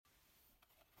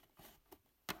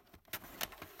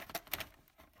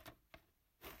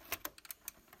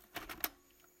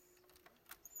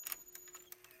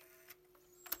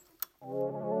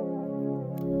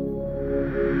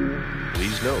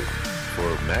Please note,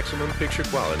 for maximum picture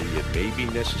quality, it may be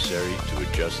necessary to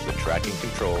adjust the tracking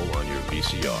control on your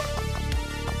VCR.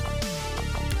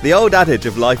 The old adage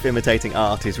of life imitating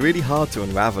art is really hard to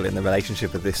unravel in the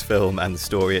relationship of this film and the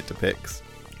story it depicts.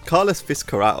 Carlos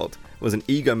Fitzgerald was an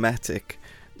egomatic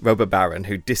robber baron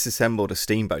who disassembled a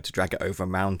steamboat to drag it over a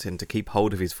mountain to keep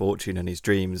hold of his fortune and his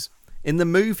dreams. In the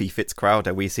movie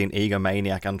Fitzcarraldo, we see an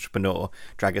egomaniac entrepreneur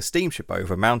drag a steamship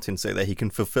over a mountain so that he can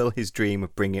fulfill his dream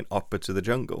of bringing opera to the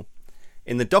jungle.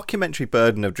 In the documentary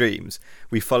Burden of Dreams,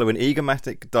 we follow an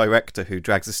egomatic director who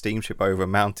drags a steamship over a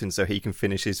mountain so he can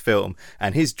finish his film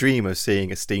and his dream of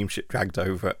seeing a steamship dragged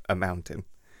over a mountain.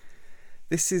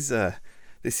 This is a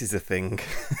thing.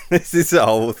 This is a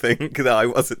whole thing that I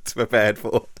wasn't prepared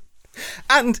for.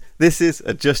 And this is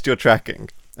Adjust Your Tracking,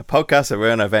 a podcast where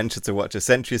we're on a venture to watch a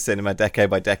century of cinema decade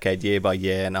by decade, year by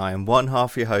year, and I am one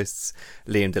half of your hosts,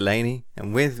 Liam Delaney,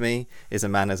 and with me is a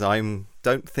man as I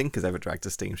don't think has ever dragged a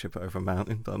steamship over a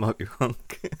mountain, but I might be wrong.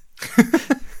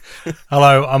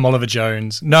 Hello, I'm Oliver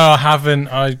Jones. No, I haven't.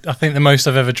 I think the most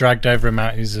I've ever dragged over a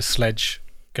mountain is a sledge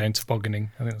going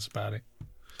tobogganing. I think that's about it.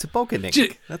 Tobogganing?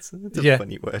 That's a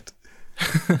funny word.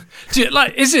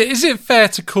 Is it fair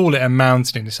to call it a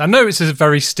mountain in this? I know it's a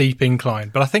very steep incline,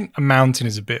 but I think a mountain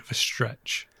is a bit of a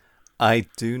stretch. I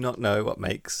do not know what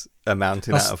makes a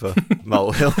mountain out of a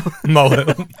molehill.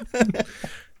 Molehill.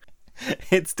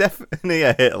 It's definitely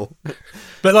a hill.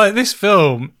 But like this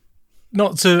film,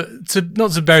 not to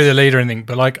bury the lead or anything,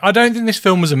 but like I don't think this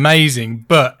film was amazing,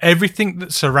 but everything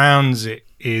that surrounds it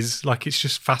is like it's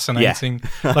just fascinating.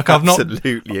 Yeah, like I've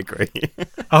absolutely agree.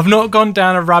 I've not gone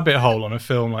down a rabbit hole on a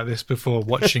film like this before,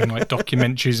 watching like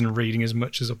documentaries and reading as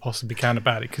much as I possibly can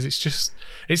about it, because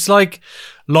it's like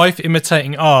life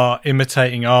imitating art,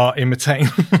 imitating life.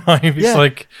 It's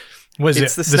like, what is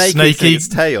it's it? The snake eats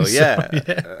its tail. Yeah,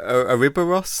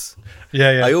 Ouroboros.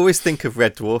 Yeah. I always think of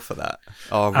Red Dwarf for that.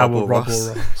 Oh,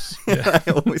 Ouroboros. Yeah.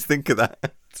 I always think of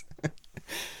that.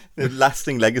 The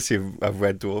lasting legacy of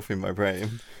Red Dwarf in my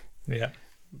brain. Yeah.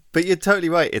 But you're totally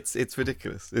right. It's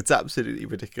ridiculous. It's absolutely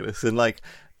ridiculous. And like,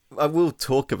 I will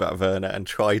talk about Werner and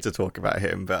try to talk about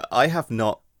him, but I have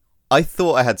not. I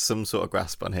thought I had some sort of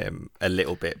grasp on him a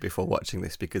little bit before watching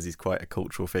this because he's quite a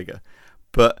cultural figure.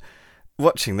 But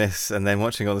watching this and then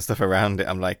watching all the stuff around it,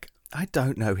 I'm like, I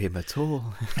don't know him at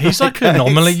all. He's like an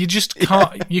anomaly. You just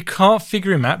can't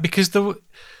figure him out because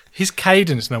his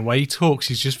cadence and the way he talks,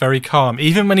 he's just very calm.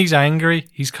 Even when he's angry,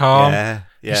 he's calm. Yeah.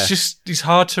 He's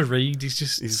hard to read.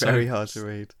 He's very hard to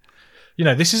read. You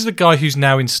know, this is the guy who's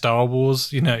now in Star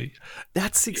Wars. You know,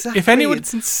 that's exactly.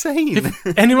 It's insane.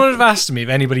 If anyone would have asked me if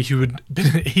anybody who would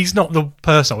been, he's not the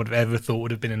person I would have ever thought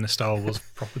would have been in the Star Wars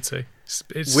property.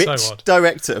 It's Which so odd.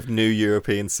 Director of new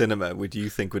European cinema would you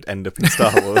think would end up in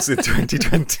Star Wars in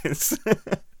 2020s?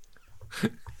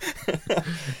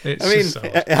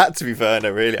 It had to be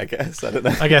Werner, really. I guess. I don't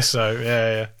know. I guess so.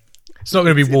 Yeah. It's not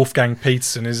going to be Wolfgang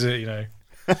Peterson, is it? You know.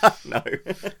 No.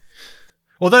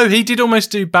 Although he did almost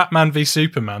do Batman v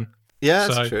Superman. Yeah,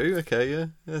 that's true. Okay, yeah,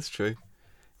 that's true.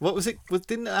 What was it?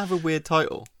 Didn't it have a weird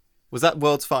title? Was that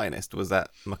World's Finest? Was that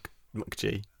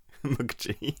McG?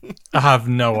 McG? I have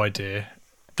no idea.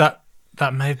 That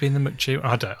may have been the McG.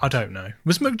 I don't know.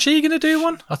 Was McG going to do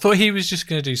one? I thought he was just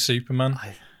going to do Superman.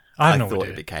 I thought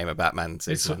it became a Batman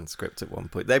Superman script at one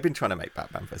point. They've been trying to make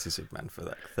Batman versus Superman for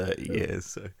like 30 years.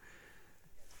 So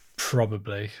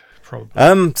Probably.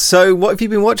 So what have you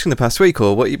been watching the past week,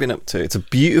 or what have you been up to? It's a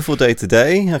beautiful day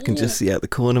today. I can just see out the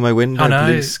corner of my window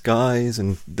blue skies,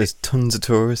 and there's tons of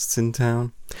tourists in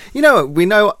town. You know, we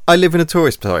know I live in a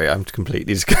tourist. Sorry, I'm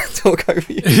completely just going to talk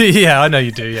over you. Yeah, I know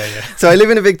you do. Yeah. So I live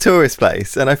in a big tourist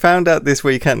place, and I found out this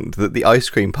weekend that the ice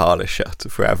cream parlour shut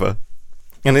forever.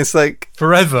 And it's like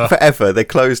forever. They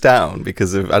closed down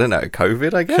because of, I don't know,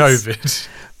 COVID, I guess. COVID.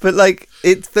 But like,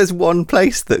 there's one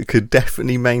place that could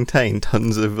definitely maintain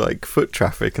tons of like foot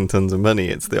traffic and tons of money.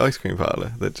 It's the ice cream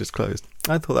parlour that just closed.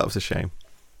 I thought that was a shame.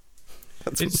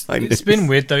 It's been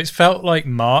weird though. It's felt like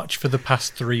March for the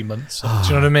past 3 months. Do you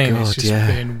know what I mean? God, it's just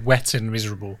been wet and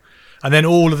miserable. And then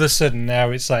all of a sudden now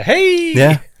it's like, hey!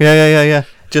 Yeah.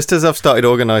 Just as I've started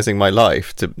organising my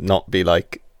life to not be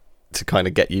like, to kind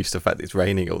of get used to the fact that it's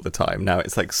raining all the time. Now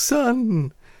it's like,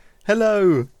 sun,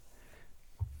 hello.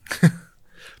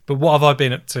 But what have I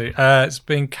been up to? It's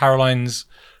been Caroline's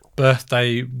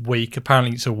birthday week.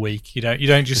 Apparently it's a week. You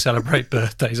don't just celebrate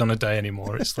birthdays on a day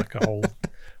anymore. It's like a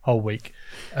whole week.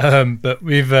 But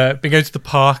we've been going to the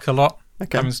park a lot.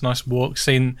 Okay. Having some nice walks,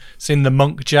 seen the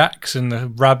monk jacks and the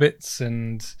rabbits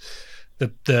and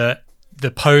the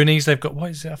ponies. They've got, what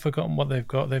is it? I've forgotten what they've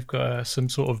got. They've got some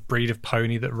sort of breed of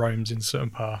pony that roams in certain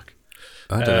park.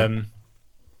 I don't know.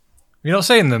 You're not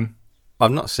seeing them?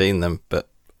 I've not seen them, but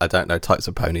I don't know types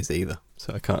of ponies either,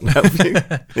 so I can't help you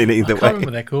in either I can't way. remember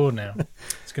what they're called now.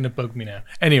 It's going to bug me now.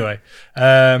 Anyway,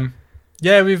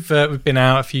 yeah, we've been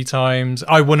out a few times.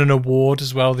 I won an award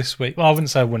as well this week. Well, I wouldn't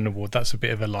say I won an award. That's a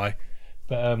bit of a lie.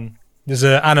 But there's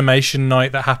an animation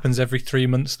night that happens every 3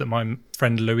 months that my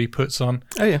friend Louis puts on.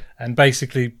 Oh, yeah. And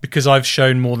basically, because I've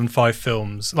shown more than 5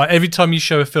 films, like every time you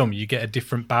show a film, you get a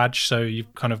different badge. So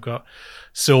you've kind of got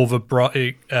silver,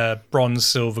 bronze,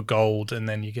 silver, gold, and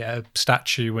then you get a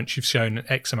statue once you've shown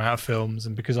X amount of films.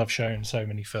 And because I've shown so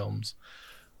many films,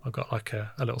 I've got like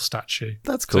a little statue.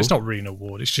 That's cool. So it's not really an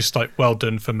award. It's just like, well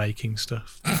done for making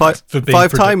stuff. For being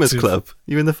Five Timers productive. Club.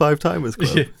 You in the Five Timers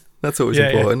Club. Yeah. That's always Yeah,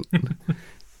 important.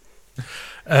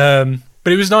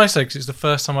 But it was nice though, because it's the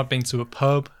first time I've been to a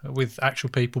pub with actual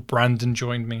people. Brandon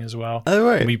joined me as well. Oh,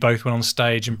 right. And we both went on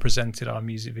stage and presented our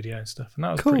music video and stuff, and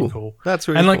that was Cool. pretty cool. That's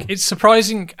really and like cool. it's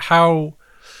surprising how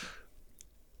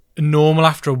normal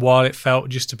after a while it felt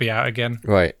just to be out again.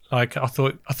 Right. Like I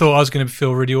thought I was going to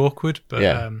feel really awkward, but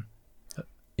Yeah.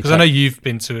 because I know you've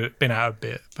been out a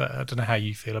bit, but I don't know how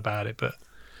you feel about it. But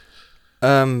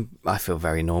I feel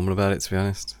very normal about it, to be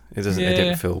honest. It doesn't. It Yeah.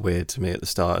 didn't feel weird to me at the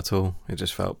start at all. It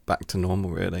just felt back to normal,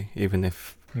 really. Even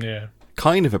if yeah,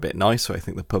 kind of a bit nicer, I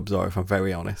think the pubs are. If I'm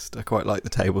very honest, I quite like the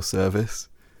table service.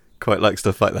 Quite like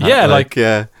stuff like that. Yeah, like-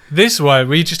 yeah, this way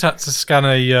we just had to scan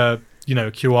a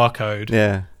QR code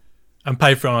yeah, and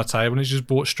pay for it on our table, and it's just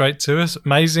brought straight to us.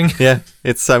 Amazing. yeah.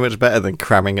 It's so much better than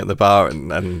cramming at the bar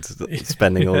and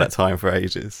spending all Yeah. that time for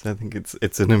ages. I think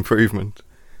it's an improvement.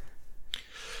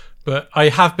 But I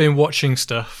have been watching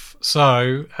stuff.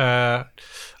 So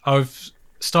I've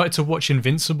started to watch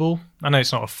Invincible. I know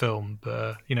it's not a film,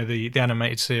 but the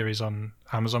animated series on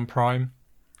Amazon Prime.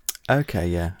 Okay,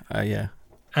 yeah, yeah.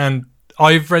 And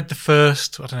I've read the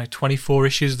first, 24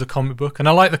 issues of the comic book, and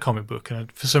I like the comic book,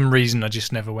 and for some reason I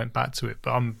just never went back to it.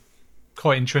 But I'm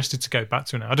quite interested to go back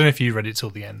to it now. I don't know if you read it till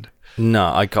the end. No,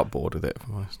 I got bored with it, if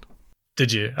I'm honest.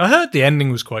 Did you? I heard the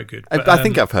ending was quite good. But, I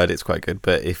think I've heard it's quite good,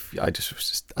 but if I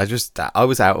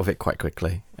was out of it quite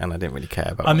quickly, and I didn't really care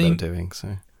about what they were doing.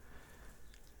 So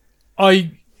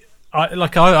I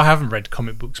haven't read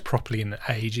comic books properly in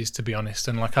ages, to be honest,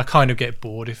 and like I kind of get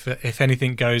bored if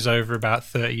anything goes over about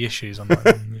 30 issues. I'm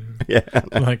like, yeah,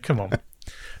 I'm like, come on.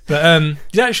 But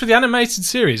the animated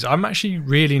series, I'm actually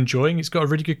really enjoying. It's got a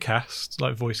really good cast,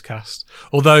 like voice cast.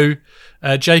 Although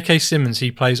J.K. Simmons,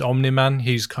 he plays Omni-Man.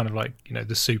 He's kind of like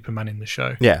the Superman in the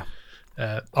show. yeah.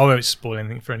 I won't spoil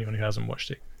anything for anyone who hasn't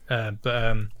watched it.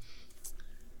 But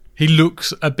he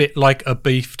looks a bit like a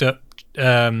beefed up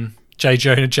J.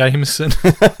 Jonah Jameson,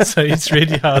 so it's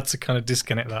really hard to kind of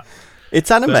disconnect that. It's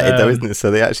animated though, isn't it?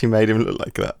 So they actually made him look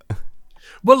like that.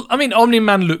 Well, I mean,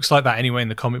 Omni-Man looks like that anyway in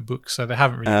the comic book, so they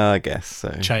haven't really I guess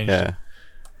so. changed Yeah. it.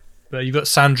 But you've got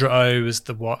Sandra Oh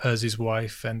as his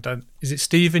wife, and is it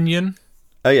Stephen Yeun?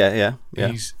 Oh yeah, yeah,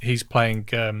 yeah. He's playing.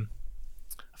 I've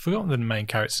forgotten the main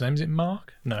character's name. Is it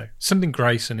Mark? No, something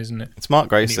Grayson, isn't it? It's Mark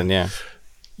Grayson, yeah.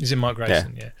 Is it Mark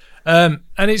Grayson? Yeah.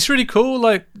 And it's really cool.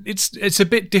 Like it's a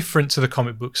bit different to the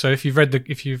comic book. So if you've read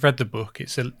the book,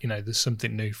 it's there's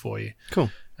something new for you. Cool.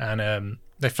 And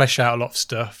they flesh out a lot of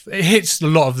stuff. It hits a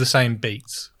lot of the same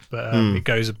beats, but it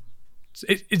goes.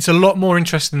 It's a lot more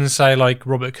interesting than say like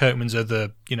Robert Kirkman's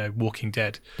other Walking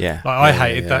Dead. Yeah. Like, I Yeah,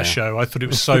 hated yeah, that yeah. show. I thought it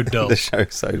was so dull. The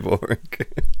show's so boring.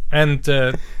 And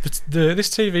this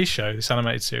TV show, this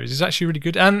animated series, is actually really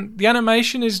good, and the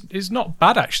animation is not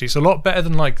bad actually. It's a lot better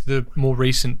than like the more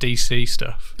recent DC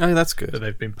stuff Oh, that's that good.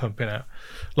 they've been pumping out.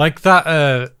 Like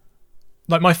that,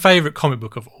 like my favorite comic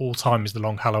book of all time is The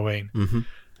Long Halloween,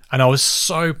 and I was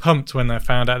so pumped when they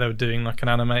found out they were doing like an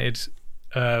animated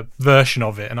version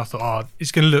of it, and I thought, oh,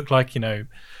 it's going to look like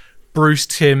Bruce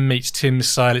Timm meets Tim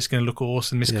Sale. It's going to look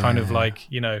awesome. This kind of like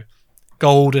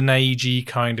golden agey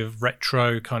kind of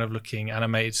retro kind of looking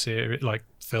animated series like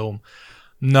film.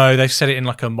 No, they've set it in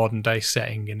like a modern day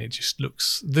setting, and it just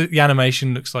looks the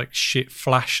animation looks like shit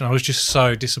flash, and I was just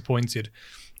so disappointed.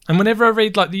 And whenever I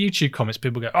read like the YouTube comments,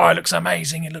 people go, "Oh, it looks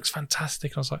amazing! It looks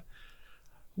fantastic!" And I was like,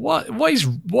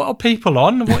 "What are people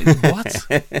on? What?"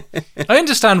 I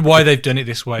understand why they've done it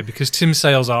this way, because Tim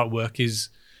Sale's artwork is,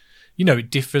 it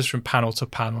differs from panel to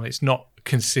panel. It's not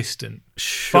consistent.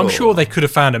 Sure. But I'm sure they could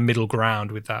have found a middle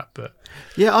ground with that, but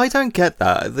Yeah, I don't get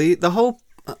that. The whole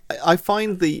I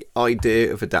find the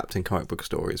idea of adapting comic book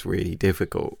stories really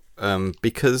difficult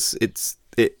because it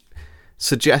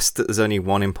suggests that there's only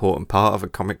one important part of a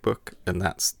comic book, and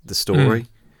that's the story.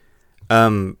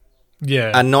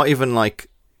 yeah, And not even like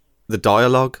the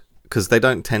dialogue, because they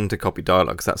don't tend to copy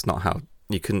dialogue, 'cause that's not how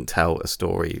you couldn't tell a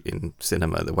story in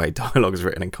cinema the way dialogue's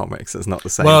written in comics. It's not the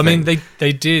same. Well, I thing. mean,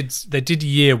 they did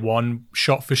year one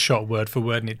shot for shot, word for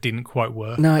word, and it didn't quite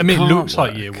work. No, I mean, it can't looks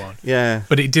like work. year one, Yeah,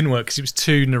 but it didn't work because it was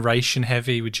too narration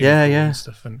heavy with Jim Yeah, Gordon yeah. and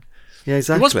stuff. And yeah,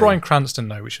 exactly. it was Bryan Cranston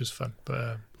though, which was fun.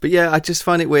 But yeah, I just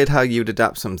find it weird how you'd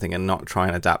adapt something and not try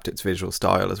and adapt its visual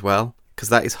style as well. Because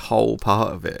that is whole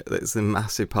part of it. That's a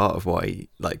massive part of why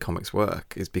like comics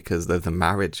work, is because they're the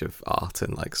marriage of art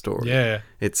and like story. yeah,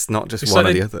 It's not just It's one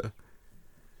like or the they- other.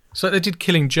 so they did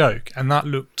Killing Joke, and that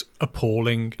looked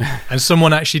appalling. And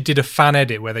someone actually did a fan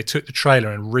edit where they took the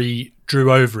trailer and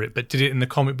drew over it, but did it in the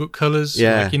comic book colours.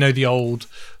 Yeah. Like, you know, the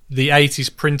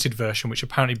 80s printed version, which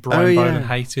apparently Brian Oh, yeah. Boland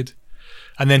hated.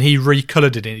 And then he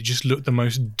recolored it, and it just looked the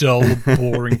most dull,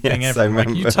 boring thing Yes, ever. I Like,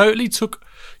 you remember. totally took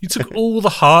all the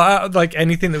heart out of like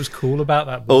anything that was cool about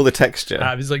that book. All the texture.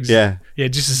 It was like, Yeah.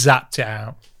 just zapped it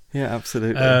out. Yeah,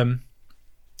 absolutely.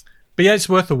 But yeah, it's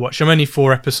worth a watch. I'm only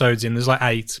 4 episodes in. There's like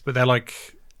 8, but they're like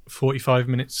 45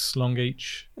 minutes long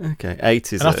each. Okay,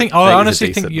 8 is. And I think I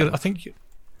honestly think I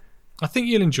think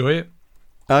you'll enjoy it.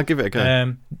 I'll give it a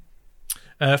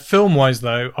go. Film wise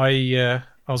though, I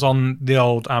was on the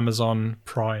old Amazon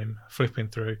Prime flipping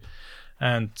through,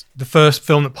 and the first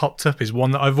film that popped up is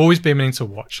one that I've always been meaning to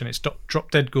watch, and it's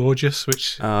Drop Dead Gorgeous,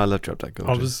 which Oh, I love Drop Dead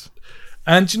Gorgeous.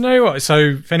 and do you know what? So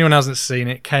if anyone hasn't seen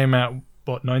it, came out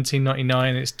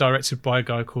 1999. It's directed by a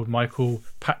guy called Michael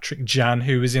Patrick Jan,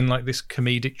 who was in like this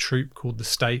comedic troupe called The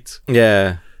State,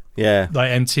 Yeah. like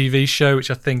MTV show,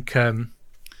 which I think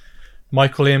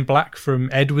Michael Ian Black from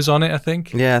Ed was on it. I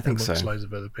think. Yeah, I think amongst so. loads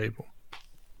of other people.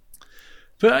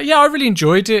 But yeah, I really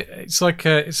enjoyed it. It's like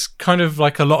it's kind of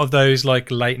like a lot of those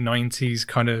like late 90s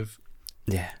kind of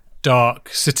Yeah. dark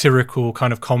satirical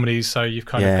kind of comedies. So you've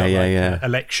kind of got like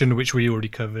Election, which we already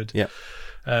covered. Yeah.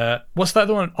 What's that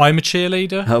other one? I'm a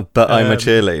Cheerleader. Oh, But I'm a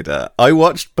Cheerleader. I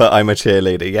watched But I'm a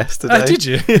Cheerleader yesterday. Oh, did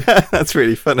you? Yeah, that's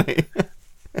really funny.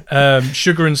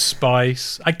 Sugar and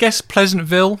Spice. I guess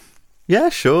Pleasantville. Yeah,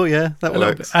 sure, yeah, that A little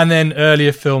bit. works. And then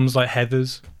earlier films like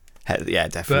Heathers. Yeah,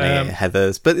 definitely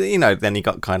Heathers. But, you know, then you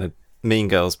got kind of Mean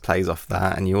Girls plays off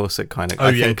that, and you also kind of...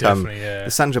 I think, definitely, yeah.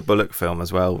 the Sandra Bullock film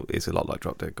as well is a lot like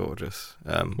Drop Dead Gorgeous.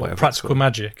 What, Practical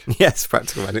Magic? Yes,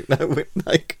 Practical Magic. No,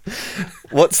 like,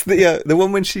 what's the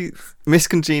one when she... Miss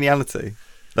Congeniality,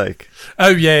 like... Oh,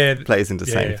 yeah. Plays into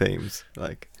same yeah. themes,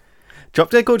 like... Drop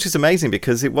Dead Gorgeous is amazing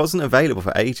because it wasn't available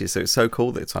for ages, so it's so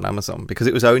cool that it's on Amazon, because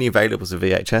it was only available as a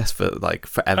VHS for like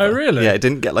forever. Oh, really? Yeah, it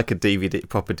didn't get like a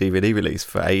proper DVD release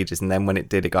for ages, and then when it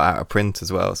did, it got out of print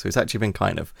as well. So it's actually been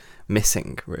kind of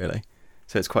missing, really.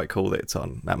 So it's quite cool that it's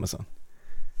on Amazon.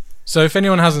 So if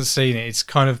anyone hasn't seen it, it's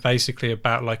kind of basically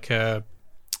about like a...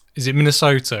 Is it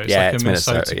Minnesota? It's like it's a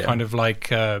Minnesota yeah. kind of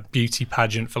like beauty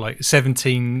pageant for like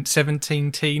 17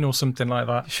 teen or something like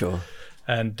that. Sure.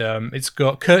 And it's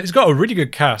got a really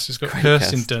good cast. It's got Great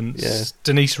Kirsten cast, Dunst, yeah.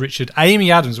 Denise Richard, Amy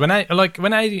Adams. When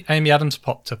Amy Adams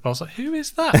popped up, I was like, "Who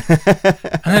is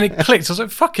that?" And then it clicked. I was like,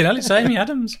 "Fucking hell, it's Amy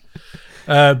Adams."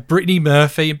 Brittany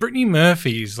Murphy. And Brittany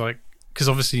Murphy is like, because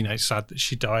obviously it's sad that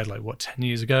she died like 10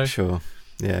 years ago. Sure.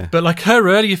 Yeah. But like her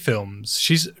earlier films,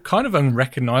 she's kind of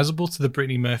unrecognisable to the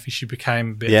Brittany Murphy she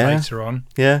became a bit later on.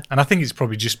 Yeah. And I think it's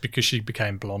probably just because she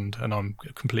became blonde and I'm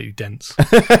completely dense. So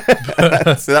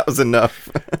that was enough.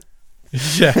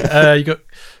 Yeah, you got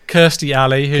Kirstie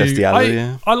Alley, who Kirstie Alley,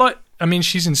 yeah. I like. I mean,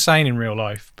 she's insane in real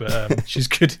life, but she's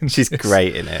good in She's this.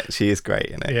 great in it. She is great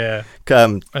in it.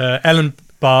 Yeah. Ellen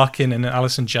Barkin and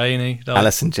Alison Janney.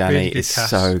 Alison Janney really good is cast.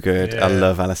 so good. Yeah. I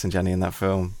love Alison Janney in that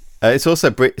film. It's also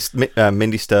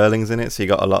Mindy Sterling's in it, so you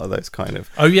got a lot of those kind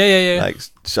of Oh yeah.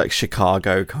 like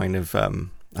Chicago kind of.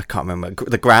 I can't remember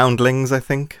the Groundlings. I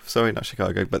think. Sorry, not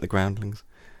Chicago, but the Groundlings.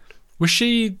 Was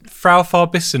she Frau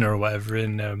Farbissina or whatever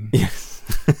in Yes.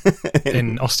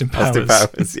 in Austin Powers? Austin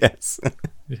Powers, yes.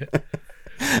 Yeah.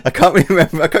 I can't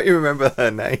remember her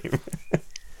name.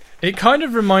 It kind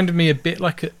of reminded me a bit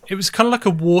like it was kind of like a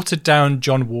watered down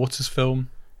John Waters film.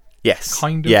 Yes.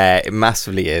 Kind of. Yeah, it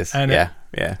massively is. And yeah.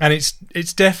 And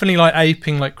it's definitely like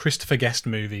aping like Christopher Guest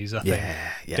movies, I think.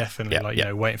 Yeah. Definitely yeah, like,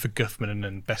 yeah. Waiting for Guffman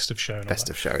and Best of Show and all Best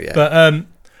that. of Show, yeah. But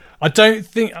I don't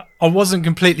think I wasn't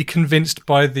completely convinced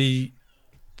by the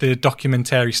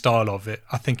documentary style of it.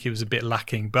 I think it was a bit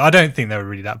lacking, but I don't think they were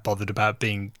really that bothered about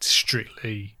being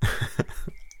strictly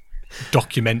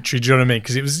documentary. Do you know what I mean?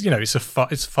 Because it was,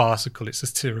 it's farcical, it's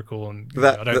satirical, and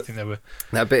I don't think they were.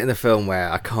 That bit in the film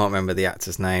where I can't remember the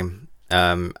actor's name,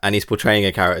 and he's portraying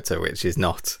a character which is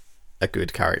not a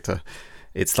good character.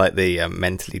 It's like the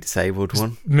mentally disabled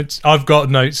one. I've got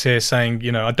notes here saying,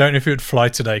 I don't know if it would fly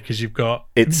today because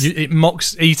it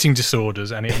mocks eating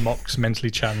disorders and it mocks mentally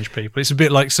challenged people. It's a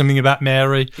bit like Something About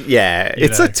Mary. Yeah,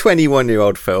 it's a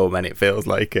 21-year-old film and it feels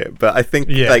like it. But I think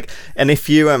and if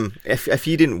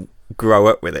you didn't grow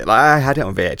up with it, like I had it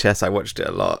on VHS, I watched it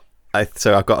a lot.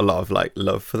 So I've got a lot of like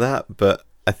love for that. But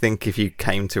I think if you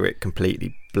came to it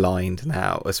completely blind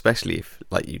now, especially if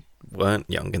like you weren't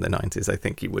young in the 90s, I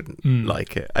think you wouldn't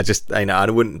like it. I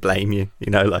wouldn't blame you,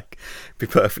 like be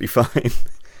perfectly fine.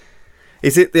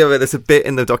 Is it there's a bit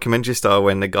in the documentary style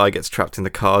when the guy gets trapped in the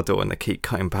car door and they keep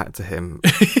cutting back to him.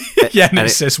 And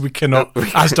it says we cannot,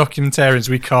 as documentarians,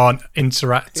 we can't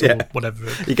interact or whatever.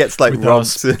 He gets like robbed.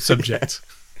 Subject.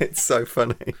 It's so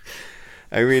funny.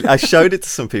 I showed it to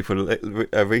some people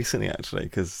recently actually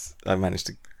because I managed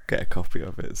to get a copy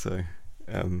of it. So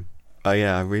I'm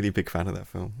a really big fan of that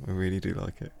film. I really do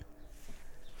like it.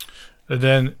 And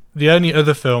then the only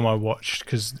other film I watched,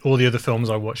 because all the other films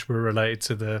I watched were related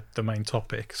to the main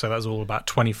topic, so that was all about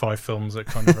 25 films that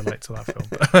kind of relate to that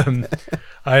film.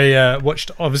 I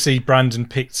watched, obviously, Brandon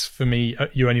picked for me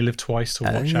You Only Live Twice to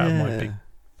watch out of my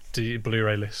big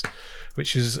Blu-ray list,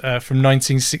 which is from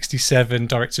 1967,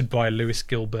 directed by Lewis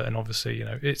Gilbert, and obviously,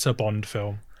 it's a Bond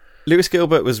film. Lewis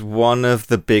Gilbert was one of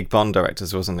the big Bond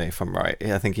directors, wasn't he, if I'm right?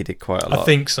 I think he did quite a lot. I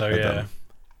think so, yeah.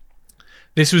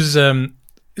 This was...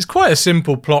 it's quite a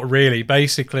simple plot, really.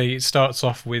 Basically, it starts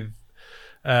off with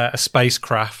a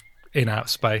spacecraft in outer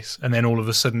space, and then all of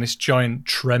a sudden this giant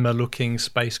tremor-looking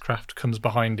spacecraft comes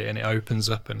behind it, and it opens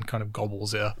up and kind of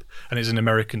gobbles it up. And it's an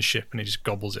American ship, and it just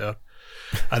gobbles it up.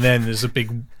 And then there's a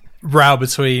big row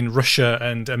between Russia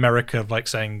and America,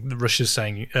 like America's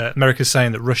saying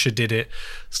that Russia did it,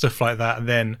 stuff like that. And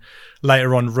then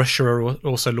later on, Russia are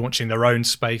also launching their own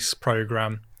space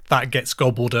program. That gets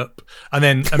gobbled up, and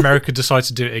then America decides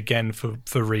to do it again for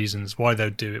reasons. Why they'll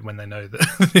do it when they know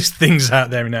that there's things out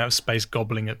there in outer space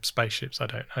gobbling up spaceships, I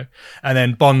don't know. And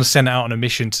then Bond's sent out on a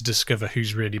mission to discover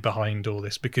who's really behind all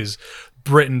this, because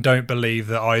Britain don't believe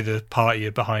that either party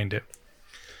are behind it.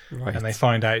 Right. And they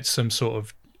find out it's some sort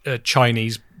of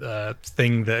Chinese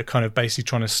thing that are kind of basically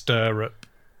trying to stir up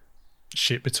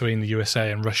shit between the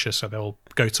USA and Russia, so they'll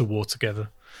go to war together.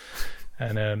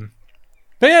 And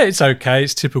but yeah, it's okay.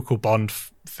 It's typical Bond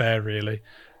fare, really.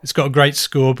 It's got a great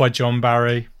score by John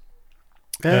Barry.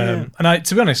 And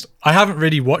to be honest, I haven't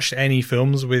really watched any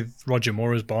films with Roger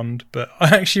Moore as Bond, but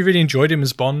I actually really enjoyed him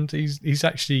as Bond. He's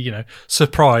actually,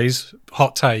 surprise,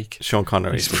 hot take. Sean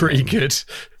Connery. He's pretty good.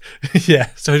 Yeah,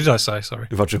 so who did I say? Sorry.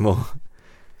 Roger Moore.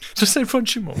 Just say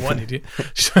Roger Moore, what an idiot.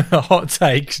 Hot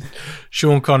take.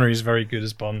 Sean Connery is very good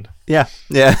as Bond. Yeah,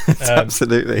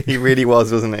 absolutely. He really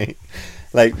was, wasn't he?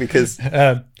 Like, because...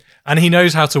 and he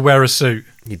knows how to wear a suit.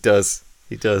 He does.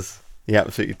 He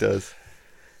absolutely does.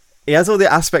 He has all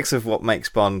the aspects of what makes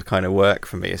Bond kind of work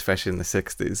for me, especially in the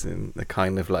 60s, and the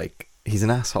kind of like, he's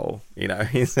an asshole,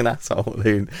 he's an asshole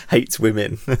who hates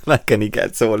women, and he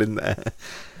gets all in there.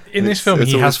 In this film,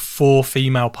 he has 4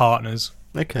 female partners.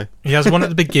 Okay. He has one at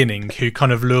the beginning who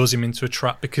kind of lures him into a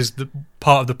trap, because the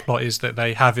part of the plot is that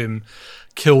they have him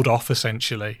killed off,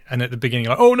 essentially, and at the beginning,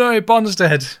 like, oh no, Bond's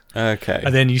dead. Okay.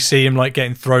 And then you see him like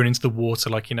getting thrown into the water,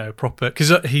 like, proper,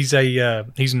 because he's a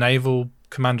naval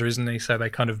commander, isn't he? So they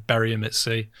kind of bury him at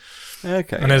sea.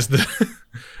 Okay. And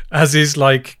as his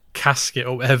like casket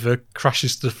or whatever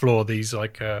crashes to the floor, these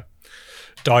like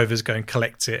divers go and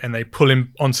collect it, and they pull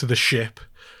him onto the ship.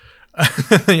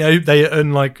 They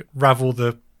unravel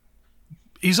the...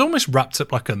 He's almost wrapped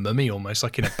up like a mummy, almost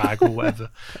like in a bag or whatever.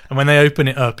 And when they open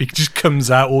it up, he just comes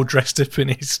out all dressed up in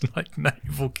his like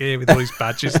naval gear with all his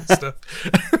badges and stuff.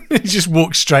 He just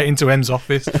walks straight into M's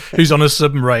office, who's on a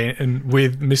submarine, and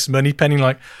with Miss Moneypenny,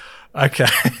 like, okay.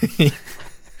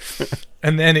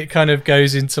 And then it kind of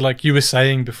goes into, like you were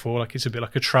saying before, like it's a bit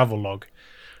like a travel log.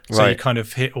 So you kind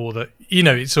of hit all the,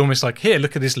 it's almost like, here,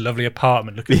 look at this lovely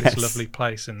apartment, look at this lovely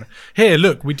place, and here,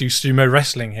 look, we do sumo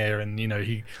wrestling here, and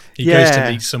he goes to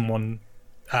meet someone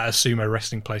at a sumo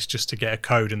wrestling place just to get a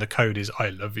code, and the code is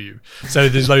I love you. So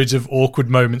there's loads of awkward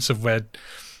moments of where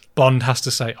Bond has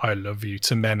to say I love you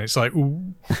to men. It's like,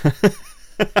 ooh.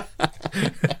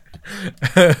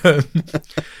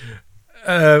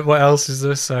 What else is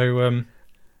there? So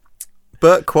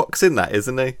Burt Kwok's in that,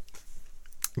 isn't he?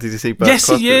 Did you see Burt Yes,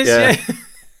 Kwok? he is, yeah.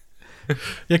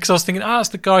 Because I was thinking, it's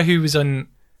the guy who was on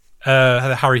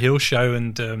the Harry Hill show,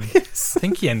 and yes. I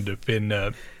think he ended up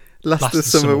in Last of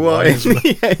Summer Wine. Well.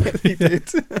 Yeah, he did.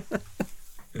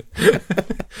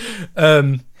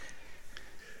 But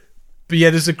yeah,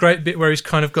 there's a great bit where he's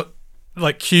kind of got,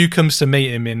 like, Q comes to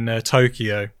meet him in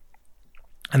Tokyo,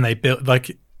 and they built,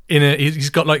 like, he's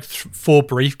got like 4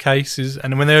 briefcases,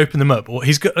 and when they open them up,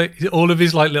 he's got all of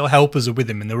his like little helpers are with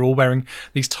him, and they're all wearing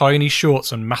these tiny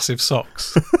shorts and massive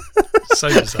socks. So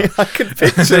bizarre. I can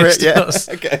picture it. Yeah.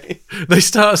 Okay. They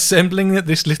start assembling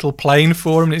this little plane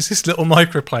for him. It's this little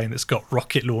microplane that's got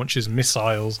rocket launchers,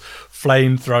 missiles,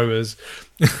 flamethrowers,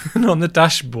 and on the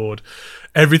dashboard,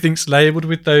 everything's labelled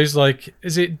with those, like,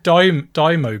 is it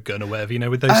Dymo gun or whatever, you know,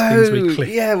 with those things we click.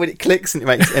 Yeah, when it clicks and it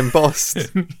makes it embossed.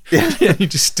 Yeah, you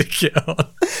just stick it on.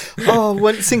 Oh,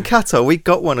 once in Qatar, we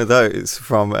got one of those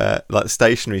from like a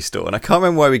stationery store, and I can't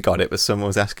remember where we got it, but someone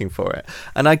was asking for it.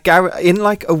 And in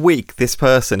like a week, this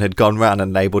person had gone round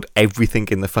and labelled everything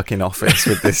in the fucking office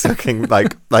with this fucking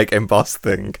like embossed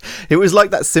thing. It was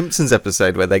like that Simpsons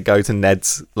episode where they go to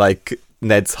Ned's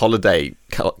holiday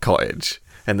cottage.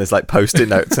 And there's like post-it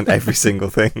notes on every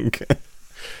single thing.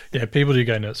 Yeah, people do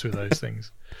go nuts with those things.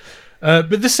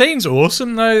 But the scene's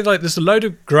awesome though. Like, there's a load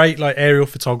of great like aerial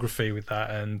photography with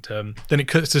that, and then it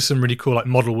cuts to some really cool like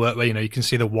model work where, you know, you can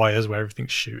see the wires where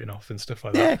everything's shooting off and stuff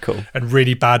like that. Yeah, cool. And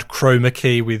really bad chroma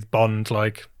key with Bond,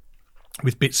 like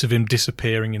with bits of him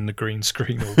disappearing in the green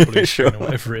screen or blue Sure. screen or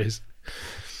whatever it is.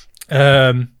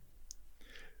 There's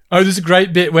a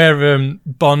great bit where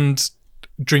Bond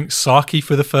drinks sake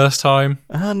for the first time.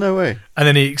 Ah, no way. And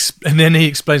then he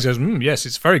explains, he goes, yes,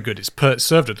 it's very good. It's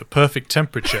served at the perfect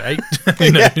temperature.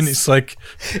 You know, Yes. And it's like,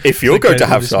 If you're going to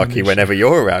have sake sake whenever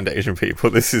you're around Asian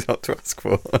people, this is not to ask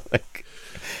for. Like,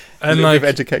 and a little like bit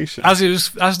of education.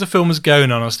 as the film was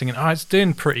going on, I was thinking, it's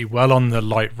doing pretty well on the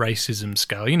light racism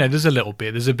scale. You know, there's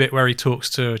a bit where he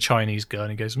talks to a Chinese girl and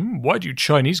he goes, why do you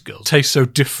Chinese girls taste so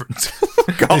different?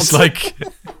 It's like,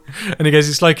 and he goes,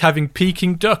 it's like having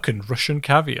Peking duck and Russian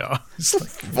caviar. It's like,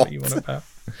 what are you on about?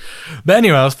 But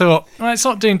anyway, I thought, it's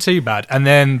not doing too bad. And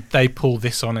then they pull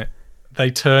this on it. They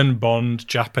turn Bond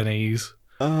Japanese.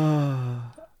 Oh.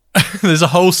 There's a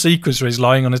whole sequence where he's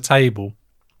lying on a table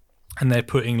and they're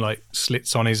putting like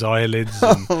slits on his eyelids.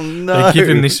 And Oh, no.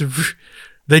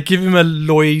 they give him a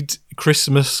Lloyd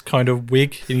Christmas kind of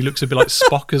wig, and he looks a bit like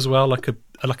Spock as well, like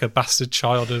a bastard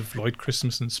child of Lloyd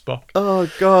Christmas and Spock.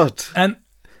 Oh, God.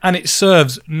 And it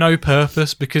serves no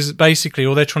purpose, because basically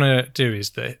all they're trying to do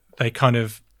is that they kind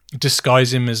of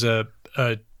disguise him as a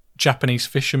Japanese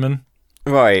fisherman.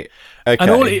 Right. Okay. And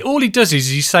all he does is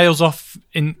he sails off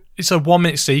in. It's a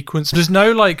 1-minute sequence. There's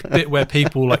no like bit where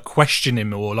people like question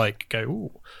him or like go,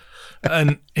 ooh.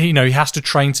 And he has to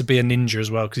train to be a ninja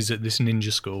as well, because he's at this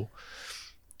ninja school.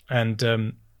 And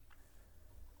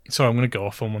sorry, I'm going to go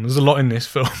off on one. There's a lot in this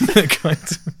film.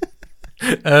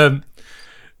 And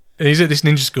he's at this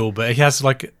ninja school, but he has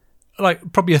like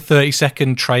probably a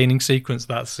 30-second training sequence.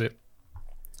 That's it.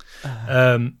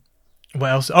 What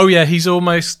else? Oh yeah, he's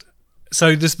almost.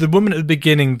 So there's the woman at the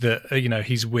beginning that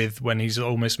he's with when he's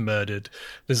almost murdered.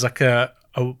 There's like a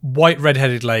white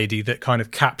red-headed lady that kind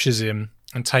of captures him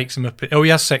and takes him up. He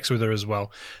has sex with her as well,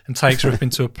 and takes her up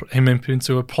into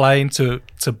a plane to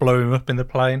blow him up in the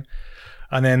plane,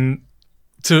 and then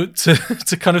to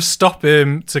kind of stop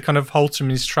him, to kind of halt him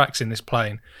in his tracks in this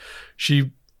plane.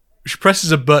 She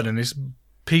presses a button, and this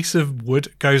piece of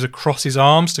wood goes across his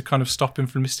arms to kind of stop him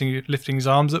from lifting his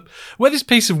arms up. Where this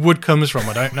piece of wood comes from,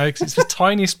 I don't know, because it's the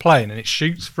tiniest plane and it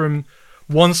shoots from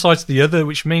one side to the other,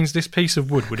 which means this piece of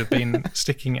wood would have been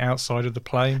sticking outside of the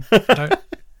plane. I don't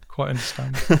quite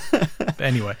understand. But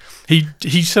anyway, he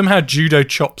somehow judo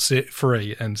chops it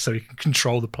free, and so he can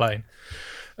control the plane.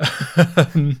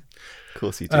 Of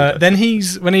course he did. Then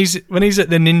when he's at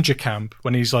the ninja camp,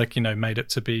 when he's like made up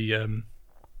to be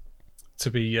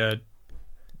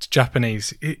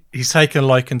Japanese, he's taken a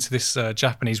liking to this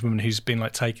Japanese woman who's been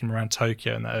like taking him around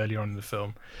Tokyo and that earlier on in the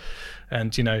film,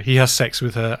 and he has sex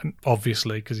with her,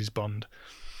 obviously, because he's Bond.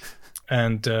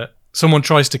 And someone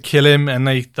tries to kill him, and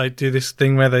they do this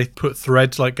thing where they put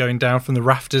thread like going down from the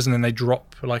rafters, and then they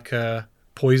drop like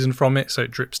poison from it, so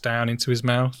it drips down into his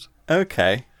mouth.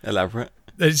 Okay, elaborate.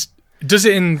 It does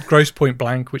it in Grosse Pointe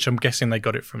Blank, which I'm guessing they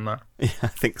got it from that. Yeah, I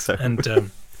think so.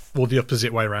 And or the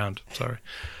opposite way around. Sorry.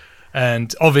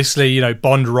 And obviously,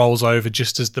 Bond rolls over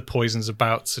just as the poison's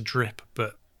about to drip,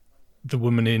 but the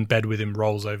woman in bed with him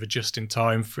rolls over just in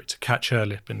time for it to catch her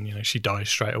lip, and she dies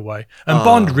straight away. And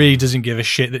Bond really doesn't give a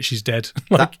shit that she's dead.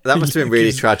 That must have been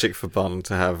really tragic for Bond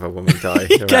to have a woman die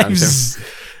around him.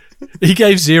 He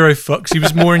gave zero fucks. He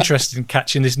was more interested in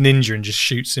catching this ninja and just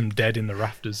shoots him dead in the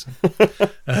rafters.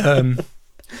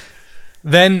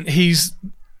 Then he's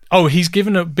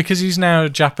given because he's now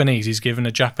Japanese, he's given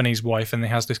a Japanese wife, and he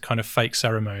has this kind of fake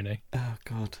ceremony. Oh,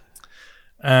 God.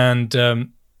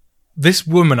 And this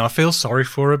woman, I feel sorry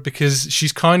for her, because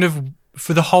she's kind of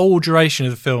for the whole duration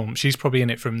of the film, she's probably in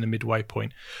it from the midway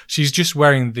point. She's just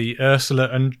wearing the Ursula,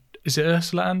 and is it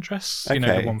Ursula Andress? You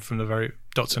know, the one from the very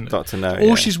Doctor No.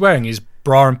 All she's wearing is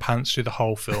bra and pants through the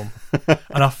whole film,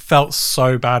 and I felt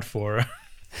so bad for her.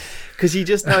 Because you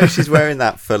just know she's wearing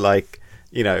that for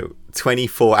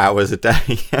 24 hours a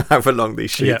day, however long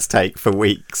these shoots take for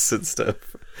weeks and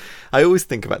stuff. I always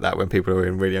think about that when people are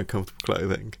in really uncomfortable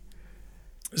clothing.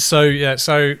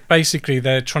 So basically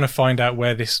they're trying to find out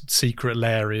where this secret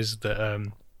lair is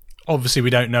that obviously we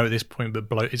don't know at this point,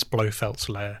 but it's Blofeld's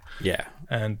lair. Yeah.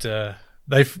 And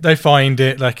they find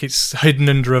it, like it's hidden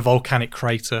under a volcanic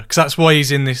crater, because that's why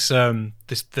he's in the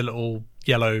little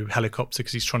yellow helicopter,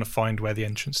 because he's trying to find where the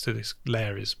entrance to this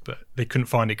lair is, but they couldn't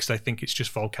find it because they think it's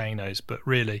just volcanoes, but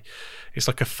really it's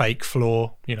like a fake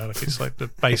floor, like it's like the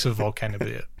base of a volcano, but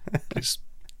it's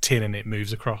tin and it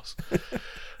moves across.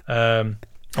 I'm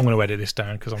going to edit this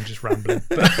down because I'm just rambling.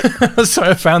 So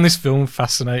I found this film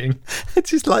fascinating. I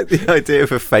just like the idea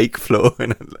of a fake floor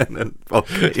in a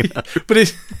volcano. But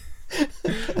it's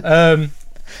the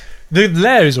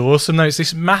lair is awesome though. It's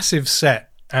this massive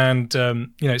set, and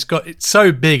it's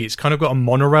so big. It's kind of got a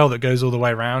monorail that goes all the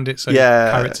way around it. So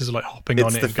characters are like hopping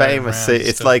on it. It's the famous.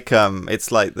 It's like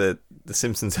the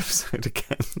Simpsons episode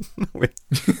again.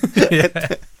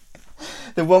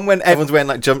 The one when everyone's wearing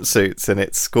like jumpsuits and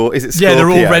it's Scorpio. Yeah, they're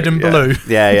all red and blue.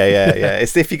 Yeah.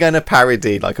 It's if you're going to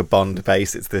parody like a Bond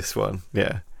base, it's this one.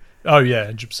 Yeah. Oh yeah,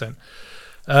 100%.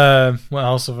 What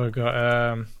else have I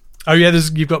got?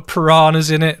 You've got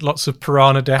piranhas in it. Lots of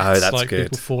piranha deaths. Oh, that's like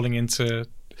good. People falling into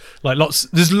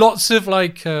There's lots of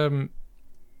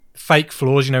fake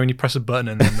floors. When you press a button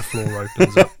and then the floor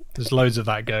opens up. There's loads of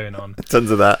that going on. Tons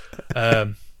of that.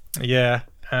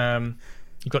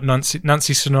 You've got Nancy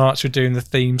Sinatra doing the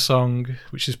theme song,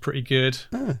 which is pretty good.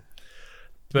 Oh.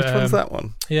 Which one's that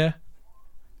one? Yeah.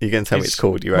 You're going to tell me it's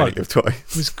called You Only Live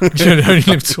Twice? You Only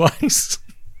Live Twice.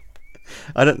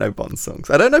 I don't know Bond songs.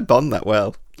 I don't know Bond that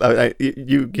well.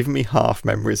 You give me half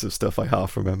memories of stuff I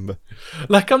half remember.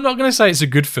 I'm not going to say it's a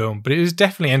good film, but it is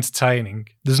definitely entertaining.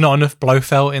 There's not enough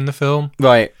Blofeld in the film.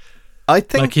 Right. I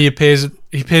think he appears at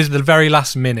the very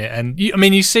last minute, and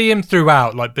you see him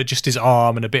throughout, but just his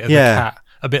arm and a bit of the cat.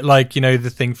 A bit like, the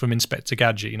thing from Inspector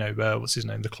Gadget, what's his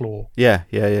name? The Claw. Yeah.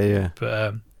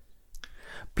 But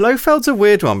Blofeld's a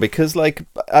weird one because, I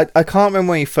can't remember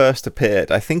when he first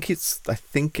appeared. I think it's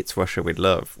Russia with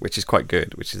Love, which is quite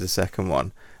good, which is the second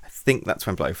one. I think that's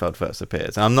when Blofeld first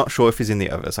appears. And I'm not sure if he's in the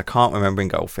others. I can't remember in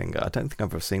Goldfinger. I don't think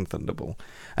I've ever seen Thunderball.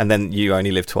 And then You Only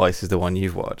Live Twice is the one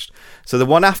you've watched. So the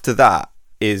one after that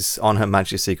is On Her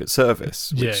Majesty's Secret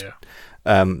Service. Which,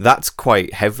 that's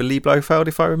quite heavily Blofeld,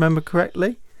 if I remember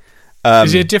correctly.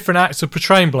 Is he a different actor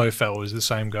portraying Blofeld, or is it the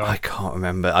same guy? I can't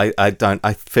remember.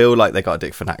 I feel like they got a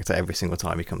different actor every single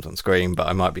time he comes on screen, but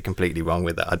I might be completely wrong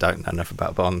with that. I don't know enough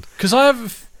about Bond. Because I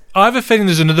have a feeling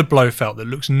there's another Blofeld that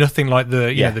looks nothing like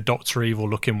the Dr. Evil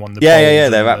looking one.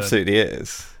 There absolutely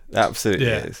is. Absolutely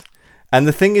is. And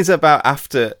the thing is about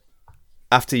after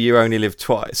You Only Live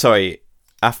Twice. Sorry,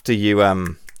 after you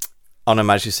On Her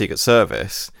Majesty's Secret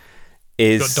Service.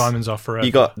 You got Diamonds Are Forever.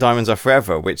 You got Diamonds Are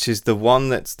Forever, which is the one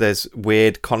there's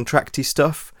weird contracty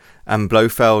stuff, and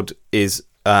Blofeld is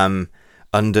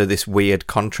under this weird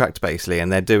contract basically,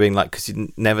 and they're doing because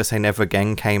Never Say Never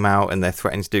Again came out, and they're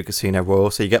threatening to do Casino Royale,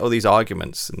 so you get all these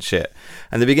arguments and shit.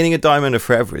 And the beginning of Diamond Are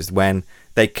Forever is when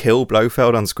they kill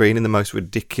Blofeld on screen in the most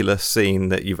ridiculous scene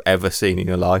that you've ever seen in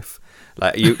your life.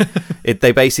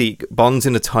 They basically Bond's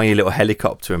in a tiny little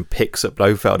helicopter and picks up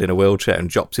Blofeld in a wheelchair and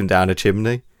drops him down a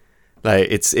chimney.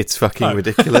 It's fucking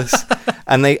ridiculous.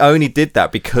 And they only did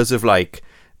that because of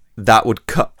that would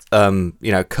cut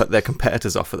their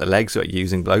competitors off at the legs who are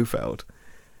using Blofeld.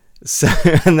 So,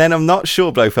 and then I'm not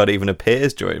sure Blofeld even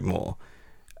appears during more.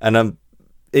 And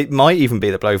it might even be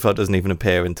that Blofeld doesn't even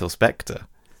appear until Spectre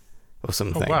or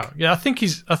something. Oh, wow. Yeah, I think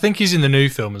he's in the new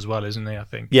film as well, isn't he? I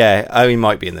think. Yeah, he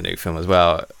might be in the new film as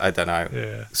well. I don't know.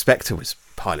 Yeah. Spectre was a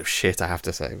pile of shit, I have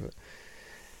to say, but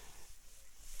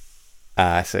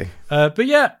I see. But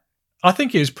yeah, I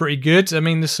think it was pretty good.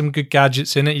 There's some good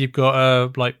gadgets in it. You've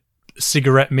got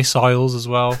cigarette missiles as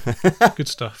well. Good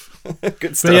stuff.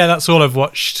 Good stuff. But yeah, that's all I've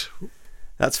watched.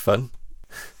 That's fun.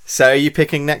 So are you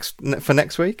picking for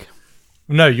next week?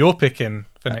 No, you're picking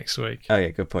for next week. Oh yeah,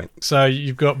 good point. So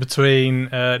you've got between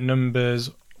numbers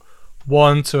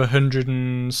 1 to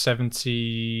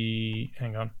 170.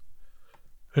 Hang on,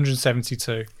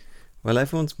 172. Well,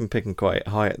 everyone's been picking quite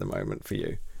high at the moment for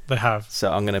you. They have.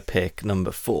 So I'm going to pick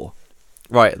number 4,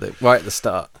 right at the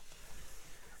start.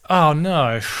 Oh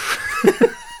no!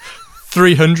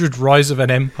 300 Rise of an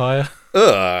Empire.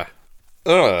 Why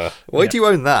do you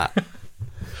own that?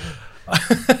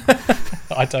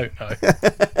 I don't know.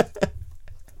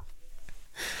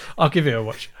 I'll give it a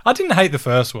watch. I didn't hate the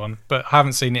first one, but I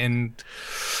haven't seen it in...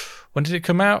 When did it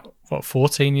come out?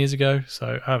 14 years ago?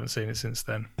 So I haven't seen it since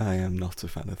then. I am not a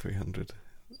fan of 300.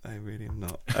 I really am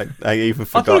not. I even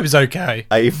forgot... I thought it was okay.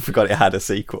 I even forgot it had a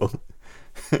sequel.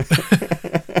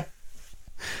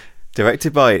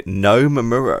 Directed by No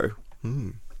Mamuro.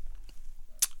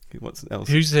 What's else?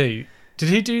 Who's he? Did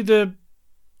he do the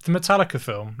Metallica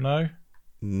film? No?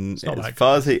 As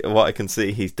far as what I can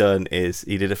see he's done is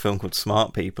he did a film called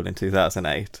Smart People in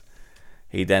 2008.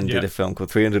 He then did a film called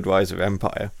 300 Rise of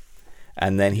Empire.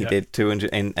 And then he did 200...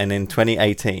 And in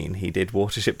 2018, he did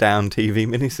Watership Down TV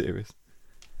miniseries.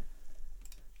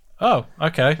 Oh,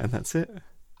 okay. And that's it.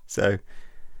 So,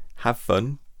 have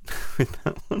fun with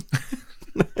that one.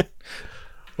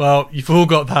 Well, you've all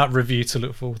got that review to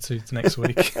look forward to next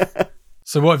week.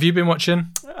 So what have you been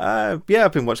watching? I've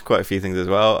been watching quite a few things as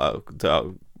well.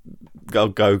 I'll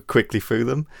go quickly through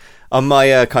them. On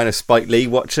my kind of Spike Lee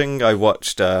watching, I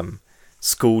watched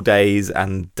School Days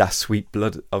and Das Sweet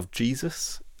Blood of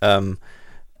Jesus.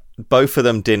 Both of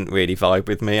them didn't really vibe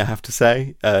with me, I have to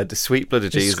say. The Sweet Blood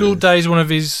of Jesus. School Days one of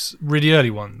his really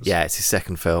early ones? Yeah, it's his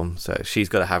second film, so she's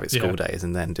got to have it School Days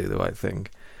and then do the right thing.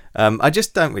 I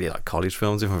just don't really like college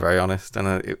films, if I'm very honest,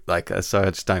 and so I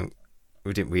just don't.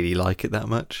 We didn't really like it that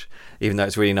much, even though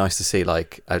it's really nice to see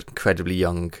like an incredibly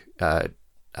young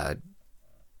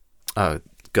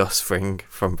Gus Fring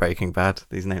from Breaking Bad.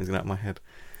 These names are out of my head.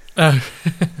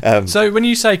 So when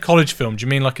you say college film, do you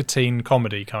mean like a teen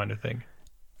comedy kind of thing?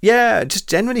 Yeah, just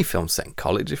generally films set in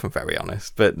college, if I'm very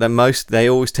honest. But they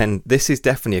always tend. This is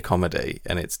definitely a comedy,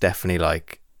 and it's definitely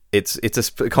like it's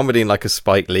a comedy in like a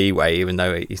Spike Lee way, even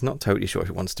though he's not totally sure if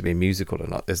it wants to be a musical or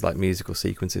not. There's like musical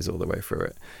sequences all the way through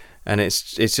it, and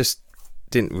it's just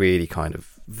didn't really kind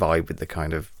of vibe with the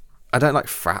kind of. I don't like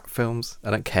frat films. I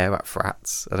don't care about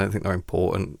frats. I don't think they're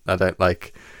important. I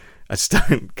just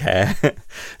don't care.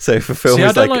 So for films, see,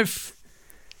 I don't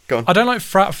like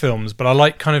frat films, but I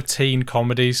like kind of teen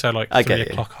comedy, so like 3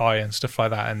 O'Clock High and stuff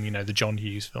like that, and the John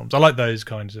Hughes films. I like those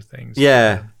kinds of things.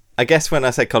 Yeah, I guess when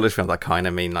I say college films, I kind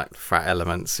of mean like frat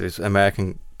elements.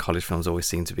 American college films always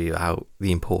seem to be how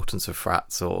the importance of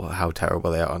frats or how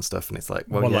terrible they are and stuff, and it's like,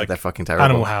 like they're fucking terrible.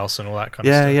 Animal House and all that kind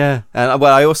of stuff. Yeah. And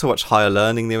I also watched Higher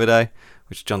Learning the other day,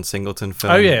 which is John Singleton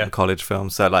film. Oh yeah, a college film.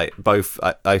 So like both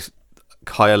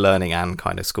Higher Learning and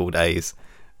kind of School Days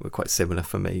were quite similar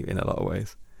for me in a lot of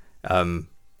ways. And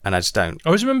I just don't. I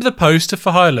always remember the poster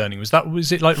for Higher Learning. Was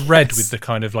it like red with the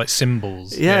kind of like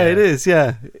symbols? Yeah, it is.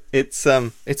 Yeah, it's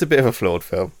a bit of a flawed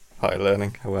film. Higher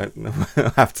Learning. I won't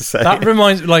have to say. That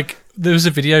reminds there was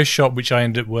a video shop which I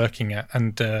ended up working at,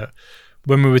 and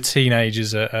when we were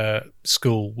teenagers at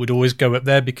school, we'd always go up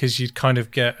there because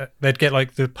they'd get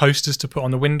like the posters to put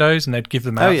on the windows, and they'd give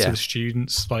them out to the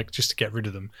students like just to get rid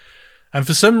of them. And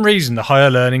for some reason, the Higher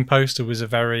Learning poster was a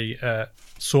very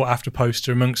sought after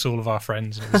poster amongst all of our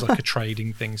friends. And it was like a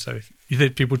trading thing. So if you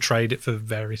think people trade it for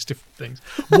various different things.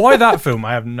 Why that film?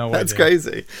 I have no idea. That's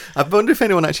crazy. I wonder if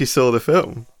anyone actually saw the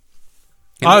film.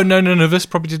 Oh, no, none of us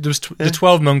probably did. The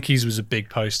 12 Monkeys was a big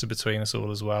poster between us all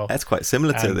as well. That's quite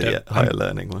similar to the Higher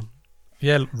Learning one.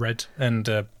 Yeah, Red and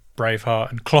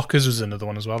Braveheart, and Clockers was another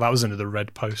one as well. That was under the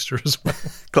red poster as well.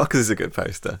 Clockers is a good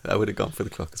poster. I would have gone for the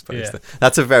Clockers poster. Yeah.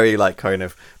 That's a very like kind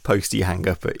of poster you hang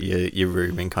up at your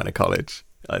room in kind of college,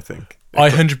 I think. I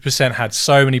 100% had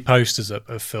so many posters up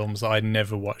of films that I'd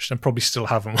never watched and probably still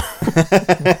haven't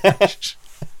watched.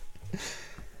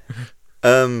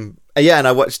 Yeah, and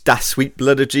I watched Das Sweet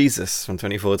Blood of Jesus from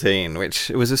 2014, which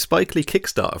was a Spike Lee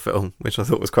Kickstarter film, which I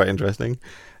thought was quite interesting.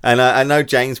 And I know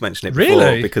James mentioned it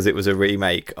before because it was a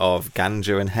remake of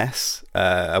Ganja and Hess,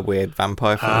 a weird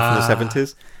vampire film from the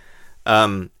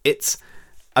 70s.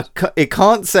 It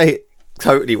can't say it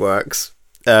totally works.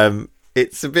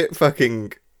 It's a bit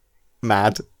fucking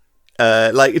mad.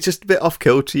 It's just a bit off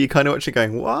kilter. You kind of watch it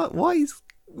going, what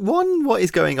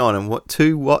is going on, and what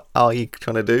are you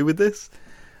trying to do with this?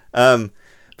 And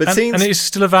it's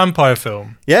still a vampire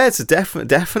film. Yeah, it's a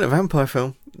definite vampire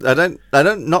film. I'm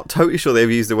not totally sure they've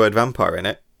used the word vampire in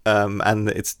it. And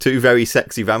it's two very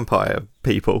sexy vampire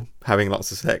people having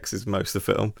lots of sex is most of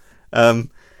the film.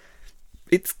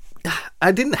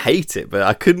 I didn't hate it, but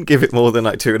I couldn't give it more than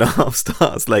like 2.5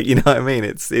 stars. Like, you know what I mean?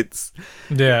 It's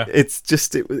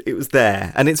just it was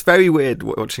there, and it's very weird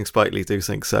watching Spike Lee do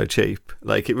something so cheap.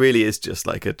 Like, it really is just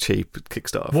like a cheap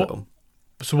Kickstarter film.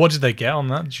 So what did they get on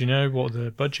that? Do you know what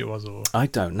the budget was? Or I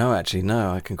don't know actually.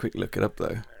 No, I can quickly look it up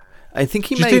though. I think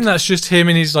Do you think that's just him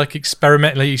and his like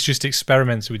experimentally? He's just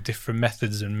experimenting with different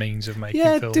methods and means of making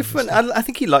films. Different. I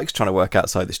think he likes trying to work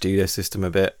outside the studio system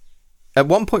a bit. At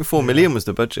 1.4 million was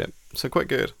the budget, so quite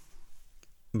good.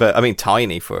 But I mean,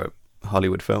 tiny for a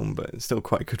Hollywood film, but it's still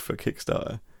quite good for a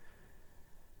Kickstarter.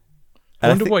 I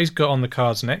wonder what he's got on the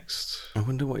cards next.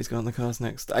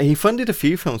 He funded a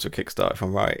few films for Kickstarter, if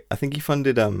I'm right. I think he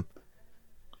funded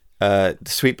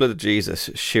Sweet Blood of Jesus,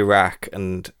 Chirac,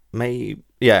 and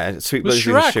Sweet Blood of Jesus,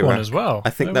 Chirac one as well.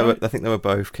 I think they were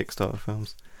both Kickstarter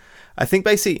films. I think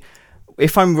basically,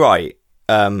 if I'm right,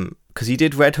 because he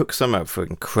did Red Hook Summer for an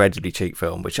incredibly cheap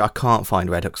film, which I can't find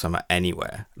Red Hook Summer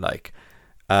anywhere. Like,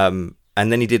 and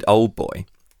then he did Old Boy,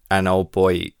 and Old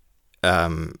Boy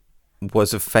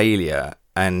was a failure,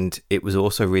 and it was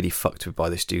also really fucked with by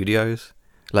the studios.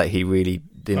 Like, he really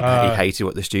didn't. He hated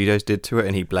what the studios did to it,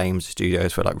 and he blames the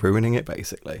studios for like ruining it,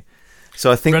 basically.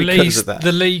 So I think because of that,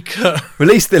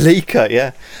 release the leaker,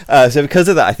 yeah. So because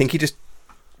of that, I think he just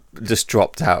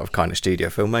dropped out of kind of studio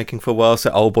filmmaking for a while.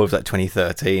 So Old Boy was like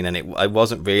 2013, and it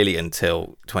wasn't really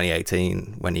until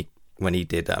 2018 when he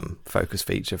did Focus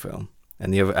feature film.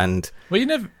 And you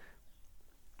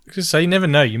never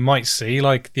know. You might see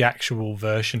like the actual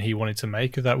version he wanted to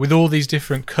make of that. With all these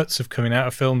different cuts of coming out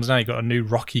of films now, you've got a new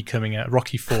Rocky coming out,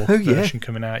 Rocky 4 version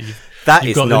coming out. That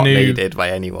is not needed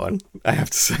by anyone, I have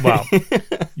to say. Well,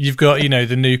 you've got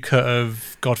the new cut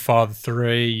of Godfather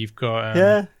 3. You've got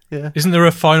yeah. Isn't there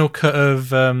a final cut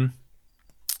of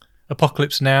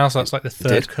Apocalypse Now? So that's like the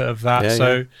third cut of that.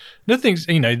 Yeah, nothing's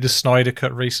the Snyder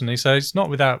cut recently. So it's not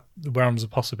without the realms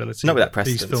of possibility. Not without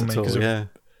precedence at all. Yeah.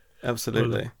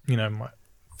 Absolutely. Might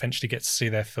eventually get to see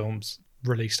their films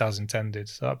released as intended.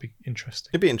 So that'd be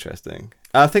interesting. It'd be interesting.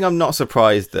 I think I'm not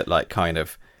surprised that like kind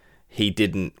of he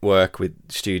didn't work with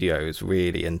studios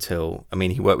really until, I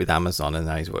mean, he worked with Amazon and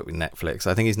now he's worked with Netflix.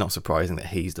 I think it's not surprising that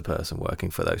he's the person working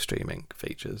for those streaming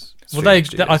features. I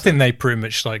think they pretty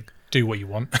much like do what you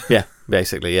want. Yeah,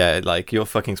 basically, yeah. Like, you're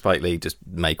fucking Spike Lee, just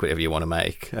make whatever you want to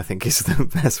make. I think is the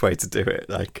best way to do it.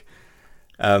 Like,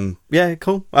 yeah,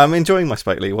 cool. I'm enjoying my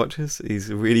Spike Lee watches. He's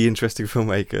a really interesting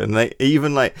filmmaker, and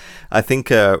I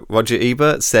think Roger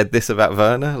Ebert said this about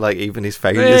Werner. Like, even his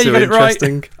failures are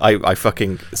interesting. Right. I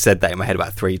fucking said that in my head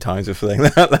about 3 times before saying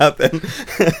that. Then,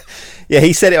 yeah,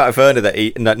 he said it about Werner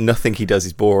that nothing he does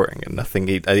is boring, and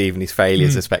even his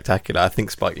failures are spectacular. I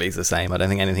think Spike Lee's the same. I don't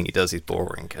think anything he does is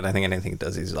boring. I don't think anything he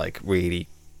does is like really,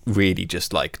 really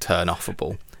just like turn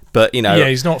offable. But yeah,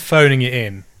 he's not phoning it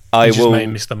in. He just may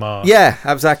miss the mark. Yeah,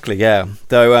 exactly. Yeah,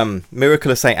 though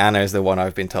Miracle of St. Anna is the one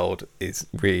I've been told is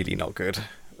really not good,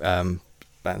 and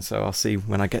so I'll see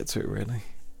when I get to it. Really,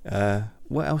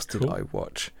 what else did I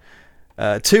watch?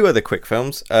 2 other quick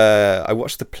films. I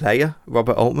watched The Player,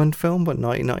 Robert Altman film, but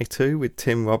 1992 with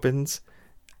Tim Robbins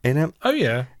in it. Oh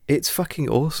yeah, it's fucking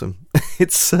awesome.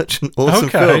 It's such an awesome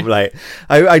film. Like,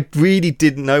 I really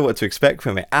didn't know what to expect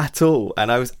from it at all, and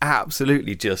I was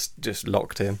absolutely just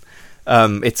locked in.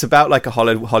 It's about like a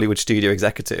Hollywood studio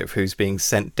executive who's being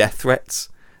sent death threats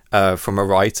from a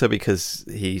writer because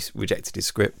he's rejected his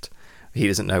script. He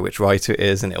doesn't know which writer it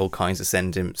is, and it all kinds of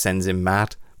sends him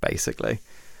mad. Basically,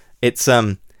 it's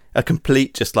a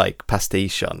complete just like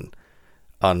pastiche on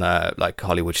like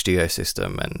Hollywood studio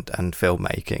system and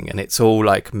filmmaking, and it's all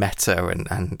like meta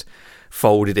and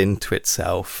folded into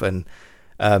itself. And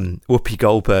Whoopi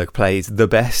Goldberg plays the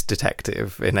best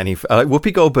detective in any.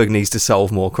 Whoopi Goldberg needs to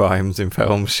solve more crimes in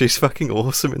films. She's fucking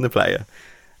awesome in The Player.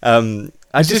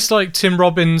 I just like Tim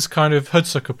Robbins' kind of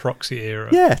Hudsucker Proxy era.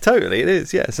 Yeah, totally, it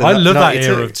is. Yeah, so I love that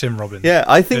era of Tim Robbins. Yeah,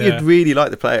 I think you'd really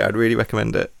like The Player. I'd really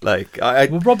recommend it. Like,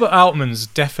 well, Robert Altman's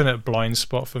definite blind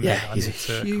spot for me. Yeah, he's a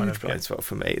huge blind spot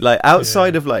for me. Like,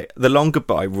 outside of like The Long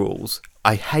Goodbye rules,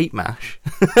 I hate MASH.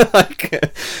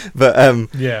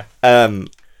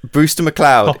 Brewster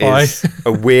McCloud Popeye is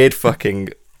a weird fucking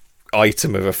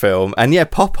item of a film, and yeah,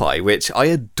 Popeye, which I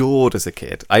adored as a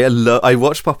kid. I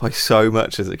watched Popeye so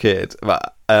much as a kid,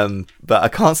 but I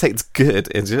can't say it's good.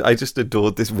 I just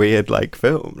adored this weird like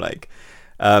film. Like,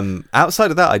 outside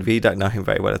of that, I really don't know him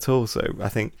very well at all. So I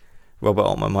think Robert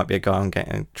Altman might be a guy I'm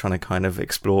trying to kind of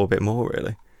explore a bit more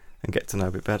really, and get to know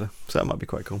a bit better. So that might be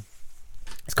quite cool.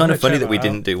 It's kind of funny that we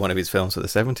didn't do one of his films for the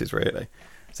 70s really.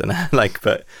 So now,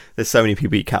 but there's so many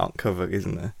people you can't cover,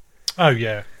 isn't there? Oh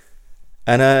yeah.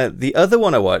 And the other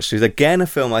one I watched is again a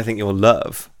film I think you'll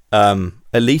love.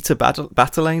 Alita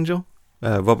Battle Angel,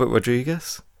 Robert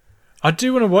Rodriguez. I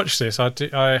do want to watch this.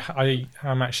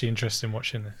 I'm actually interested in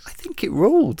watching this. I think it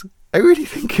ruled. I really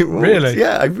think it ruled. Really?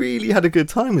 Yeah, I really had a good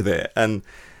time with it. And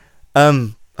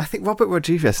I think Robert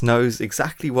Rodriguez knows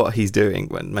exactly what he's doing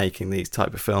when making these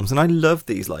type of films. And I love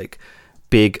these like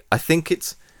big. I think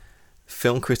it's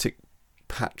film critic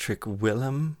Patrick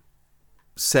Willem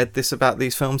said this about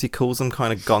these films. He calls them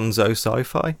kind of gonzo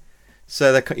sci-fi.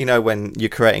 So they're, when you're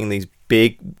creating these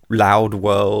big, loud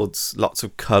worlds, lots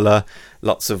of colour,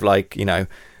 lots of like, you know,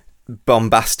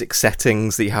 bombastic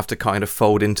settings that you have to kind of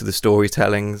fold into the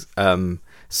storytellings.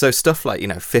 So stuff like, you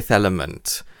know, Fifth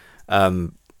Element,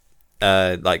 like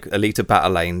Alita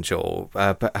Battle Angel,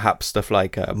 perhaps stuff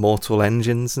like Mortal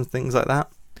Engines and things like that.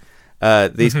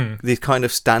 These kind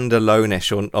of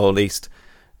standalone-ish, or at least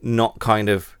not kind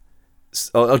of,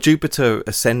 or Jupiter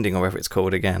Ascending, or whatever it's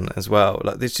called again as well.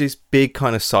 Like there's these big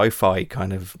kind of sci-fi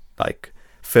kind of like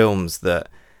films that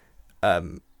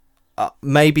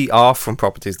maybe are from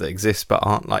properties that exist but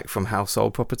aren't like from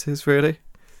household properties really,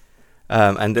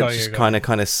 and they just kind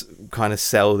of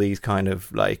sell these kind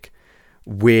of like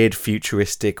weird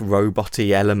futuristic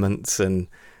roboty elements and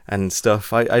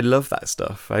stuff. I love that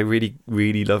stuff. I really,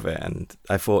 really love it, and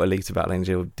I thought Alita Battle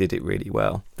Angel did it really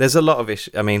well. There's a lot of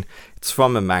I mean, it's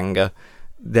from a manga.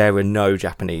 There are no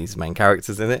Japanese main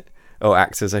characters in it, or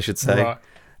actors, I should say. Right.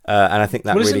 And I think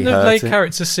that really hurt it. Isn't the main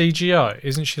character CGI?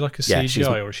 Isn't she like a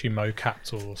CGI, or is she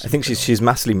mo-capped or something? I think she's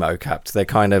massively mo-capped. They're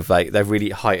kind of like, they've really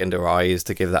heightened her eyes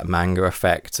to give that manga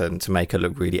effect and to make her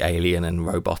look really alien and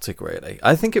robotic, really.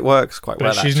 I think it works quite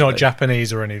well, she's not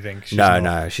Japanese or anything.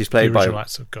 No. She's played by...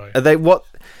 guy. Are they what...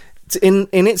 In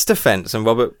its defense, and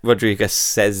Robert Rodriguez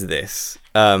says this,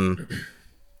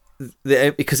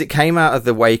 because it came out of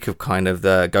the wake of kind of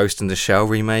the Ghost in the Shell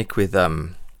remake with...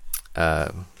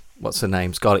 what's her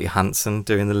name? Scarlett Johansson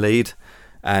doing the lead,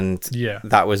 and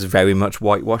that was very much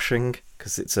whitewashing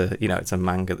because it's a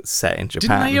manga that's set in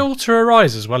Japan. Didn't they alter her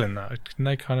eyes as well in that? Didn't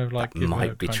they kind of like? That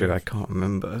might be true. I can't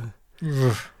remember.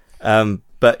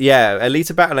 But yeah,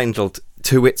 Alita Battle Angel,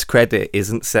 to its credit,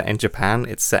 isn't set in Japan.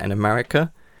 It's set in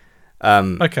America.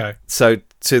 Okay. So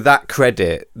to that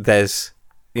credit, there's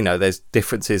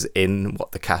differences in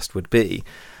what the cast would be.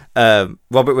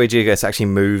 Robert Rodriguez actually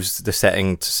moves the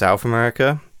setting to South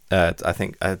America.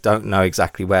 I don't know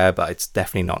exactly where, but it's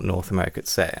definitely not North America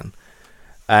it's set in.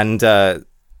 And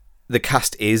the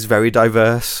cast is very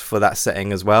diverse for that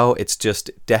setting as well. It's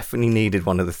just definitely needed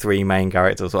one of the three main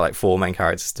characters, or like four main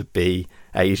characters, to be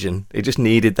Asian. It just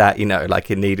needed that,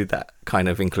 it needed that kind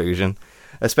of inclusion,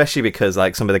 especially because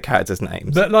like some of the characters'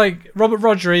 names. But like Robert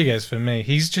Rodriguez, for me,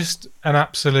 he's just an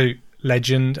absolute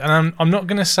legend. And I'm not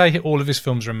going to say all of his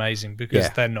films are amazing, because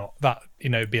they're not. That,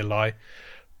 it'd be a lie.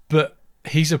 But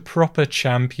he's a proper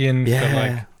champion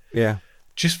for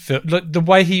just like the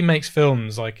way he makes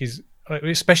films,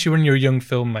 especially when you're a young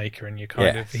filmmaker and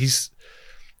you're he's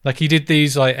like, he did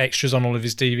these like extras on all of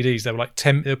his DVDs. They were like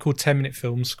they're called 10-minute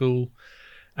film school,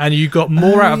 and you got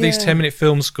more out of these 10-minute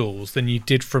film schools than you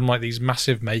did from like these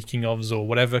massive making ofs or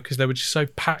whatever, because they were just so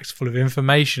packed full of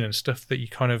information and stuff that you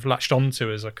kind of latched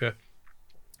onto as like a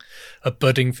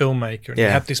budding filmmaker. And he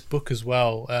had this book as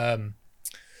well. I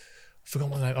forgot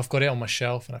what name. I've got it on my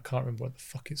shelf and I can't remember what the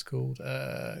fuck it's called.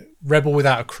 Rebel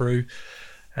Without a Crew,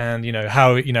 and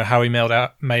how he made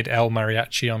El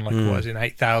Mariachi on like what is it, an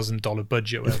 $8,000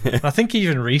 budget. Or whatever. And I think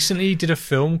even recently he did a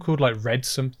film called like Red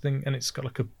something, and it's got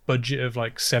like a budget of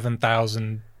like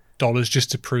 $7,000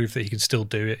 just to prove that he can still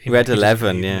do it. Red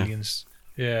 11,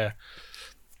 yeah.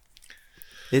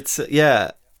 It's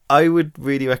I would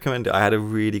really recommend it. I had a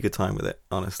really good time with it,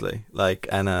 honestly.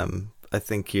 And I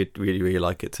think you'd really, really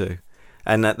like it too.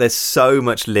 And there's so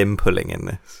much limb pulling in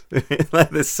this.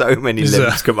 Like, there's so many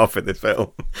limbs come off in this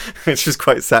film, which is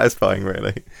quite satisfying,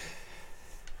 really.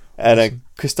 And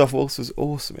Christoph Waltz was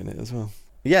awesome in it as well.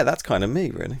 Yeah, that's kind of me,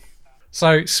 really.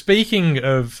 So, speaking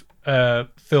of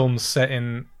films set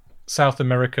in South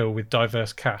America with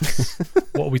diverse casts,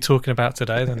 what are we talking about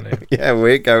today, then, Liam? Yeah,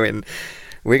 we're going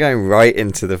right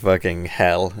into the fucking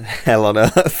hell on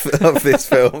earth of this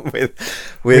film.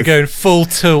 We're going full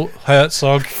tilt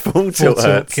Herzog, full tilt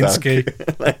Kinski.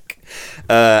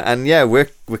 And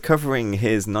we're covering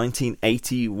his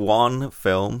 1981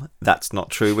 film. That's not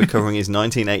true. We're covering his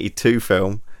 1982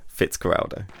 film,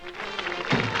 Fitzcarraldo.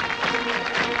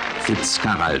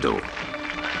 Fitzcarraldo.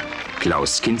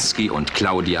 Klaus Kinski und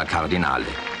Claudia Cardinale.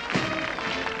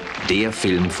 Der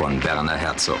Film von Werner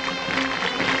Herzog.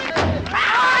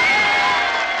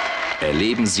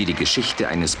 Erleben Sie die Geschichte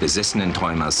eines besessenen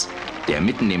Träumers, der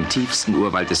mitten im tiefsten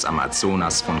Urwald des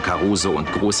Amazonas von Caruso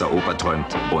und großer Oper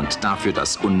träumt und dafür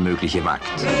das Unmögliche wagt.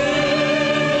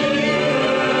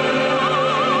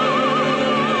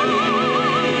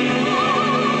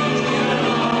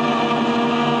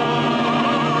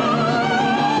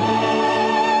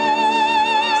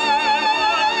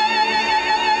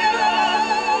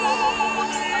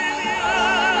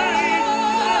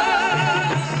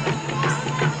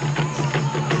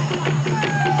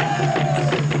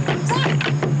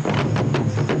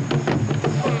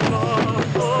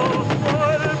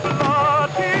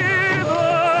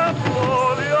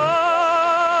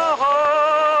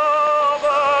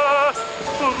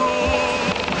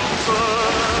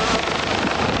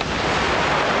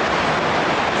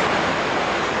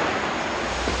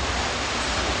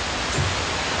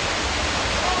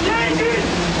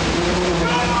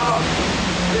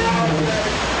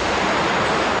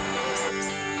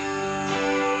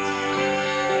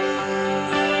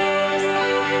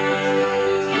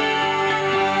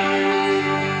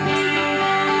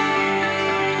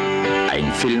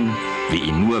 Ein Film, wie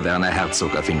ihn nur Werner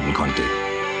Herzog erfinden konnte.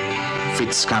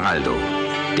 Fitzcarraldo,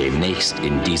 demnächst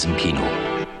in diesem Kino.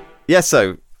 Yeah,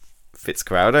 so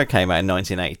Fitzcarraldo came out in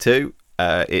 1982.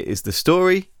 It is the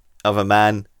story of a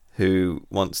man who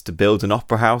wants to build an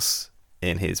opera house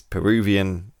in his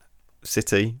Peruvian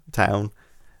town.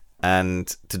 And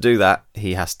to do that,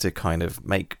 he has to kind of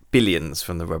make billions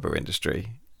from the rubber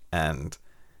industry. And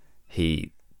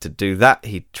to do that,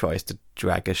 he tries to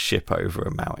drag a ship over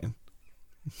a mountain.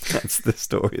 That's the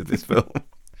story of this film.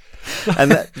 And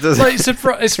that does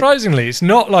surprisingly, it's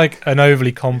not like an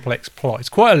overly complex plot. It's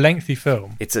quite a lengthy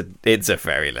film. It's a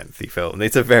very lengthy film.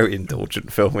 It's a very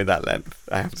indulgent film with that length,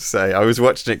 I have to say. I was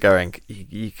watching it going,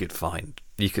 you could find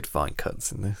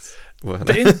cuts in this.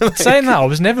 But in saying that, I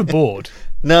was never bored.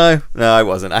 No, I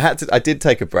wasn't. I did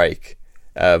take a break,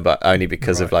 but only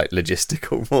because of like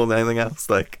logistical more than anything else.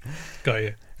 Like, got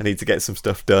you. I need to get some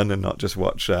stuff done and not just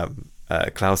watch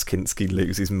Klaus Kinski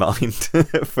lose his mind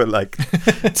for like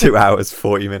 2 hours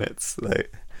 40 minutes.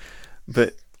 Like,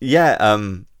 but yeah,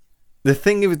 the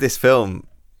thing with this film,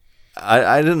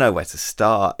 I don't know where to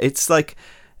start. It's like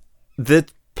the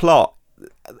plot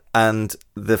and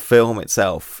the film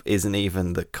itself isn't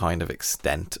even the kind of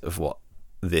extent of what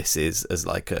this is as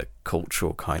like a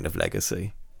cultural kind of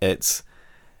legacy. It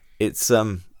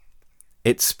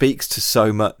speaks to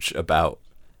so much about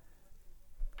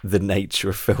the nature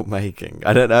of filmmaking.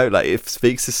 I don't know, like it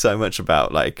speaks to so much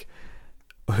about like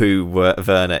who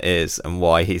Werner is and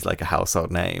why he's like a household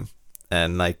name,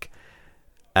 and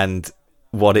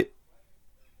what it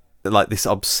like this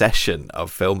obsession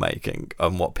of filmmaking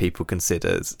and what people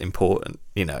consider as important,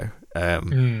 you know.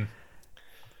 And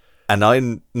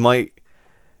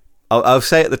I'll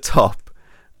say at the top,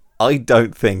 I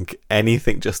don't think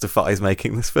anything justifies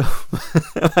making this film.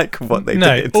 Like what they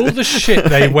did. All the shit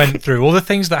they went through, all the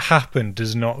things that happened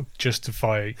does not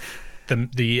justify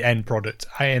the end product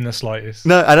in the slightest.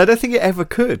 No, and I don't think it ever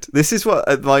could. This is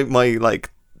what my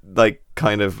like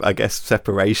kind of, I guess,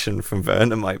 separation from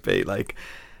Werner might be. Like,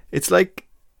 it's like,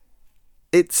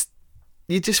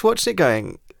 you just watched it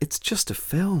going, it's just a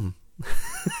film.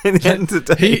 In the end of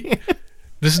the day.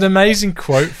 There's an amazing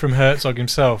quote from Herzog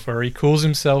himself where he calls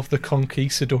himself the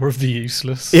conquistador of the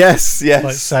useless. Yes.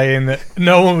 Like saying that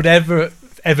no one would ever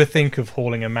think of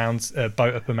hauling a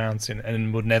boat up a mountain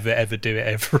and would never ever do it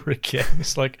ever again.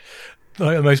 It's like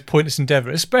the most pointless endeavour,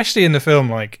 especially in the film.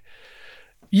 Like,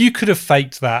 you could have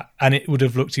faked that and it would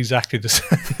have looked exactly the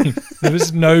same. There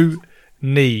was no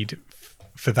need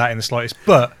for that in the slightest.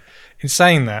 But in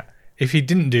saying that, if he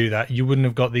didn't do that, you wouldn't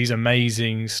have got these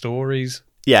amazing stories.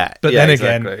 Yeah, but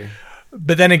exactly.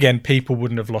 then again, people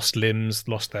wouldn't have lost limbs,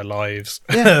 lost their lives.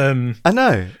 Yeah, I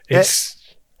know.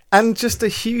 And just a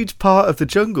huge part of the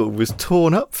jungle was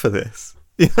torn up for this.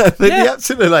 The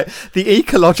absolute, like, the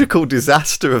ecological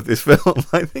disaster of this film,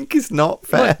 I think, is not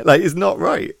fair. Like, it's not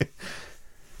right.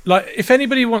 Like, if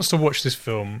anybody wants to watch this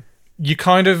film, you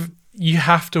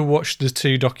have to watch the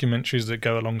two documentaries that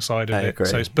go alongside of it. Agree.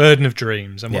 So it's Burden of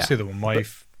Dreams, and what's the other one? What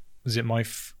was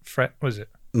it?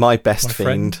 My Best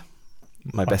Fiend.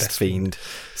 My Best Fiend.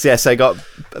 So yes, I got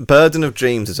Burden of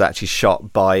Dreams was actually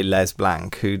shot by Les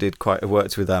Blanc, who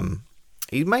worked with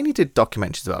he mainly did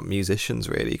documentaries about musicians,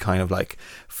 really, kind of like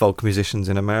folk musicians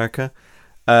in America.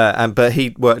 But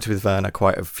he worked with Werner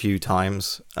quite a few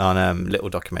times on little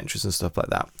documentaries and stuff like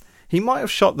that. He might have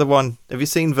shot the one. Have you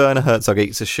seen Werner Herzog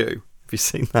Eats a Shoe? Have you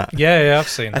seen that? Yeah, I've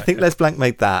seen that. I think Les Blanc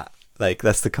made that. Like,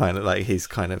 that's the kind of, like, his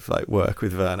kind of, like, work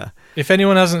with Werner. If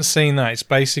anyone hasn't seen that, it's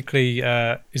basically,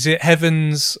 is it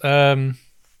Heaven's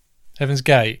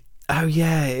Gate? Oh,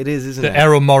 yeah, it is, isn't it?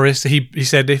 Errol Morris, he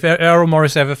said, if Errol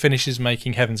Morris ever finishes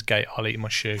making Heaven's Gate, I'll eat my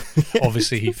shoe.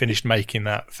 Obviously, he finished making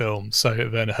that film, so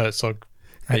Werner Herzog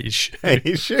ate his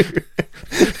shoe.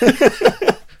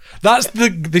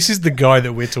 This is the guy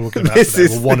that we're talking about today.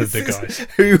 Well, one of the guys.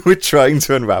 Who we're trying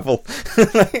to unravel.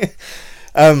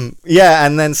 And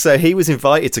then so he was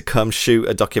invited to come shoot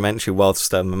a documentary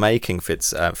whilst making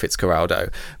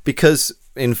Fitzcarraldo, because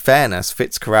in fairness,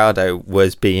 Fitzcarraldo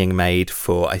was being made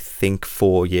for, I think,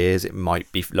 4 years. It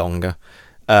might be longer.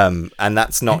 And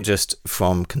that's not just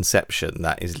from conception.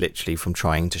 That is literally from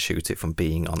trying to shoot it, from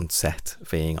being on set,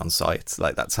 being on site.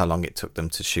 Like, that's how long it took them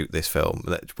to shoot this film,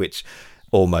 which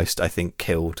almost, I think,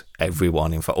 killed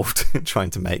everyone involved in trying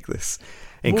to make this.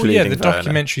 Including the Werner.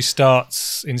 documentary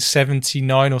starts in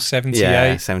 79 or 78.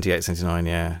 Yeah, 78, 79,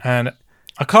 yeah. And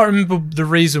I can't remember the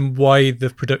reason why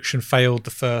the production failed the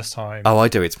first time. Oh, I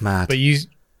do. It's mad. But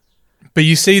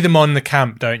you see them on the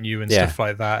camp, don't you, and stuff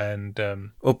like that.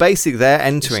 And well, basically, they're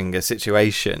entering a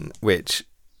situation which,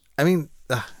 I mean,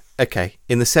 okay,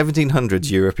 in the 1700s,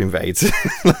 Europe invades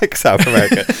like South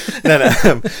America.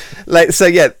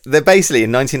 They're basically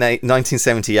in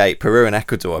 1978, Peru and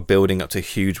Ecuador are building up to a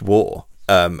huge war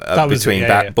between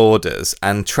borders,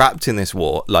 and trapped in this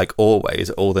war, like always,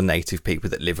 all the native people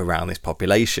that live around this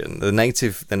population. The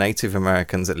Native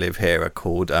Americans that live here are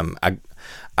called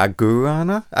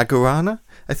Agurana,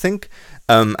 I think,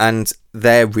 and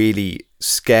they're really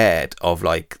scared of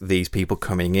like these people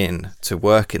coming in to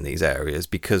work in these areas,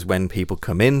 because when people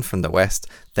come in from the west,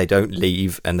 they don't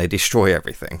leave and they destroy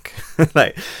everything.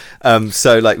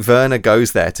 So Werner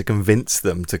goes there to convince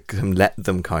them to let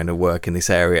them kind of work in this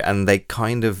area, and they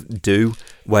kind of do.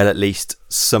 Well, at least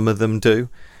some of them do,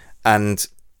 and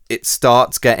it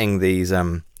starts getting these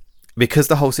because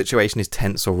the whole situation is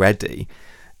tense already.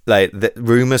 Like, the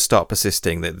rumors start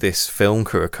persisting that this film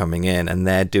crew are coming in and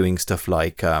they're doing stuff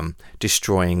like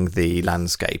destroying the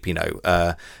landscape,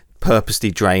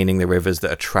 purposely draining the rivers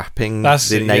that are trapping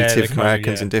the Native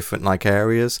Americans in different like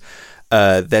areas.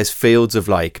 There's fields of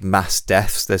like mass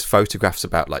deaths. There's photographs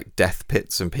about like death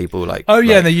pits and people like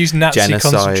and they use Nazi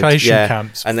genocide, concentration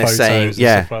camps, and they're saying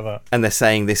stuff like that. And they're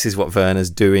saying this is what Werner's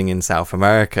doing in South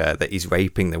America, that he's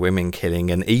raping the women,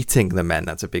 killing and eating the men.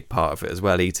 That's a big part of it as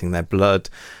well, eating their blood,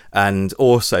 and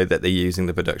also that they're using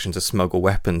the production to smuggle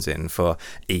weapons in for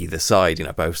either side.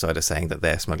 Both sides are saying that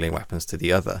they're smuggling weapons to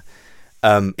the other.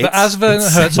 But as Werner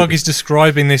Herzog is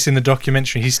describing this in the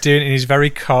documentary, he's doing it in his very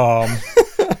calm,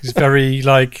 his very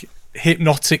like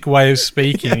hypnotic way of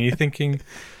speaking. You're thinking,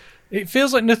 it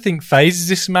feels like nothing phases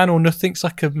this man, or nothing's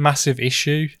like a massive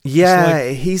issue. Yeah,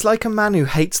 he's like a man who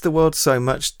hates the world so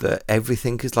much that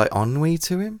everything is like ennui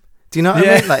to him. Do you know what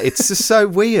I mean? Like, it's just so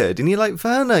weird. And you're like,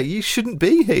 Werner, you shouldn't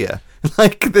be here.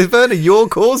 Like, Werner, you're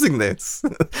causing this.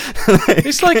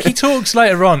 It's like he talks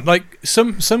later on, like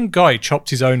some guy chopped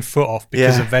his own foot off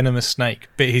because a venomous snake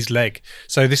bit his leg.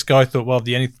 So this guy thought, well,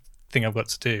 the only thing I've got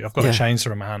to do, I've got a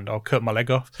chainsaw in my hand, I'll cut my leg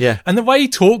off. Yeah. And the way he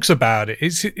talks about it,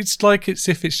 it's like as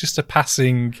if it's just a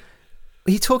passing...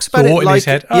 He talks about it like,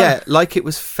 like it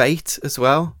was fate as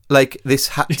well. Like, this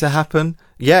had to happen.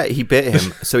 Yeah, he bit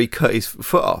him, so he cut his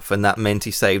foot off, and that meant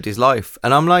he saved his life.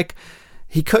 And I'm like,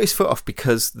 he cut his foot off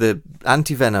because the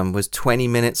anti-venom was 20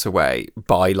 minutes away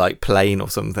by, like, plane or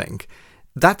something.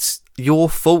 That's your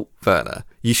fault, Werner.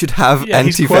 You should have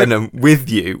anti-venom with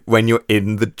you when you're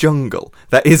in the jungle.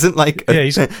 That isn't like...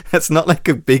 that's not like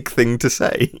a big thing to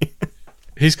say.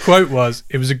 His quote was,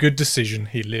 "It was a good decision,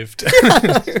 he lived."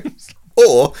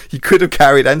 Or you could have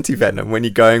carried anti-venom when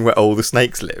you're going where all the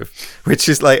snakes live, which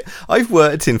is like, I've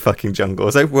worked in fucking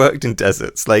jungles, I've worked in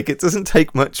deserts. Like, it doesn't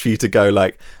take much for you to go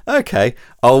like, okay,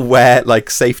 I'll wear like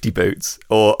safety boots,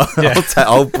 or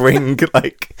I'll bring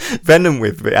like venom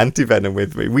with me, anti-venom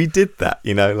with me. We did that,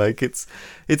 like it's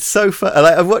so fun.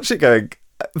 Like, I watch it going,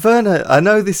 Werner, I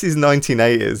know this is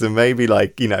 1980s, and maybe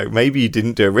like, maybe you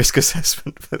didn't do a risk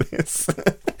assessment for this.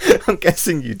 I'm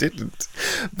guessing you didn't,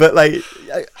 but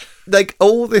like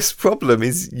all this problem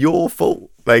is your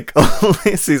fault. Like, all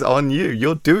this is on you.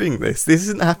 You're doing this. This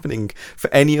isn't happening for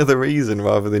any other reason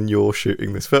rather than you're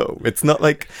shooting this film. It's not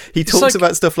like he talks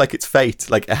about stuff like it's fate,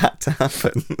 like it had to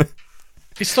happen.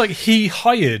 It's like he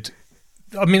hired.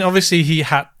 I mean, obviously he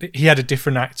had a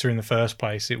different actor in the first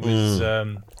place. It was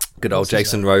good old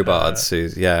Jason Robards,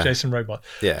 Jason Robards,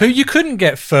 who you couldn't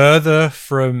get further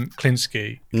from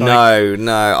Klinsky. Like,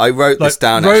 no, I wrote this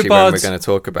down actually when we're going to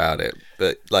talk about it.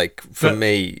 But like for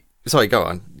me, sorry, go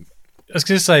on. I was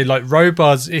going to say, like,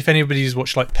 Robards, if anybody's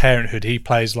watched like Parenthood, he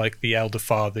plays like the elder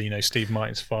father, Steve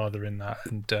Martin's father in that.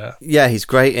 And he's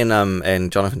great in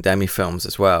Jonathan Demme films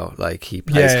as well. Like, he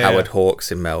plays Howard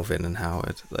Hawks in Melvin and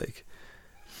Howard. Like,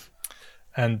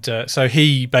 and so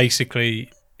he basically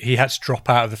had to drop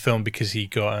out of the film because he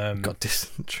got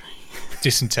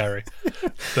dysentery.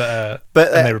 But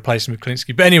and they replaced him with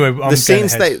Klinsky. But anyway,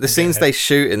 the scenes they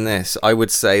shoot in this, I would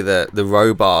say that the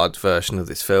Robard version of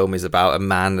this film is about a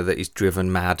man that is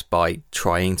driven mad by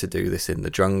trying to do this in the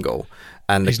jungle.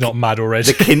 And he's not mad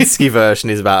already. The Kinski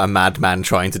version is about a madman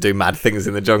trying to do mad things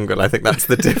in the jungle. I think that's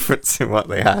the difference in what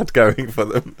they had going for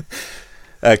them.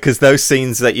 Because those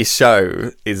scenes that you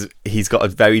show, he's got a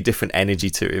very different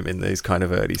energy to him in these kind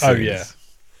of early scenes. Oh, yeah.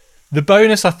 The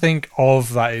bonus, I think,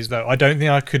 of that is, though, I don't think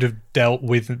I could have dealt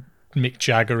with Mick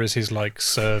Jagger as his, like,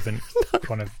 servant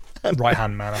kind of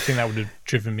right-hand man. I think that would have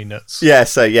driven me nuts. Yeah,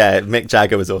 so, Mick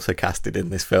Jagger was also casted in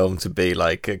this film to be,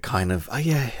 like, a kind of...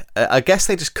 I guess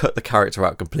they just cut the character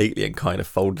out completely and kind of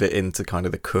folded it into kind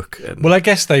of the cook. Well, I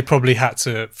guess they probably had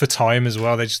to, for time as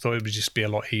well, they just thought it would just be a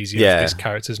lot easier if this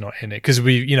character's not in it. Because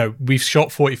we've shot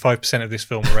 45% of this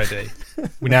film already.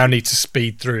 We now need to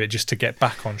speed through it just to get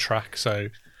back on track, so...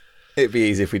 It'd be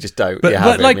easy if we just don't But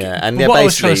have him, like, yeah. And what I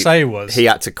was trying to basically, say was he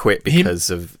had to quit because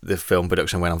of the film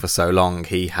production went on for so long.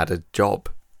 He had a job.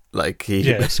 Like he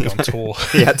it's gone tour.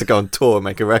 he had to go on tour and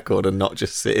make a record and not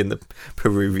just sit in the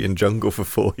Peruvian jungle for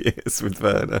 4 years with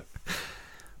Werner.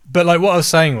 But like what I was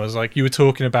saying was, like, you were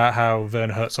talking about how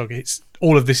Werner Herzog,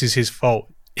 all of this is his fault.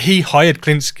 He hired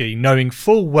Klinsky knowing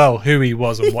full well who he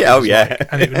was and what he was like,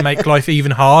 and it would make life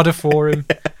even harder for him.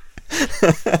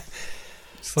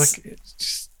 It's like, it's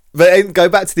just... But go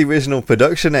back to the original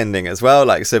production ending as well.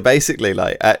 Like, so basically,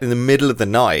 like in the middle of the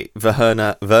night,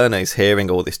 Werner's hearing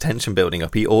all this tension building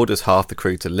up. He orders half the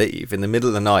crew to leave. In the middle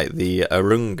of the night, the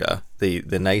Arunga,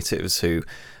 the natives who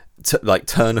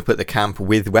turn up at the camp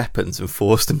with weapons and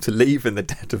force them to leave in the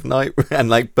dead of night and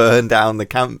like burn down the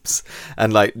camps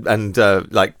and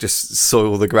just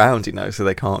soil the ground, so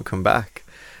they can't come back.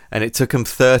 And it took them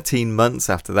 13 months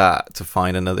after that to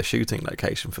find another shooting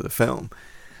location for the film.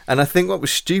 And I think what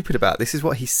was stupid about this is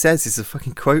what he says is a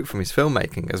fucking quote from his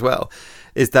filmmaking as well,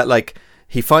 is that like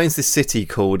he finds this city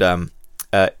called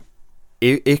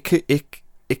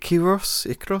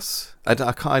Iquitos. I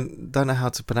don't know how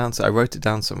to pronounce it. I wrote it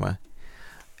down somewhere.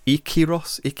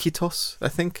 Iquitos, I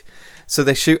think. So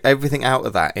they shoot everything out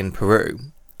of that in Peru,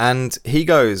 and he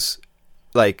goes,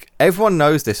 like, everyone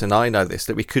knows this, and I know this,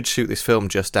 that we could shoot this film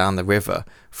just down the river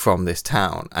from this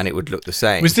town, and it would look the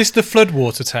same. Was this the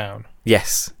floodwater town?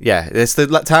 Yes, yeah. It's the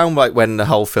town like when the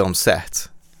whole film's set.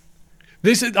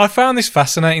 I found this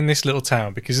fascinating, this little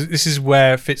town, because this is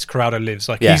where Fitzcarraldo lives.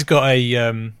 Like, he's got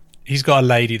a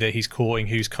lady that he's courting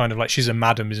who's kind of like, she's a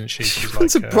madam, isn't she? She's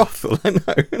It's like a brothel, I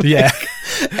know. Yeah.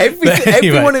 Anyway.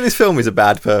 Everyone in this film is a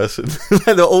bad person.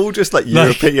 They're all just like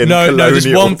European No, there's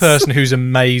one colonials. person who's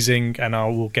amazing, and I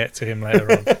will get to him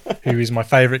later on, who is my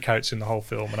favourite character in the whole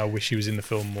film, and I wish he was in the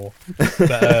film more.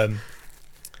 But,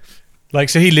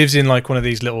 so he lives in like one of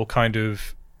these little kind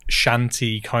of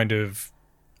shanty kind of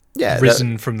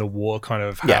risen from the water kind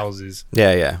of houses.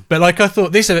 Yeah. But like, I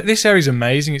thought this area is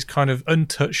amazing. It's kind of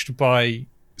untouched by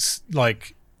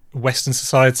like Western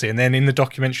society. And then in the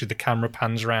documentary, the camera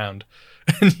pans around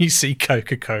and you see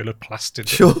Coca-Cola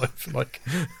plastered all over, like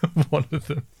one of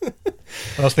them.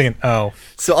 I was thinking, oh.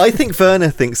 So I think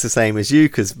Werner thinks the same as you,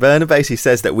 because Werner basically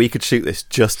says that we could shoot this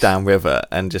just downriver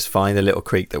and just find a little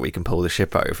creek that we can pull the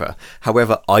ship over.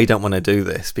 However, I don't want to do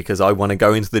this because I want to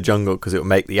go into the jungle because it will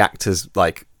make the actors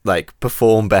like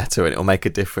perform better, and it'll make a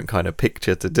different kind of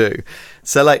picture to do.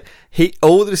 So like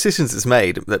all the decisions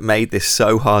that made this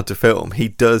so hard to film, he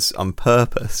does on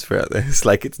purpose throughout this.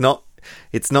 Like it's not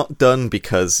done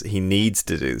because he needs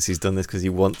to do this. He's done this because he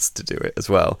wants to do it as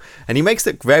well. And he makes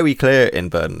it very clear in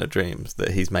Burden of Dreams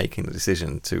that he's making the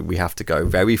decision we have to go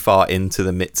very far into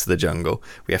the midst of the jungle.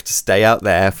 We have to stay out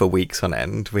there for weeks on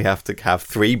end. We have to have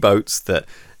 3 boats that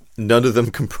none of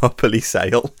them can properly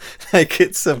sail. Like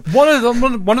it's one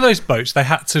of those boats they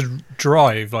had to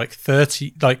drive like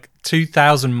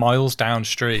 2,000 miles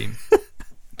downstream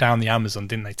down the Amazon,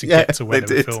 didn't they, to get to where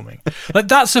they were filming. Like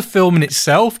that's a film in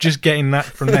itself, just getting that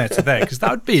from there to there, because that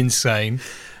would be insane.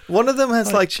 One of them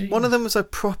has one of them was a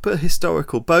proper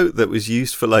historical boat that was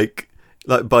used for like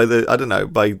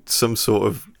by some sort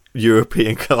of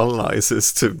European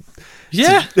colonizers to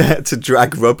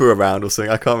drag rubber around or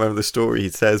something. I can't remember the story he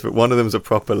says, but one of them's a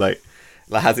proper like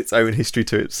has its own history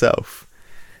to itself.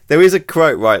 There is a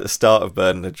quote right at the start of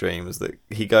Burden of Dreams that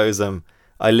he goes,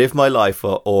 I live my life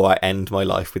or I end my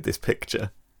life with this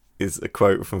picture, is a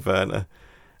quote from Werner.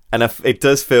 And it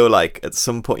does feel like at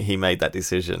some point he made that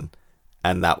decision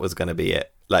and that was going to be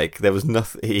it. Like there was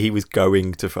nothing, he was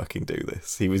going to fucking do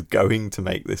this. He was going to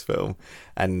make this film.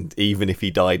 And even if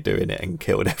he died doing it and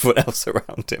killed everyone else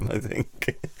around him, I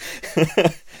think.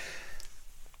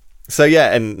 So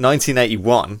yeah, in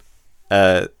 1981,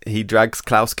 he drags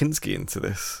Klaus Kinski into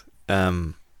this.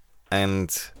 And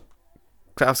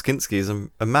Klaus Kinski is a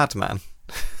madman.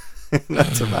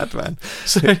 That's a madman.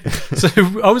 So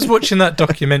I was watching that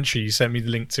documentary you sent me the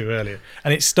link to earlier,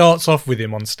 and it starts off with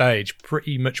him on stage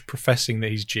pretty much professing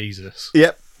that he's Jesus.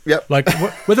 Yep. Like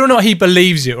whether or not he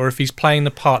believes it, or if he's playing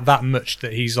the part that much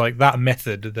that he's like that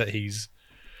method that he's...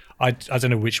 I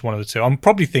don't know which one of the two. I'm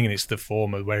probably thinking it's the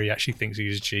former, where he actually thinks he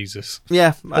is Jesus.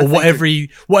 Yeah. Or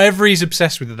whatever he's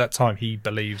obsessed with at that time, he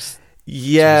believes.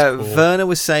 Yeah, Werner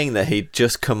was saying that he'd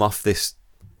just come off this...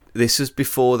 This was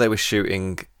before they were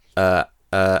shooting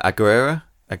Aguera.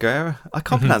 I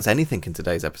can't pronounce anything in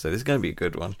today's episode. This is going to be a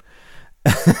good one.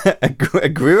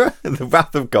 Aguera, the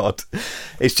Wrath of God.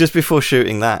 It's just before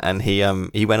shooting that, and he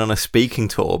went on a speaking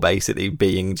tour, basically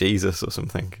being Jesus or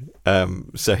something.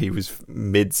 So he was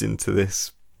mids into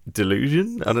this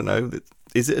delusion. I don't know.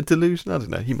 Is it a delusion? I don't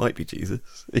know. He might be Jesus.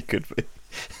 He could be.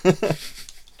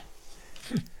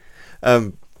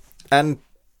 And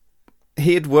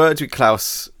he had worked with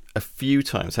Klaus a few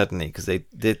times, hadn't he? Because they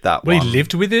did that Well, one. he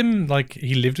lived with him. Like,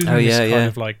 he lived with him in this kind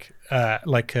of like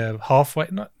a halfway,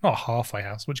 not a halfway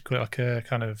house. What do you call it? Like a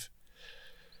kind of,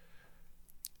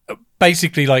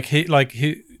 basically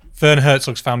Werner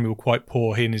Herzog's family were quite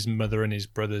poor. He and his mother and his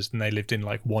brothers, and they lived in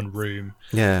like one room.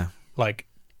 Yeah. Like,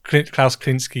 Klaus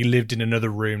Kinski lived in another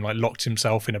room, like locked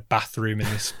himself in a bathroom in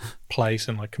this place,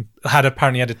 and like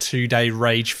apparently had a 2-day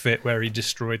rage fit where he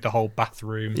destroyed the whole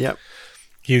bathroom. Yep.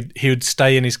 He would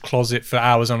stay in his closet for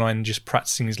hours on end just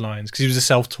practicing his lines because he was a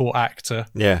self-taught actor.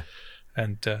 Yeah.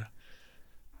 And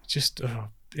just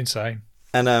insane.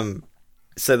 And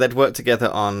so they'd worked together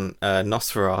on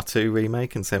Nosferatu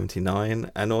remake in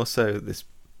 1979, and also this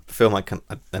film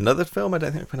another film I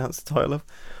don't think I pronounced the title of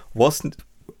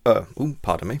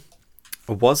pardon me.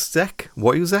 Wozzeck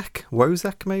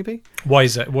maybe?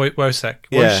 Wozzeck.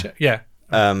 Yeah.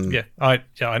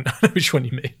 I know which one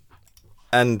you mean.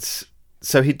 And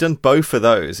so he'd done both of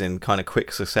those in kind of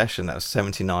quick succession. That was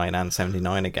 79 and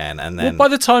 79 again. And then by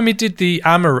the time he did the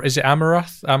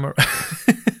Amarath?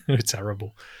 It's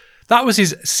terrible. That was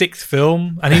his 6th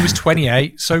film, and he was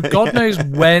 28. So God knows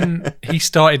when he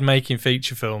started making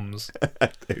feature films.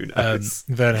 Who knows?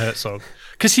 Werner Herzog.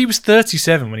 Because he was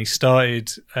 37 when he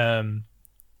started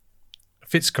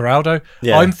Fitzcarraldo.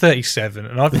 Yeah. I'm 37,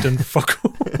 and I've done fuck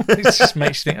all. It just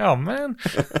makes you think, oh, man.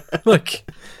 Look.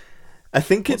 I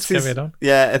think it's his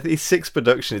 6th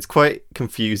production. It's quite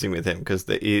confusing with him because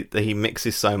he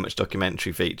mixes so much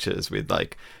documentary features with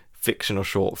like fictional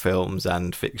short films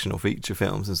and fictional feature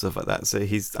films and stuff like that. So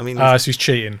he's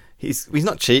cheating. He's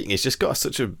not cheating. He's just got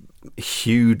such a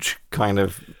huge kind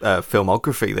of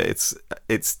filmography that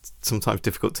it's sometimes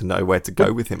difficult to know where to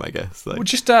go with him, I guess. Well,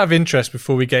 just out of interest,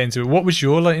 before we get into it, what was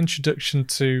your introduction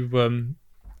to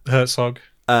Herzog?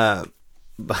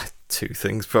 2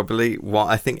 things probably. One,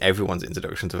 I think everyone's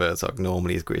introduction to Herzog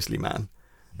normally is Grizzly Man.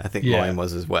 I think mine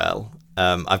was as well.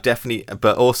 I've definitely,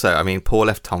 but also, I mean, Paul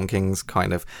F. Tompkins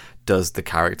kind of does the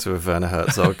character of Werner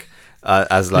Herzog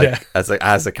as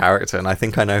a character, and I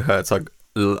think I know Herzog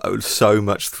so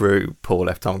much through Paul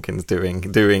F. Tompkins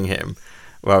doing him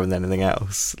rather than anything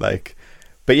else. Like,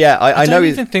 but yeah, I know. I don't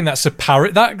even think that's a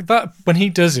parody. That when he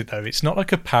does it though, it's not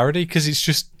like a parody because it's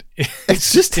just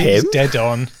him dead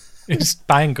on. It's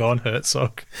bang on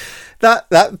Herzog.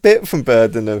 That bit from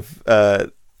Burden of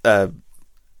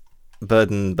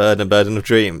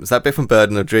Dreams. That bit from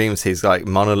Burden of Dreams, his like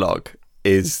monologue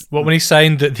is when he's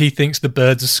saying that he thinks the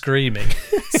birds are screaming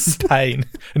in pain,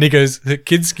 and he goes,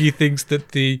 Kinski thinks that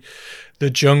the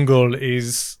jungle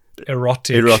is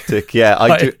erotic. Yeah,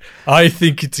 I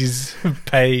think it is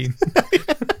pain.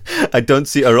 I don't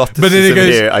see eroticism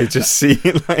here. I just see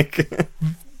like.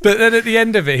 But then at the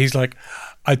end of it, he's like,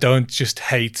 I don't just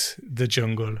hate the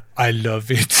jungle, I love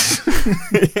it.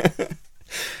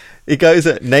 He goes,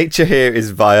 nature here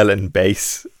is vile and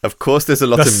base. Of course there's a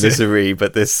lot of misery,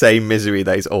 but the same misery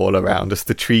that is all around us.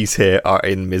 The trees here are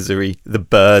in misery. The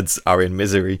birds are in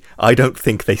misery. I don't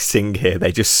think they sing here.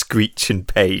 They just screech in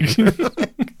pain.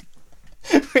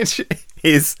 Which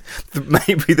is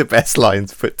maybe the best line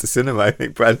to put to cinema. I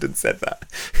think Brandon said that.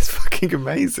 It's fucking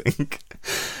amazing.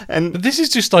 But this is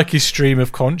just like his stream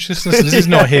of consciousness. This is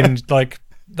not him like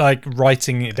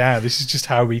writing it down. This is just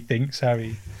how he thinks,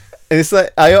 And it's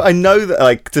like I know that,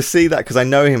 like, to see that, because I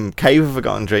know him. Cave of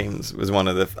Forgotten Dreams was one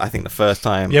of the first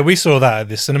time. Yeah, we saw that at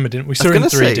the cinema, didn't we? We saw it in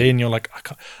 3D, and you're like,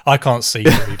 I can't see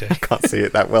 3D. I can't see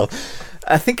it that well.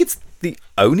 I think it's the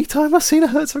only time I've seen a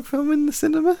Herzog film in the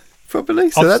cinema, probably.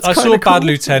 So I saw cool. Bad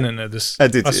Lieutenant at this.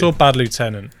 I saw Bad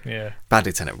Lieutenant. Yeah, Bad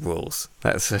Lieutenant rules.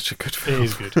 That's such a good film. It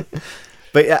is good.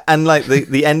 But yeah, and like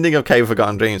the ending of Cave of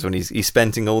Forgotten Dreams, when he's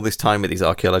spending all this time with these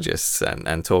archaeologists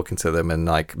and talking to them and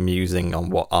like musing on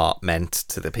what art meant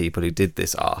to the people who did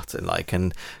this art,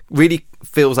 and really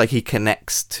feels like he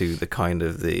connects to the kind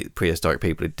of the prehistoric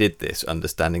people who did this,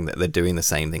 understanding that they're doing the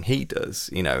same thing he does,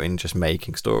 in just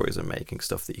making stories and making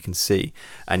stuff that you can see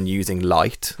and using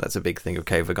light. That's a big thing of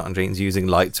Cave of Forgotten Dreams, using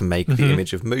light to make the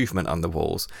image of movement on the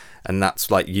walls, and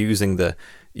that's like using the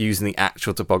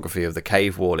actual topography of the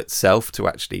cave wall itself to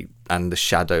actually, and the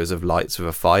shadows of lights of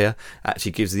a fire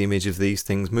actually gives the image of these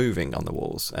things moving on the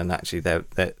walls. And actually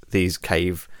these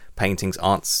cave paintings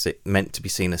aren't meant to be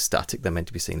seen as static, they're meant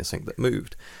to be seen as something that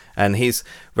moved. And his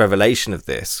revelation of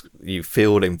this, you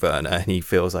feel in Werner, and he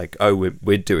feels like, oh,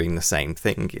 we're doing the same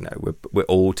thing, we're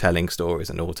all telling stories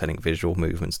and all telling visual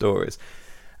movement stories.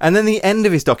 And then the end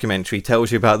of his documentary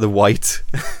tells you about the white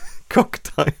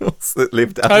crocodiles that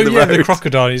lived down the road. The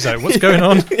crocodile. He's like, what's going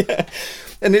on? Yeah.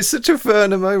 And it's such a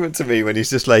Werner moment to me when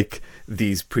he's just like,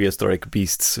 these prehistoric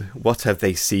beasts, what have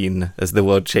they seen as the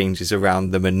world changes around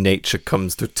them and nature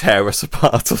comes to tear us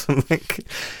apart or something.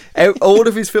 All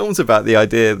of his films about the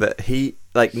idea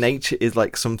that nature is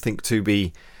like something to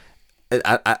be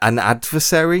an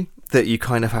adversary that you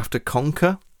kind of have to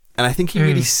conquer. And I think he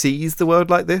really sees the world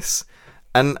like this.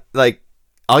 And like,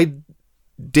 I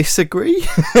disagree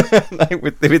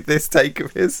with this take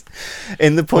of his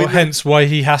in the point hence why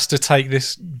he has to take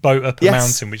this boat up a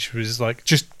mountain, which was like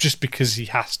just because he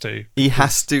has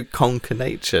to conquer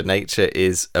nature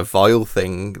is a vile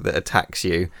thing that attacks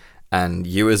you, and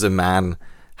you as a man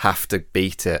have to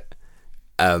beat it,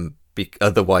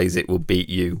 otherwise it will beat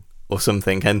you or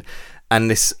something.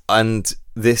 And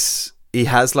this he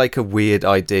has like a weird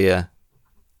idea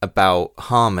about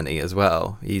harmony as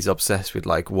well. He's obsessed with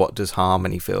like, what does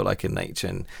harmony feel like in nature,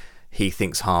 and he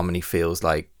thinks harmony feels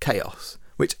like chaos,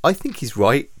 which I think he's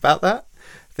right about that.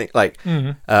 I think like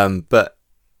but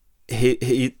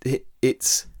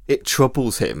it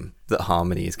troubles him that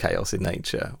harmony is chaos in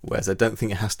nature, whereas I don't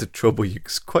think it has to trouble you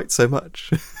quite so much.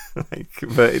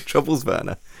 But it troubles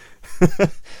Werner.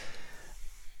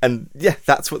 And yeah,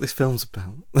 that's what this film's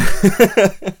about.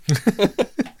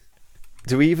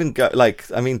 Do we even go, like,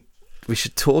 I mean, we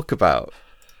should talk about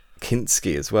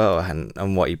Kinski as well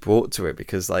and what he brought to it,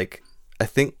 because like, I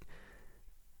think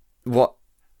what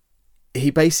he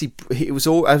basically, it was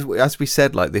all, as we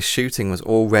said, like this shooting was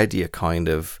already a kind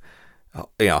of,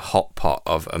 hot pot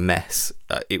of a mess.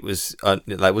 It was,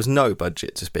 there was no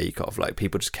budget to speak of, like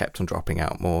people just kept on dropping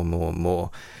out more and more and more.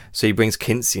 So he brings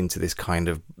Kinski into this kind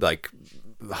of like,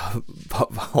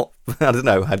 hot, I don't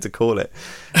know how to call it,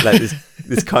 like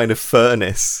this kind of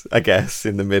furnace, I guess,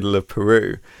 in the middle of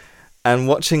Peru. And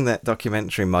watching that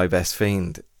documentary, My Best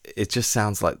Fiend, it just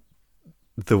sounds like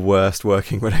the worst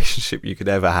working relationship you could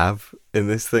ever have in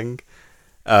this thing.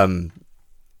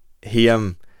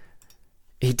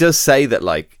 He does say that,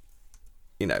 like,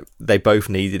 they both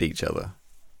needed each other.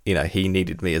 He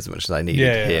needed me as much as I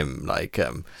needed him. Like,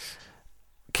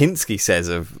 Kinski says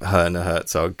of Werner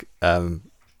Herzog,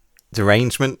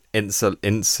 derangement,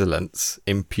 insolence,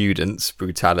 impudence,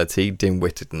 brutality,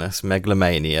 dim-wittedness,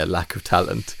 megalomania, lack of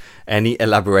talent. Any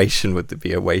elaboration would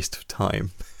be a waste of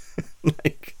time.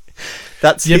 Like,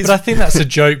 that's but I think that's a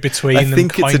joke between them. I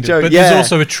think it's a joke, but there's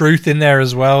also a truth in there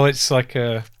as well. It's like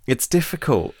it's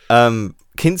difficult.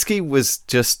 Kinski was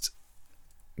just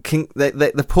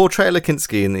the portrayal of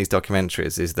Kinski in these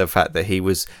documentaries is the fact that he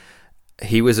was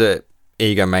a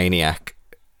egomaniac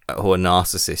or a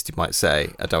narcissist, you might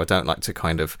say. Although I don't like to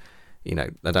kind of, I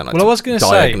don't like to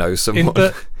diagnose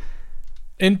someone.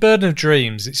 In Burden of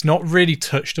Dreams, it's not really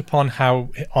touched upon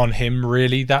on him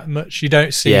really that much. You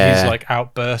don't see his like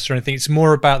outbursts or anything. It's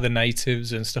more about the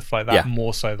natives and stuff like that,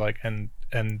 more so like and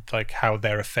like how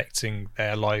they're affecting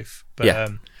their life.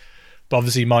 But but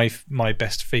obviously my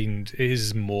Best Fiend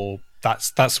is more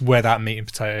that's where that meat and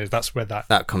potatoes, that's where that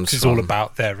comes from. It's all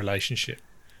about their relationship.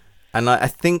 And I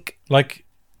think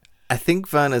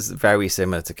Werner's very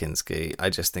similar to Kinski.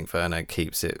 I just think Werner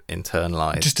keeps it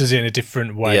internalized. Just as in a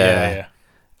different way. Yeah.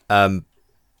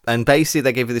 And basically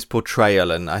they give you this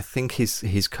portrayal, and I think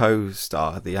his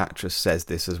co-star, the actress, says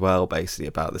this as well, basically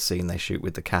about the scene they shoot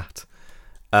with the cat.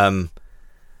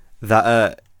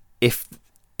 That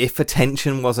if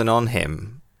attention wasn't on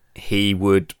him, he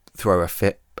would throw a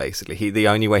fit, basically. The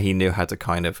only way he knew how to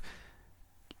kind of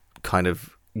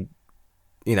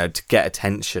to get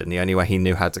attention, the only way he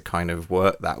knew how to kind of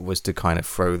work that was to kind of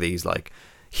throw these like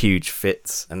huge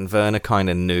fits. And Werner kind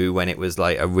of knew when it was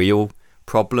like a real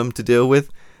problem to deal with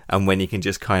and when you can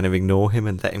just kind of ignore him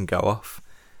and let him go off.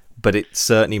 But it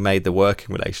certainly made the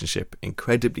working relationship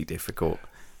incredibly difficult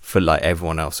for like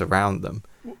everyone else around them.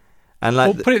 And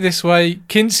like, put it this way,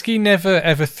 Kinski never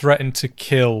ever threatened to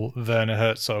kill Werner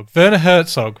Herzog. Werner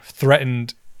Herzog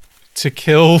threatened to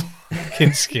kill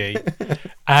Kinski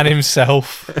and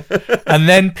himself, and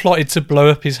then plotted to blow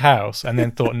up his house, and then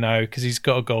thought no, because he's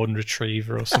got a golden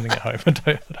retriever or something at home. I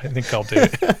don't think I'll do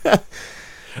it.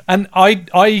 And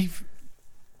I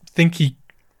think I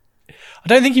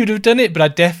don't think he would have done it, but I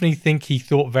definitely think he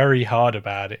thought very hard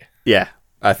about it. Yeah,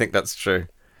 I think that's true.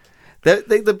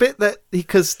 The bit that,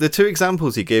 because the two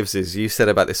examples he gives is, you said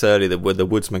about this earlier, where the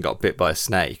woodsman got bit by a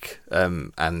snake,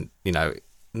 and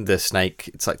the snake,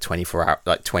 it's like 24 hours,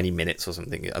 like 20 minutes or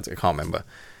something, I can't remember,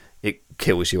 it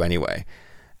kills you anyway.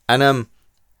 And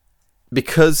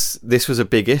because this was a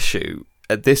big issue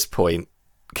at this point,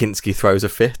 Kinski throws a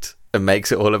fit and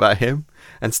makes it all about him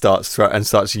and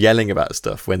starts yelling about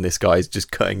stuff when this guy's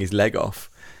just cutting his leg off.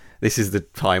 This is the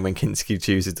time when Kinski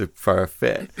chooses to throw a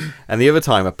fit. And the other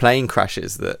time, a plane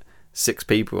crashes that 6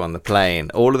 people on the plane.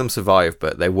 All of them survived,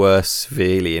 but they were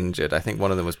severely injured. I think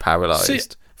one of them was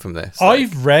paralyzed from this.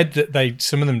 I've read that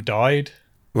some of them died.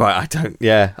 Right, I don't.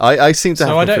 Yeah, I seem to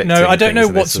have. So I don't know. I don't know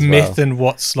what's myth well. and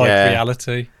what's like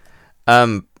reality.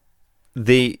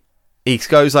 He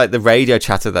goes like the radio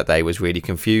chatter that day was really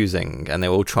confusing, and they're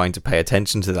all trying to pay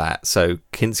attention to that. So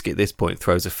Kinski at this point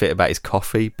throws a fit about his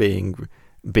coffee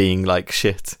being like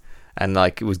shit, and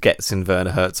like it gets in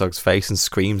Werner Herzog's face and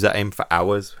screams at him for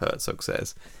hours. Herzog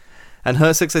says, and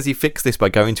Herzog says he fixed this by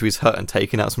going to his hut and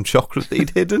taking out some chocolate that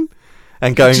he'd hidden.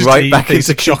 And going just right back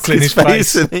into chocolate in his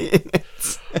face. and eating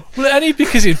it. Well, only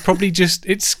because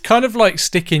it's kind of like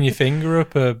sticking your finger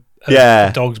up a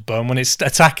dog's bum when it's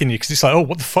attacking you, because it's like, oh,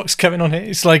 what the fuck's going on here?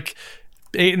 It's like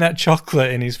eating that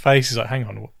chocolate in his face. Is like, hang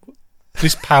on,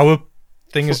 this power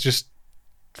thing has just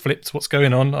flipped. What's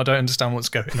going on? I don't understand what's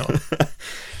going on.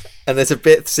 And there's a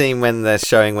bit scene when they're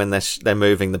showing when they're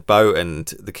moving the boat, and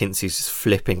the Kinski's just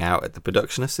flipping out at the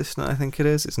production assistant. I think it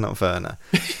is. It's not Werner.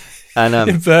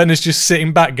 And Werner's just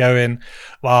sitting back going,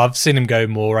 well, I've seen him go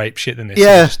more ape shit than this. Yeah.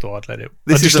 So I just thought I'd let it.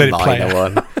 This is let a it play minor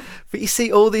out. one. But you see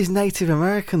all these Native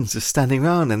Americans just standing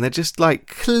around, and they're just like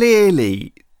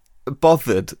clearly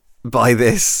bothered by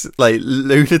this like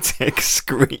lunatic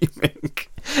screaming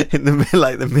in the middle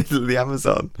of the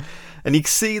Amazon. And you can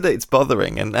see that it's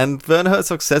bothering. And Werner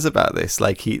Herzog says about this,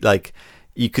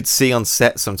 you could see on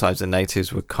set sometimes the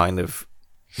natives would kind of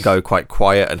go quite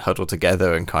quiet and huddle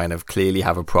together and kind of clearly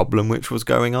have a problem which was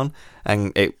going on,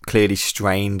 and it clearly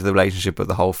strained the relationship of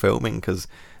the whole filming, because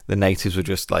the natives were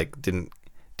just like didn't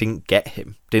get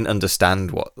him, didn't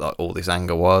understand what like, all this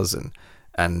anger was,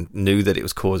 and knew that it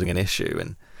was causing an issue.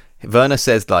 And Werner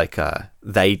says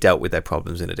they dealt with their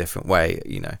problems in a different way,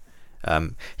 you know.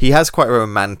 He has quite a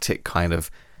romantic kind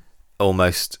of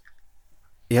almost.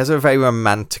 He has a very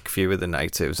romantic view of the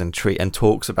natives and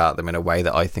talks about them in a way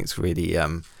that I think is really,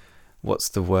 what's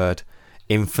the word,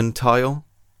 infantile,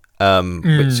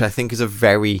 which I think is I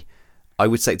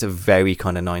would say it's a very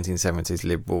kind of 1970s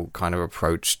liberal kind of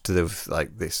approach to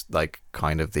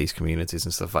these communities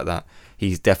and stuff like that.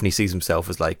 He definitely sees himself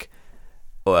as like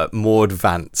more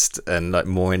advanced and like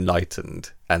more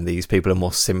enlightened, and these people are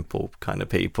more simple kind of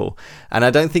people. And I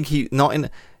don't think he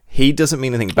doesn't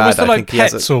mean anything bad. I think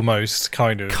pets he has almost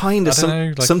kind of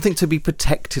something to be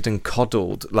protected and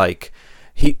coddled. I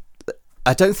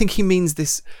don't think he means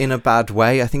this in a bad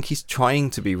way. I think he's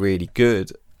trying to be really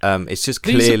good. It's just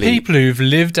clearly these are people who've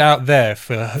lived out there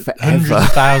for hundreds of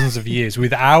thousands of years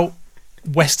without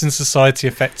Western society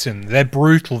affecting them. They're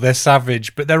brutal, they're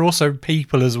savage, but they're also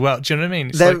people as well. Do you know what I mean?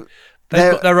 It's they've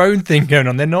got their own thing going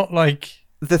on. They're not like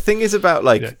the thing is about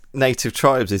native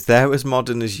tribes is they're as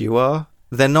modern as you are.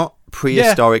 They're not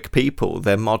prehistoric people.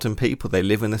 They're modern people. They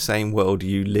live in the same world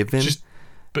you live in.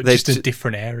 Just a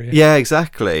different area. Yeah,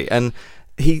 exactly. And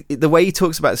the way he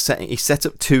talks about he set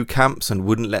up 2 camps and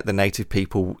wouldn't let the native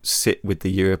people sit with the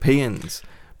Europeans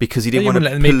because he didn't want to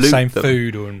let them eat the same them.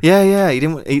 food. Yeah, he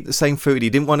didn't want to eat the same food. He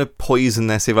didn't want to poison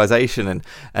their civilization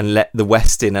and let the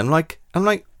West in. I'm like,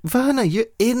 Werner, you're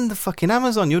in the fucking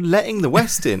Amazon. You're letting the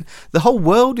West in. The whole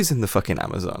world is in the fucking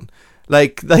Amazon.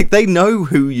 Like they know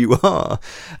who you are.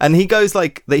 And he goes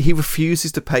he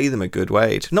refuses to pay them a good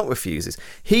wage. Not refuses.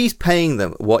 He's paying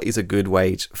them what is a good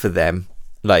wage for them,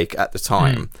 at the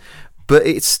time. But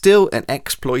it's still an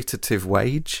exploitative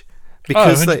wage.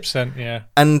 Because 100%, yeah.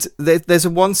 And there's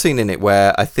one scene in it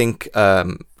where I think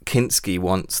Kinski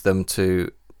wants them to.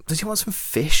 Does he want some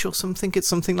fish or something? It's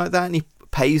something like that, and he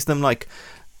pays them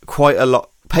quite a lot.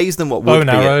 Pays them what would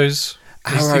be arrows.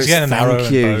 He's getting an arrow.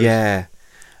 Thank you. Yeah.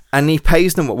 And he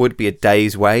pays them what would be a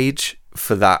day's wage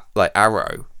for that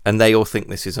arrow, and they all think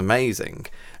this is amazing.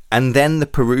 And then the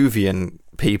Peruvian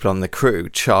people on the crew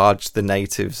charge the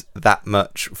natives that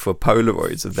much for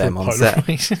Polaroids of them on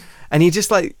set, and you're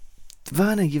just like,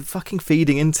 Werner, you're fucking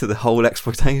feeding into the whole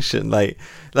exploitation.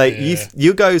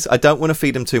 You guys, I don't want to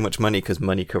feed them too much money because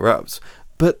money corrupts,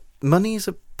 but money is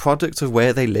a product of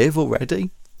where they live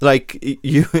already.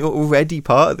 You're already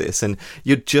part of this, and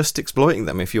you're just exploiting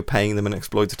them if you're paying them an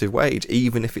exploitative wage,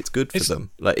 even if it's good for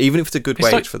them. Even if it's a good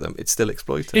wage for them, it's still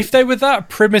exploitative. If they were that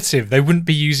primitive, they wouldn't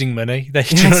be using money. Do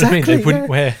you know what I mean? They wouldn't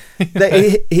wear.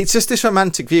 It's just this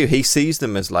romantic view. He sees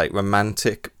them as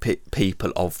romantic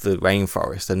people of the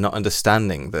rainforest, and not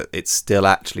understanding that it's still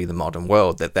actually the modern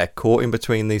world, that they're caught in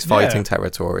between these fighting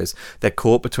territories. They're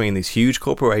caught between these huge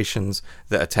corporations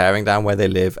that are tearing down where they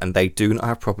live, and they do not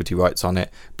have property rights on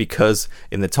it. Because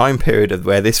in the time period of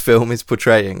where this film is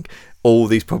portraying, all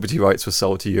these property rights were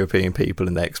sold to European people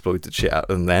and they exploited shit out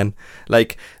of them then.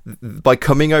 Like, by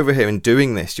coming over here and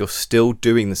doing this, you're still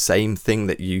doing the same thing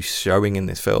that you're showing in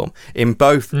this film, in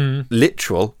both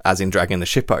literal, as in dragging the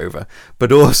ship over,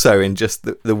 but also in just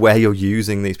the way you're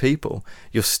using these people.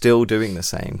 You're still doing the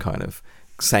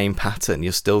same pattern.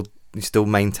 You're still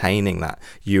maintaining that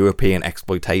European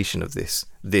exploitation of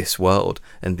this world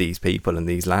and these people and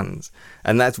these lands,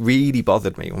 and that's really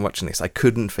bothered me when watching this. I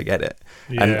couldn't forget it,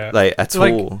 and at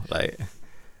all.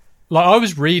 Like I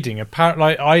was reading,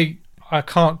 apparently, I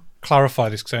can't clarify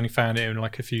this because I only found it in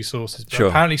like a few sources. But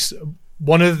apparently,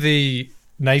 one of the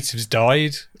natives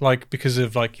died, like because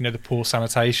of like the poor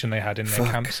sanitation they had in their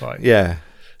campsite. Yeah.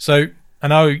 So,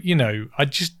 and I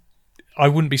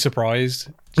wouldn't be surprised.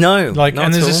 No, like, not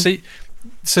and there's at all. a scene.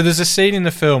 So there's a scene in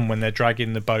the film when they're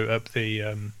dragging the boat up the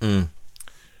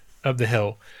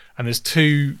hill, and there's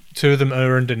two of them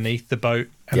are underneath the boat,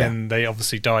 and then they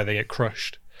obviously die. They get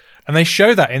crushed, and they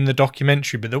show that in the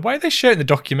documentary. But the way they show it in the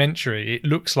documentary, it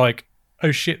looks like,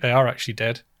 oh shit, they are actually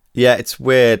dead. Yeah, it's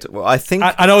weird. Well, I think,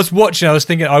 and I was watching. I was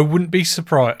thinking, I wouldn't be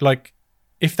surprised. Like,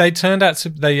 if they turned out to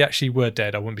they actually were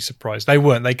dead, I wouldn't be surprised. They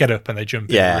weren't. They get up and they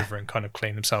jump in the river and kind of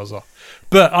clean themselves off.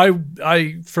 But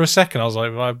I for a second I was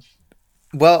like,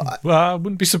 well, I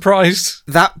wouldn't be surprised.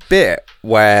 That bit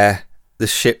where the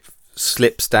ship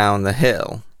slips down the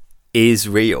hill is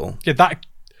real. Yeah, that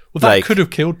could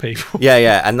have killed people.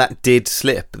 Yeah, and that did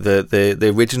slip.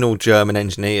 The original German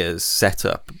engineers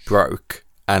setup broke,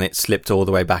 and it slipped all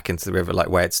the way back into the river, like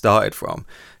where it started from.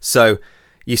 So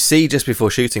you see, just before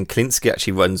shooting, Klinsky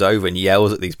actually runs over and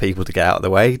yells at these people to get out of the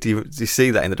way. Do you see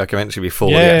that in the documentary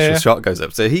before the actual shot goes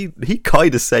up? So he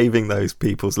kind of saving those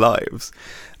people's lives.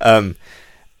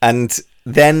 And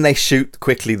then they shoot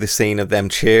quickly the scene of them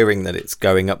cheering that it's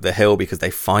going up the hill because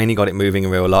they finally got it moving in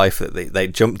real life, that they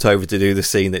jumped over to do the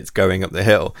scene that's going up the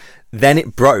hill. Then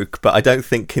it broke, but I don't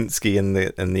think Kinski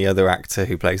and the other actor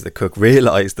who plays the cook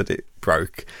realised that it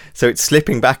broke. So it's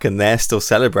slipping back and they're still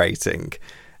celebrating.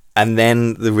 And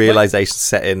then the realisation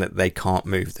set in that they can't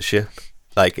move the ship.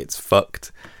 Like, it's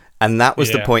fucked. And that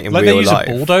was the point in real life.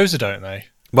 They use a bulldozer, don't they?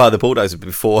 Well, the bulldozer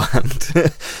beforehand.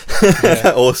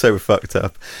 That also fucked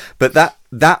up. But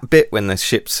that bit when the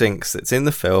ship sinks that's in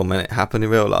the film and it happened in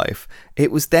real life,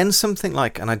 it was then something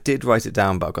like, and I did write it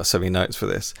down, but I've got so many notes for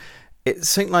this. It's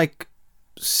something like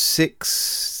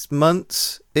 6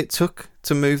 months it took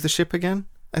to move the ship again,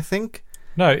 I think.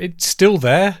 No, it's still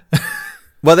there.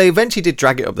 Well, they eventually did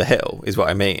drag it up the hill, is what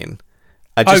I mean.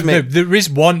 No, there is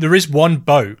one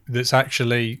boat that's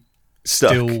actually stuck.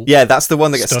 Still. Yeah, that's the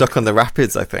one that gets stuck on the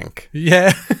rapids, I think.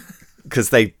 Yeah, because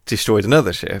they destroyed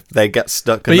another ship. They get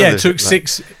stuck. But it took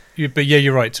six. But yeah,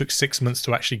 you're right. It took 6 months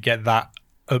to actually get that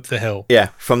up the hill. Yeah,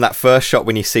 from that first shot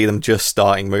when you see them just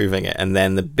starting moving it, and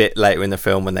then the bit later in the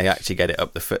film when they actually get it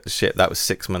up the ship, that was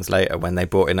 6 months later when they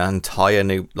brought in an entire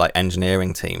new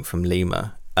engineering team from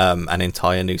Lima. An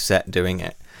entire new set doing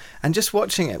it, and just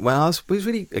watching it when I was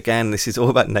really, again, this is all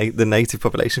about the native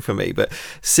population for me, but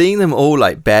seeing them all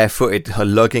like barefooted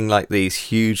lugging like these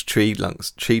huge tree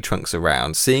trunks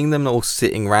around, seeing them all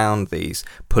sitting around these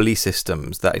pulley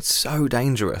systems, that it's so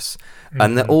dangerous.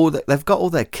 And they've got all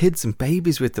their kids and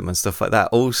babies with them and stuff like that,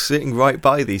 all sitting right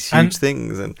by these huge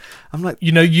things. And I'm like,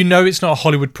 you know, it's not a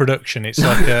Hollywood production; it's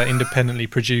like an independently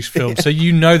produced film. So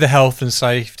the health and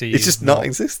safety. It's just not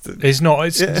existent. It's not.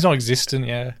 It's not existent.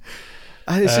 Yeah,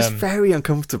 and it's just very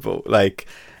uncomfortable. Like,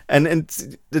 and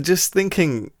just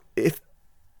thinking,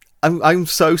 I'm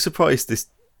so surprised this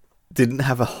didn't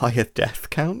have a higher death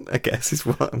count, I guess is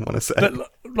what I want to say. But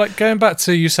like, going back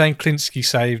to you saying Klinsky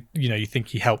saved, you think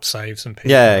he helped save some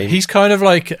people. Yeah. He's kind of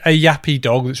like a yappy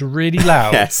dog that's really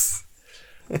loud. Yes.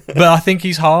 But I think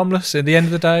he's harmless at the end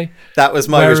of the day. That was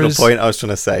my original point I was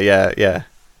trying to say, yeah.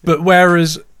 But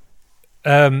whereas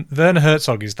Werner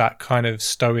Herzog is that kind of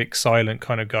stoic, silent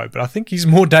kind of guy, but I think he's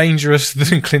more dangerous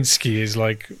than Klinsky is,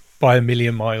 like, by a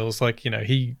million miles. Like,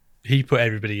 he put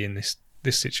everybody in this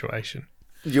situation.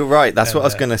 You're right. That's what I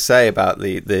was going to say about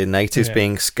the natives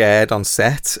being scared on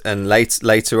set. And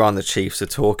later on, the chiefs are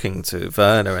talking to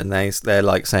Werner, and they're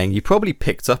like saying, "You probably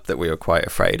picked up that we were quite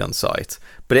afraid on site,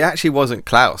 but it actually wasn't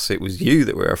Klaus. It was you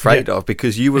that we were afraid of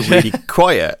because you were really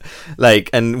quiet.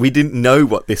 Like, and we didn't know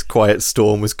what this quiet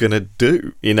storm was going to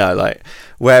do.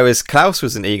 Whereas Klaus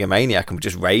was an egomaniac and would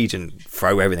just rage and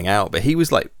throw everything out. But he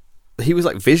was like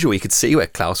visual. You could see where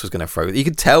Klaus was going to throw. You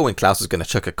could tell when Klaus was going to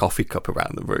chuck a coffee cup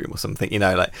around the room or something,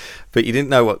 but you didn't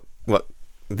know what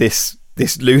this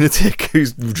lunatic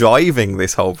who's driving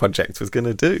this whole project was going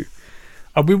to do.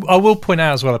 I will point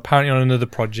out as well, apparently on another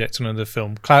project, on another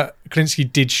film,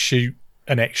 Klinsky did shoot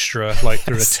an extra like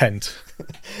through a tent.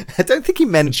 I don't think he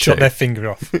meant Shot to. their finger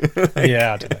off.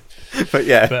 Yeah, I don't know. But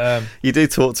yeah, But, you do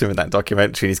talk to him in that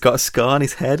documentary. He's got a scar on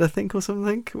his head, I think, or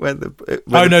something.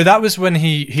 No, that was when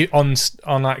he on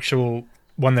actual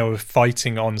when they were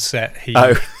fighting on set. He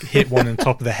hit one on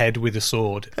top of the head with a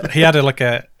sword. He had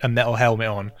a metal helmet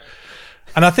on,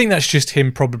 and I think that's just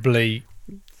him probably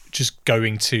just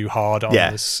going too hard on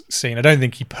this scene. I don't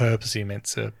think he purposely meant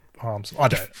to harm. I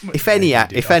don't. If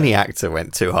any actor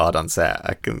went too hard on set,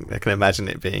 I can imagine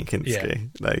it being Kinski. Yeah.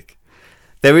 Like,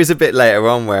 there is a bit later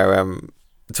on where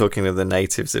talking with the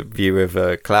natives' view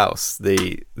of Klaus,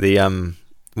 the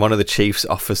one of the chiefs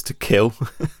offers to kill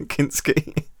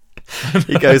Kinski.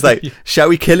 He goes like, "Shall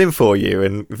we kill him for you?"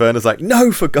 And Werner's like,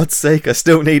 "No, for God's sake, I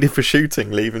still need him for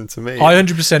shooting. Leave him to me." I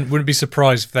 100% wouldn't be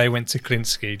surprised if they went to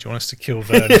Klinsky. Do you want us to kill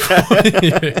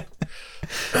Werner?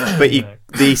 But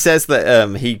he says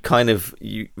that he kind of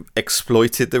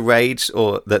exploited the rage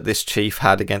or that this chief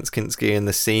had against Kinski in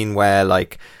the scene where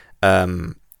like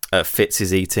Fitz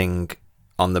is eating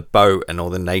on the boat and all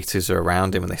the natives are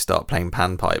around him and they start playing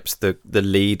panpipes. The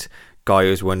lead guy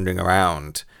who's wandering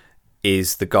around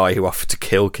is the guy who offered to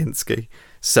kill Kinski.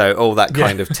 So all that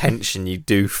kind of tension you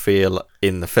do feel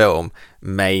in the film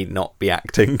may not be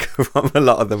acting from a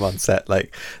lot of them on set.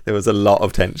 Like, there was a lot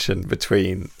of tension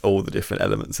between all the different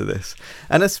elements of this,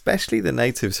 and especially the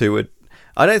natives who would.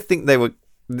 I don't think they were.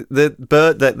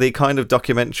 The kind of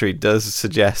documentary does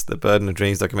suggest, the Burden of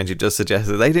Dreams documentary does suggest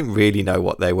that they didn't really know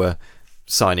what they were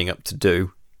signing up to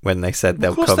do when they said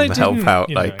they'll come and help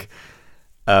out.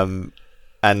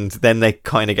 And then they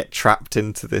kind of get trapped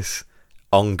into this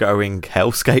ongoing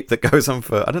hellscape that goes on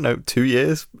for, I don't know, 2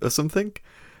 years or something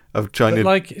of trying to,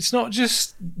 like, it's not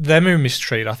just them who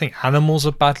mistreated. I think animals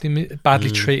are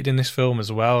badly treated in this film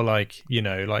as well. Like, you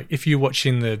know, like if you're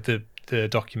watching the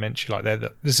documentary, like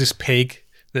there's this pig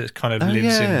that kind of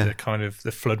lives in the kind of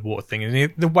the floodwater thing,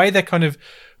 and the way they're kind of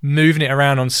moving it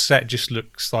around on set just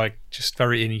looks like just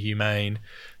very inhumane.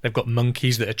 They've got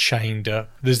monkeys that are chained up.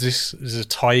 There's a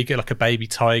tiger, like a baby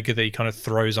tiger, that he kind of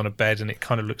throws on a bed, and it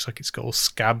kind of looks like it's got all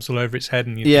scabs all over its head.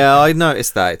 And I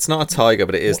noticed that it's not a tiger,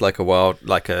 but it is like a wild,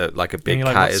 like a big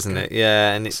cat, isn't it?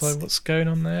 Yeah, and it's like, what's going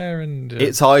on there? And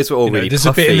its eyes were all really there's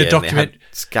puffy, a bit in the and document, it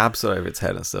had scabs all over its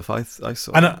head and stuff. I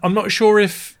saw. And that. I'm not sure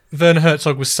if Werner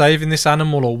Herzog was saving this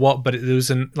animal or what, but there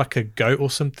was like a goat or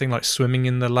something like swimming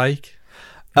in the lake.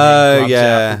 Oh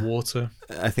yeah, out of the water.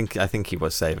 I think he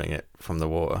was saving it from the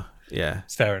water. Yeah,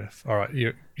 fair enough. All right,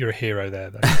 you're a hero there,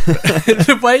 though.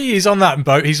 The way he's on that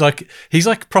boat, he's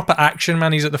like proper action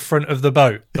man. He's at the front of the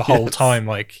boat the whole time,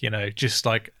 like, you know, just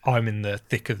like, I'm in the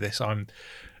thick of this. I'm,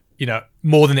 you know,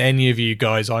 more than any of you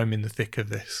guys, I'm in the thick of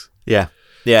this. Yeah.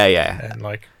 And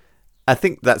like, I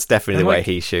think that's definitely the way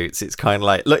he shoots. It's kind of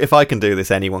like, look, if I can do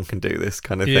this, anyone can do this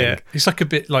kind of thing. Yeah, he's like a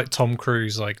bit like Tom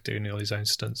Cruise, like doing all his own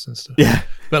stunts and stuff. Yeah,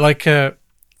 but like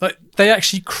they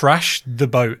actually crashed the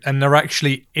boat, and they're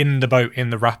actually in the boat in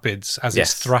the rapids as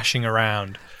it's thrashing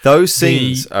around. Those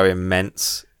scenes are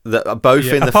immense. Both in the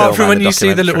film, apart from and when the you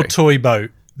see the little documentary. toy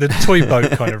boat. The toy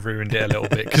boat kind of ruined it a little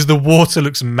bit because the water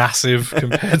looks massive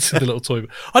compared to the little toy boat.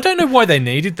 I don't know why they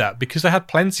needed that, because they had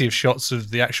plenty of shots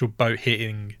of the actual boat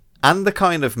hitting. And the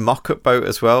kind of mock-up boat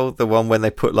as well, the one when they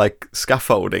put like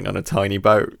scaffolding on a tiny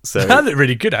boat. So that looked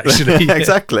really good, actually.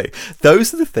 Exactly.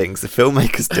 Those are the things the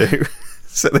filmmakers do,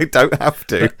 so they don't have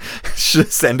to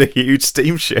just send a huge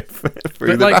steamship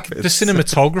through the rapids. The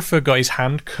cinematographer got his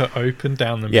hand cut open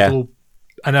down the middle,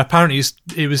 and apparently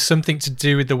it was something to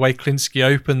do with the way Klinsky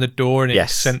opened the door, and it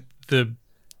sent the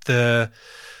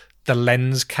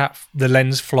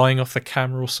lens flying off the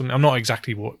camera or something. I'm not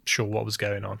exactly sure what was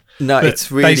going on. No, but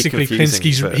it's really basically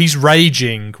confusing. He's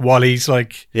raging while he's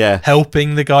like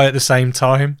helping the guy at the same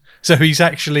time. So he's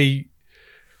actually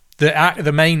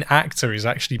the main actor is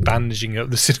actually bandaging up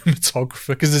the cinematographer,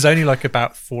 because there's only like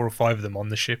about 4 or 5 of them on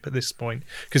the ship at this point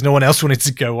because no one else wanted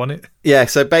to go on it. Yeah,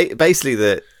 so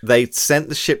basically they sent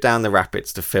the ship down the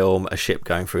rapids to film a ship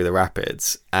going through the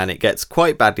rapids, and it gets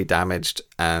quite badly damaged,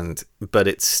 but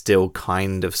it's still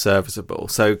kind of serviceable.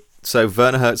 So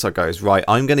Werner Herzog goes, right,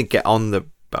 I'm going to get on the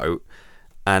boat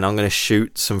and I'm going to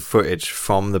shoot some footage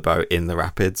from the boat in the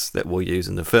rapids that we'll use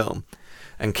in the film.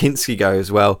 And Kinski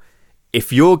goes, well,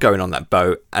 if you're going on that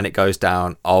boat and it goes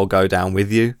down, I'll go down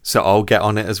with you, so I'll get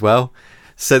on it as well.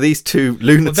 So these two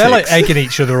lunatics, they're like egging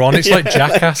each other on. It's like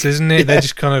Jackass, isn't it? They're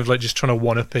just kind of like just trying to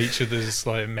one up each other's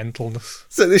like mentalness.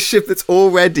 So this ship that's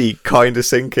already kind of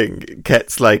sinking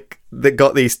gets like, they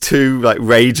got these two like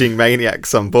raging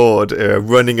maniacs on board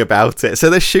running about it. So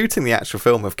they're shooting the actual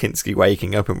film of Kinski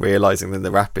waking up and realizing that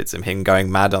the rapids and him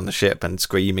going mad on the ship and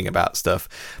screaming about stuff.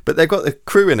 But they've got the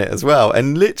crew in it as well,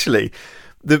 and literally.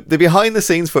 The behind the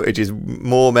scenes footage is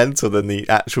more mental than the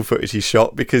actual footage he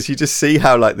shot, because you just see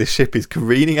how like the ship is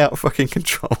careening out of fucking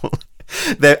control.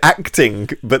 They're acting,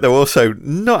 but they're also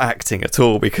not acting at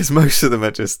all, because most of them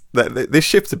are just, this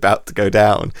ship's about to go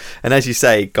down. And as you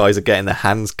say, guys are getting their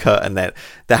hands cut, and they're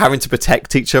having to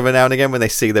protect each other now and again when they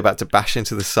see they're about to bash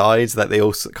into the sides, that they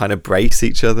also kind of brace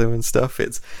each other and stuff.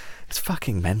 It's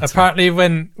fucking mental. Apparently,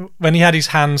 when he had his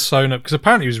hands sewn up, because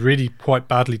apparently he was really quite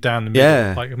badly down the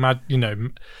middle. Like,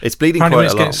 it's bleeding quite a lot. When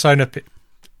it's getting sewn up,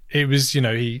 it was,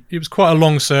 it was quite a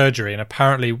long surgery, and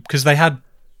apparently because they had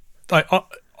like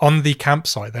on the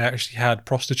campsite, they actually had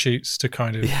prostitutes to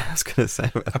kind of. Yeah, I was gonna say.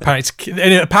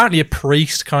 Apparently, a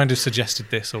priest kind of suggested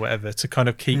this or whatever to kind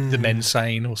of keep the men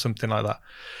sane or something like that.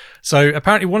 So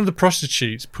apparently one of the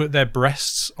prostitutes put their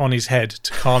breasts on his head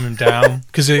to calm him down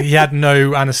because he had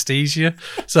no anesthesia.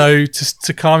 So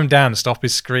to calm him down and stop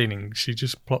his screaming, she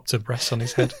just plopped her breasts on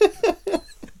his head.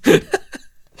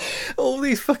 All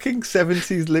these fucking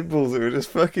 70s liberals who are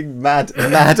just fucking mad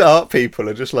art people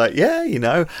are just like,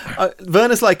 yeah,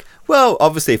 Werner's like, well,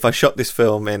 obviously if I shot this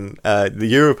film in the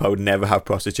Europe, I would never have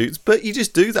prostitutes, but you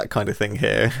just do that kind of thing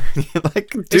here. You're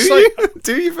like,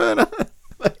 do you, Werner?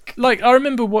 Like, I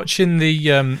remember watching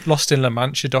the Lost in La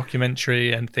Mancha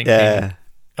documentary and thinking,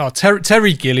 oh,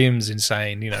 Terry Gilliam's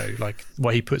insane, like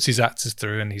what he puts his actors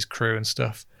through and his crew and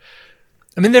stuff.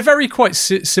 I mean, they're very quite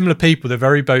similar people. They're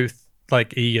very both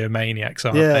like egomaniacs,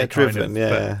 aren't they? Driven,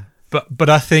 yeah. But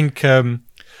I think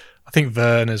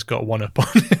Werner's got one up on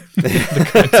him. The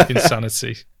kind of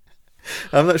insanity.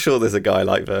 I'm not sure there's a guy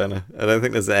like Werner. I don't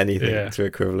think there's anything to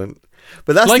equivalent.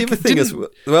 But that's the other thing as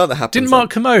well that happens. Didn't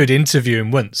Mark Kermode interview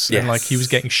him once? Yes. And like he was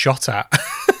getting shot at.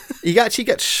 He actually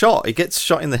gets shot. He gets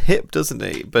shot in the hip, doesn't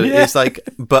he? But it's like,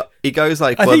 but he goes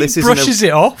like, well, this is. Brushes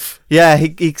it off. Yeah, I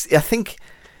think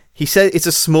he said it's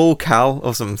a small cal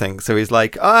or something. So he's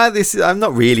like, I'm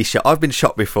not really shot. I've been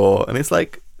shot before, and it's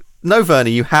like, no, Werner,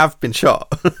 you have been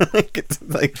shot.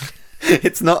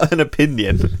 It's not an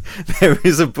opinion. There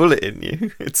is a bullet in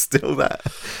you. It's still that.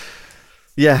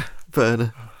 Yeah,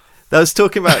 Werner. I was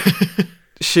talking about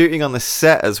shooting on the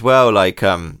set as well. Like,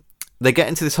 they get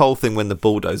into this whole thing when the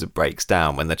bulldozer breaks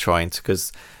down, when they're trying to,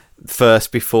 because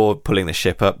first, before pulling the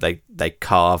ship up, they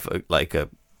carve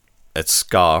a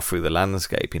scar through the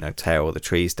landscape, tear all the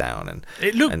trees down. And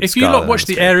if you watch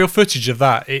the aerial footage of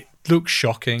that, it looks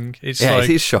shocking. It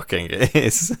is shocking. It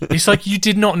is. It's like, you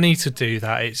did not need to do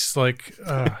that. It's like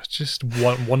just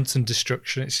wanton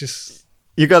destruction. It's just.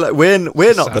 You go like, we're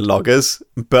not the loggers,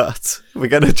 but we're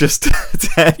gonna just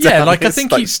tear down like this,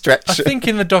 I think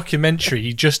in the documentary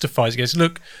he justifies. He goes,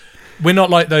 look, we're not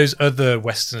like those other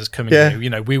Westerners coming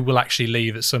here. We will actually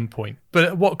leave at some point, but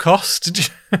at what cost?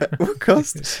 What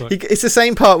cost? It's the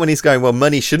same part when he's going, well,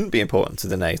 money shouldn't be important to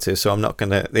the natives, so I'm not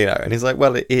gonna, and he's like,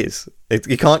 well, it is.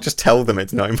 You can't just tell them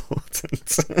it's not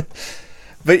important.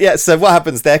 But yeah, so what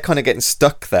happens? They're kind of getting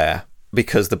stuck there,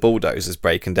 because the bulldozer's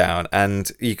breaking down,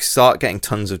 and you start getting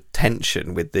tons of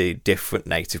tension with the different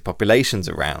native populations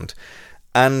around.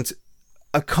 And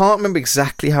I can't remember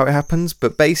exactly how it happens,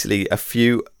 but basically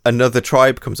another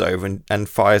tribe comes over and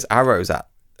fires arrows at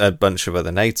a bunch of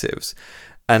other natives.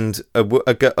 And a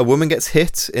woman gets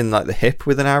hit in like the hip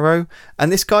with an arrow, and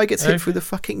this guy gets hit through the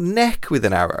fucking neck with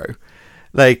an arrow.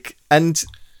 And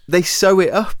they sew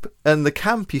it up, and the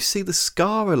camp, you see the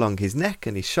scar along his neck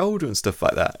and his shoulder and stuff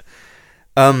like that.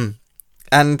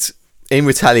 And in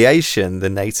retaliation, the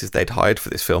natives they'd hired for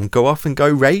this film go off and go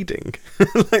raiding.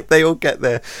 Like, they all get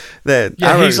their arrows.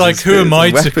 He's like, who am I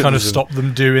to kind of stop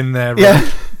them doing their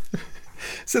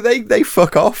So they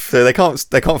fuck off. So they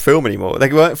can't film anymore.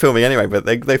 They weren't filming anyway, but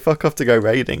they fuck off to go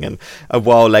raiding. And a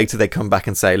while later, they come back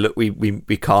and say, look, we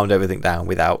calmed everything down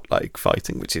without like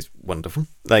fighting, which is wonderful.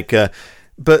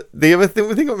 But the other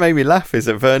thing that made me laugh is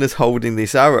that Werner's holding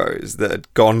these arrows that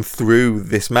had gone through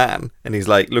this man, and he's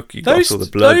like, look, you got all the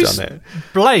blood on it.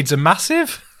 Blades are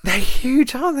massive. They're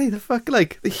huge, aren't they?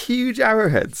 The huge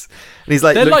arrowheads. And he's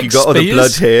like, look, like you got all the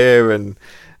blood here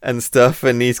and stuff.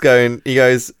 And he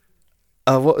goes,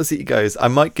 what was it? He goes, I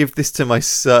might give this to my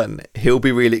son. He'll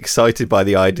be really excited by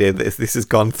the idea that this has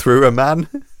gone through a man.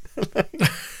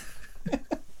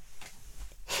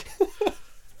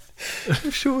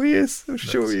 I'm sure he is.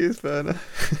 Werner.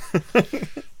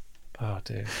 Oh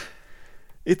dear.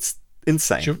 It's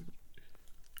insane.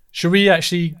 Should we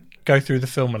actually go through the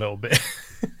film a little bit?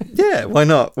 Yeah, why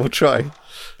not? We'll try.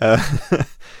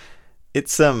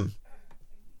 It's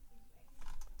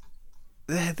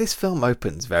this film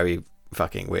opens very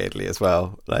fucking weirdly as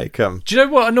well. Like, do you know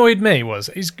what annoyed me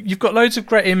is you've got loads of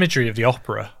great imagery of the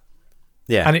opera,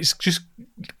 yeah, and it's just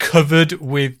covered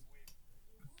with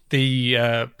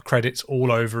the credits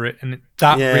all over it, and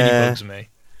that really bugs me.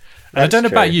 And I don't know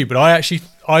about you, but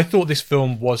I thought this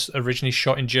film was originally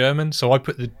shot in German, so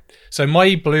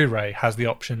my Blu-ray has the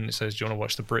option that says, "Do you want to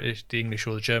watch the British, the English,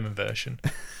 or the German version?"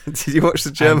 Did you watch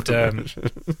the German version?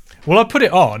 Well, I put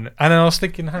it on, and then I was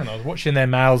thinking, hang on, I was watching their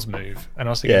mouths move, and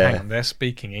I was thinking, hang on, they're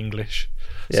speaking English.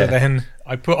 So then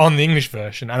I put on the English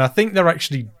version, and I think they're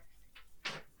actually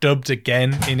dubbed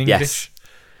again in English.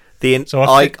 Yes.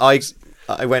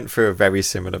 I went through a very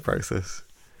similar process.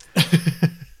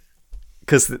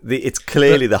 Because it's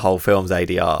clearly the whole film's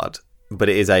ADR'd, but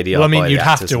it is ADR'd. Well, I mean, by you'd the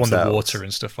have actors to on themselves. the water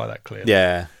and stuff like that, clearly.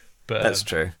 Yeah, but that's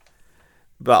true.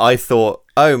 But I thought,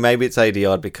 maybe it's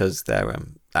ADR'd because they're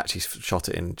actually shot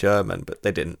it in German, but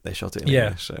they didn't. They shot it in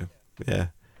English. So yeah.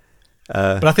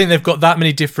 But I think they've got that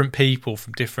many different people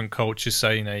from different cultures.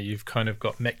 So you've kind of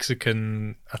got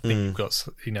Mexican. I think you've got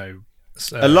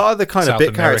a lot of the kind South of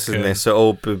bit characters in American. this are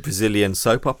all Brazilian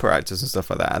soap opera actors and stuff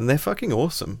like that, and they're fucking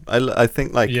awesome. I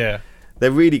think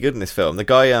they're really good in this film. The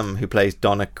guy who plays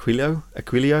Don Aquilio,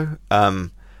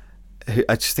 who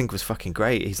I just think was fucking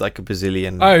great. He's like a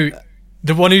Brazilian. Oh,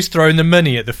 the one who's throwing the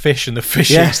money at the fish, and the fish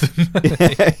eats the money.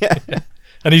 Yeah.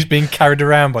 And he's being carried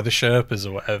around by the Sherpas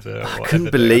or whatever. I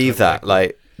couldn't believe that.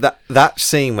 Like that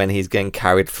scene when he's getting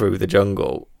carried through the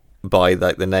jungle by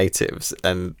like the natives,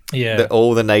 and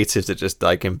all the natives are just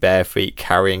like in bare feet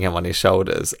carrying him on his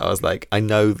shoulders. I was like, I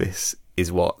know this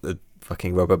is what the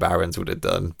fucking robber barons would have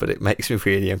done, but it makes me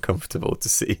really uncomfortable to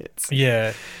see it.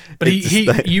 Yeah, but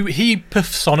he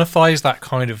personifies that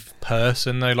kind of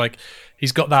person though. Like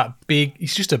he's got that big.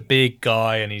 He's just a big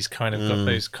guy, and he's kind of got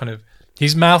those kind of.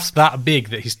 His mouth's that big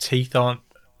that his teeth aren't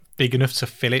big enough to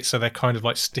fill it, so they're kind of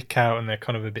like stick out, and they're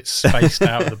kind of a bit spaced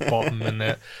out at the bottom, and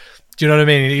they're. Do you know what I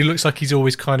mean? He looks like he's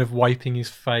always kind of wiping his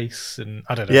face, and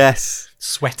I don't know. Yes,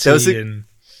 sweaty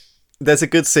There's a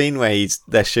good scene where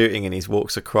they're shooting and he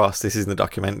walks across. This is in the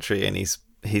documentary, and he's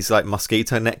like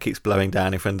mosquito net keeps blowing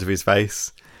down in front of his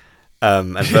face,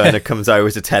 and Werner comes over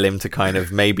to tell him to kind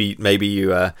of maybe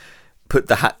you put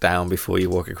the hat down before you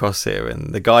walk across here.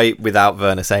 And the guy, without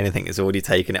Werner saying anything, has already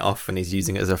taken it off and he's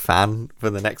using it as a fan for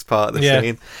the next part of the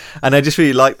scene. And I just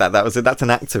really like that. That's an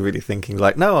actor really thinking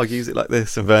like, no, I'll use it like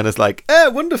this. And Werner's like,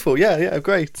 wonderful, yeah,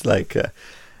 great. Like,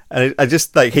 and I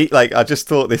just like I just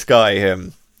thought this guy,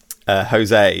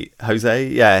 Jose,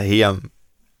 yeah, he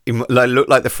looked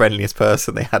like the friendliest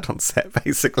person they had on set,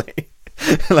 basically.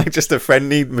 Like just a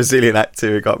friendly Brazilian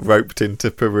actor who got roped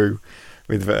into Peru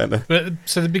with Werner. But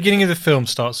so the beginning of the film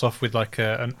starts off with like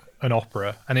an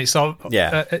opera, and it's all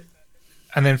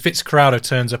and then Fitzcarraldo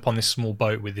turns up on this small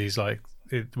boat with his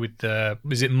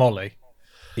is it Molly?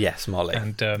 Yes, Molly.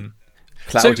 And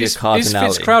Claudia Cardinale.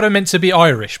 Is Fitzcarraldo meant to be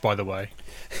Irish, by the way?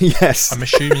 Yes. I'm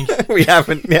assuming we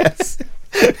haven't. Yes.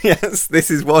 Yes,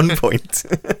 this is one point.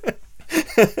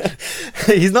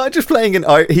 He's not just playing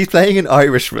he's playing an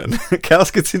Irishman. Klaus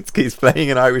Kaczynski is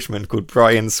playing an Irishman called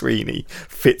Brian Sweeney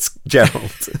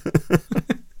Fitzgerald.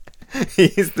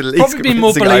 He's the least probably be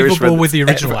more believable Irishman with the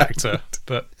original actor,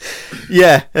 but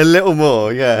yeah, a little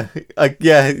more. Yeah,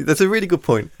 that's a really good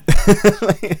point.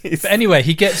 But anyway,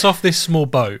 he gets off this small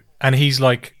boat, and he's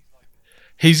got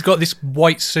this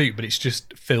white suit, but it's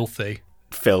just filthy.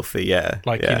 Yeah.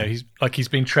 Like he's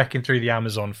been trekking through the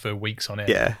Amazon for weeks on end.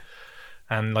 Yeah.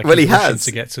 And like, he has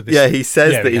to get to this. Yeah, he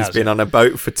says that he's been on a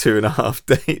boat for 2.5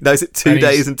 days. No, is it 2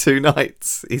 days and 2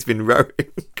 nights? He's been rowing.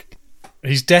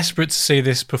 He's desperate to see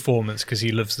this performance because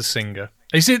he loves the singer.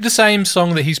 Is it the same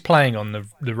song that he's playing on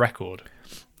the record?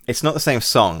 It's not the same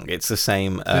song. It's the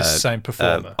same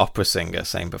performer, opera singer,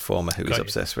 same performer who he's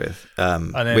obsessed with.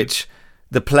 Which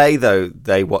the play though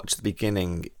they watch at the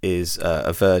beginning is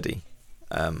a Verdi.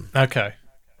 Okay.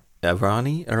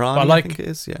 Irani, I think it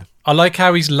is. Yeah. I like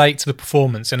how he's late to the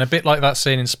performance, and a bit like that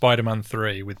scene in Spider-Man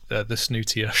 3 with the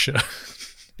snooty usher.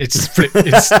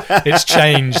 It's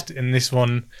changed in this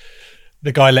one.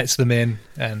 The guy lets them in,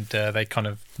 and they kind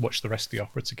of watch the rest of the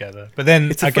opera together. But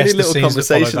then it's a funny little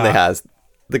conversation they have.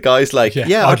 The guy's like,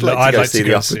 I'd like to go see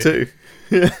the opera too.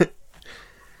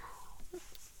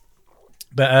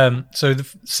 But so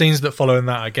the scenes that follow in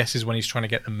that, I guess, is when he's trying to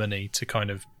get the money to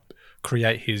kind of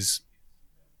create his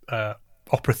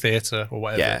opera theatre or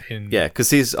whatever. Because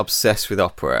he's obsessed with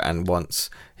opera, and once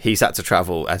he's had to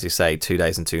travel, as you say, 2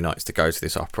 days and 2 nights to go to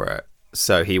this opera,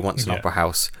 So he wants an Yeah. opera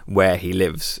house where he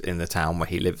lives, in the town where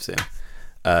he lives in,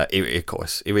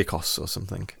 Irikos or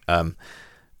something.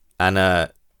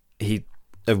 And he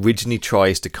originally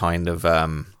tries to kind of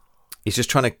he's just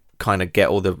trying to kind of get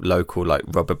all the local like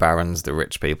rubber barons, the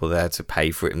rich people there, to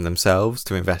pay for it themselves,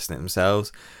 to invest in it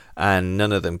themselves, and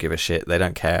none of them give a shit. They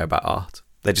don't care about art.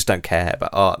 They just don't care about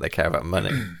art. They care about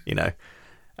money, you know.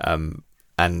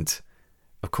 And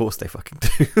of course they fucking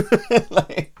do.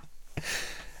 Like,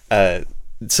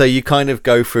 so you kind of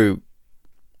go through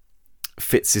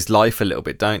Fitz's life a little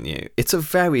bit, don't you? It's a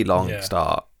very long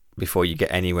start before you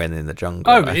get anywhere in the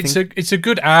jungle. Oh, it's a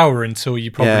good hour until he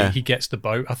gets the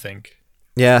boat, I think.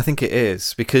 Yeah, I think it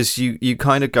is, because you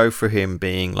kind of go through him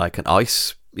being like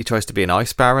he tries to be an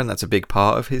ice baron. That's a big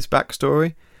part of his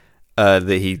backstory. That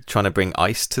he trying to bring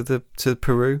ice to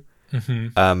Peru.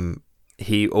 Mm-hmm.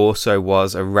 He also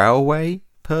was a railway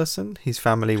person. His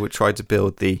family would try to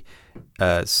build the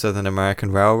Southern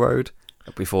American Railroad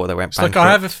before they went bankrupt.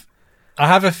 Like I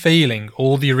have a feeling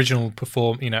all the original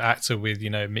actor with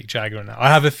Mick Jagger and that. I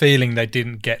have a feeling they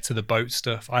didn't get to the boat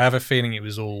stuff. I have a feeling it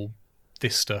was all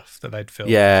this stuff that they'd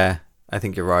filmed. Yeah, I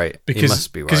think you're right. Because, you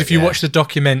must be right. Because if you watch the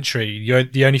documentary,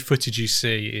 the only footage you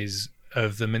see is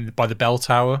of them by the bell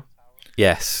tower.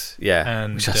 Yes, yeah,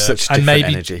 and which has such different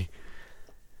energy.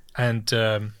 And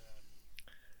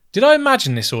did I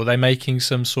imagine this, or are they making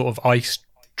some sort of ice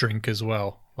drink as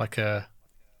well, like a?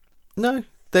 No,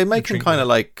 they're making kind of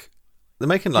like little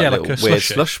like weird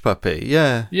slush puppy.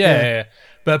 Yeah.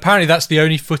 But apparently that's the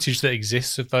only footage that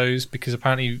exists of those, because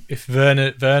apparently if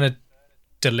Werner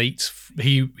deletes,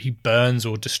 he burns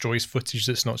or destroys footage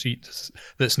that's not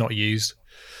used.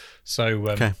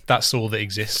 So that's all that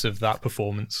exists of that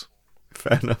performance.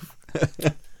 Fair enough.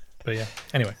 But yeah,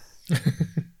 anyway.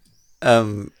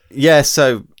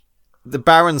 So the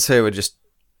barons here are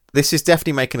this is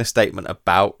definitely making a statement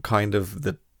about kind of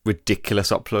the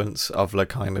ridiculous opulence of like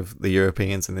kind of the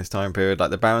Europeans in this time period.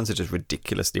 Like the barons are just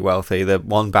ridiculously wealthy. The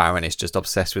one baron is just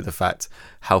obsessed with the fact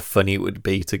how funny it would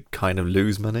be to kind of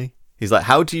lose money. He's like,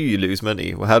 how do you lose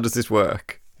money? Well, how does this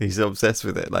work? He's obsessed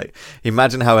with it. Like,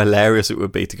 imagine how hilarious it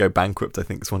would be to go bankrupt, I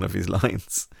think is one of his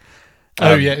lines.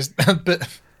 But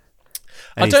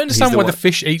I don't understand why the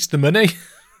fish eats the money.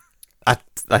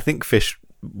 I think fish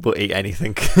will eat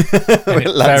anything. Fair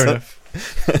enough.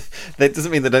 That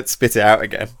doesn't mean they don't spit it out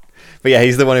again. But yeah,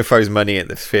 he's the one who throws money at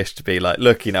this fish to be like,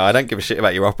 look, I don't give a shit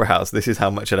about your opera house. This is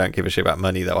how much I don't give a shit about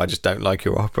money, though. I just don't like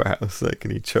your opera house. Like,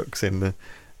 and he chucks in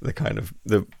the kind of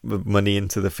the money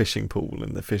into the fishing pool,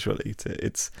 and the fish will eat it.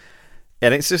 It's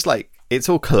just like, it's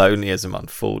all colonialism on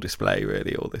full display,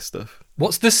 really, all this stuff.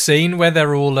 What's the scene where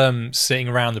they're all sitting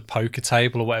around the poker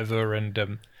table or whatever,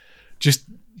 and just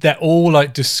they're all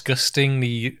like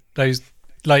disgustingly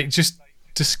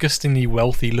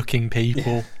wealthy looking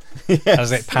people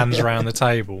as it pans around the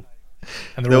table,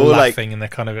 and they're all laughing, and they're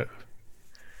kind of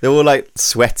they're all like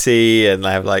sweaty, and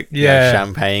they have like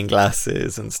champagne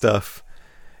glasses and stuff.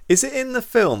 Is it in the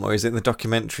film or is it in the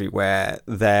documentary where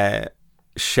they're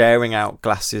sharing out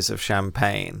glasses of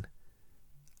champagne?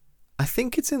 I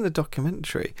think it's in the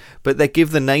documentary, but they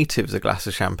give the natives a glass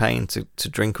of champagne to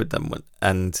drink with them,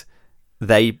 and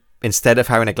they, instead of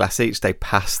having a glass each, they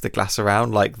pass the glass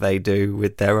around like they do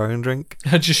with their own drink.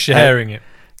 Just sharing it.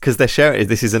 Because they're sharing it.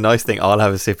 This is a nice thing. I'll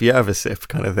have a sip, you have a sip,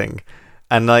 kind of thing.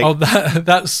 And like,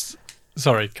 that's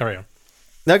sorry. Carry on.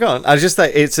 No, go on. I was just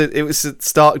like, it was a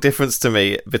stark difference to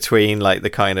me between like the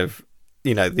kind of,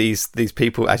 these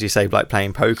people, as you say, like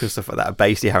playing poker and stuff like that, are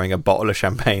basically having a bottle of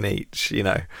champagne each.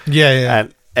 Yeah.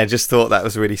 And I just thought that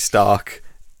was really stark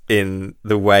in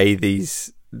the way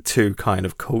these two kind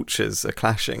of cultures are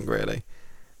clashing, really.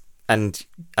 And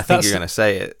I think you're going to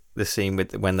say it, the scene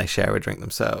with when they share a drink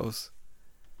themselves.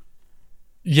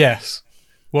 Yes.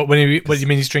 What do you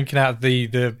mean he's drinking out of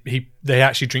they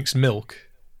actually drinks milk?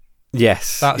 Yes.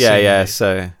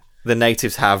 So the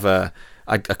natives have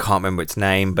I can't remember its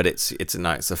name, but it's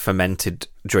a fermented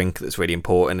drink that's really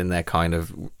important in their kind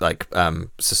of like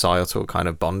societal kind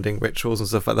of bonding rituals and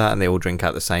stuff like that, and they all drink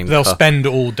out the same They'll cup. Spend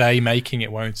all day making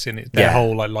it, won't it? Their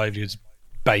whole like livelihood's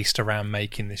based around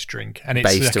making this drink, and it's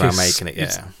based like around making it.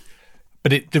 Yeah.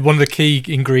 But one of the key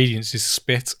ingredients is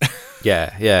spit.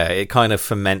 Yeah. It kind of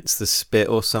ferments the spit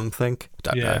or something.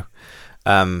 I don't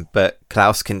know. But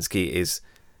Klaus Kinski is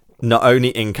not only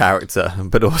in character,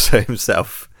 but also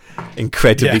himself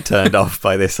incredibly turned off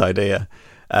by this idea.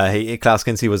 Klaus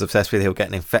Kinski was obsessed with he'll get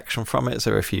an infection from it,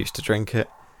 so refused to drink it.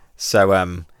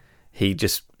 So he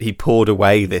poured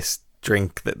away this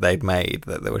drink that they'd made,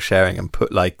 that they were sharing, and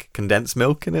put like condensed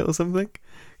milk in it or something,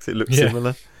 because it looked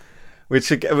similar. Which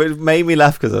made me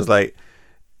laugh, because I was like,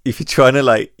 if you're trying to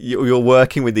like you're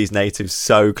working with these natives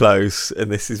so close,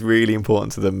 and this is really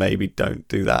important to them, maybe don't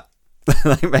do that.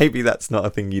 Like maybe that's not a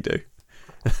thing you do.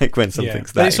 Like when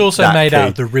something's but that. it's also that made key. out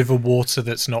of the river water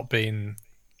that's not been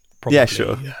probably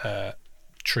sure.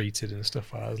 treated and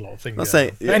stuff like that. There's a lot of things. I'll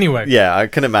say, But anyway, yeah, I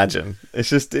can imagine. It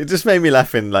just made me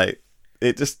laughing. Like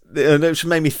it just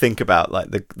made me think about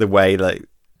like the way like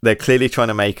they're clearly trying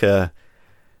to make a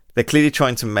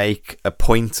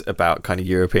point about kind of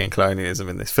European colonialism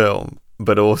in this film,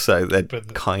 but also they're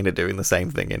kind of doing the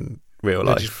same thing in real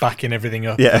life. Just backing everything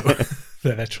up. Yeah.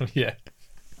 Yeah.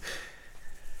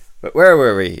 But where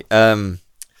were we?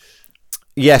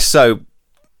 Yes, so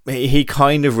he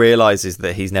kind of realizes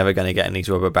that he's never going to get any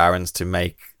robber barons to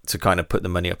kind of put the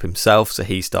money up himself. So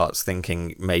he starts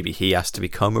thinking maybe he has to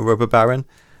become a robber baron.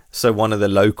 So one of the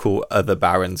local other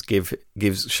barons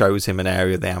shows him an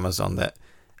area of the Amazon that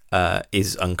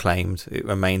is unclaimed. It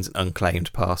remains an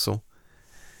unclaimed parcel.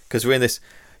 Because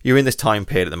you're in this time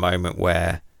period at the moment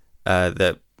where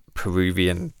the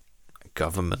Peruvian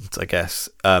government, I guess,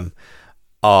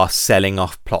 are selling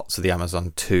off plots of the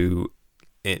Amazon to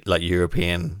like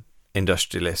European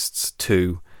industrialists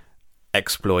to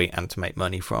exploit and to make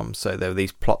money from. So there are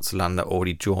these plots of land that are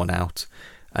already drawn out,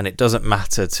 and it doesn't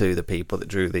matter to the people that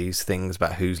drew these things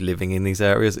about who's living in these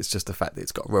areas. It's just the fact that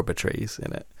it's got rubber trees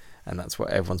in it, and that's what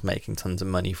everyone's making tons of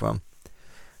money from.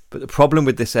 But the problem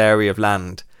with this area of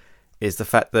land is the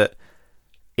fact that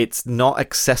it's not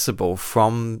accessible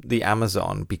from the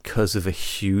Amazon because of a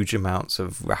huge amounts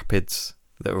of rapids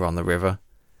that are on the river.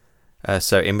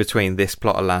 So in between this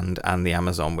plot of land and the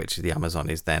Amazon, which the Amazon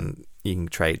is then you can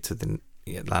trade to the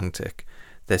Atlantic,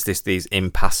 there's these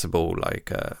impassable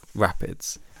like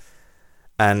rapids.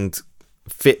 And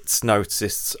Fitz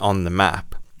notices on the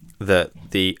map that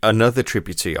another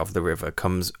tributary of the river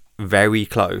comes very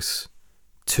close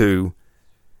to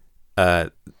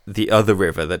the other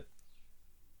river that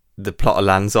the plot of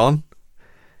land's on.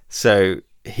 So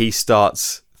he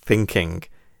starts thinking,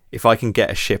 if I can get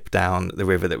a ship down the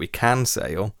river that we can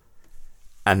sail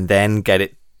and then get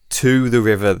it to the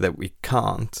river that we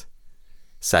can't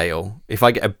sail, if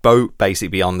I get a boat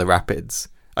basically on the rapids,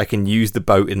 I can use the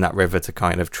boat in that river to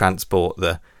kind of transport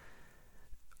the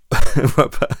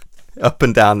rubber up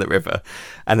and down the river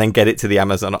and then get it to the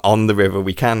Amazon on the river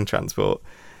we can transport.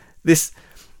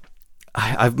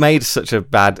 I've made such a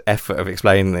bad effort of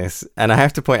explaining this, and I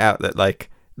have to point out that like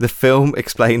the film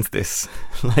explains this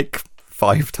like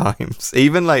 5 times.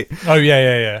 Even like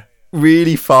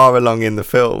really far along in the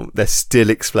film, they're still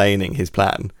explaining his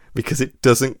plan because it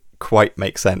doesn't quite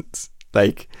make sense.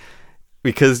 Like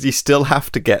because you still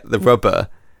have to get the rubber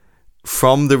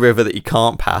from the river that you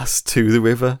can't pass to the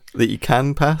river that you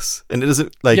can pass, and it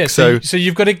doesn't like so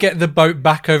you've got to get the boat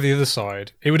back over the other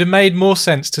side. It would have made more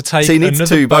sense to take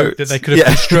another boat that they could have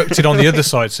constructed on the other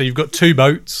side, so you've got 2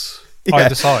 boats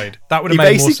either side. That would have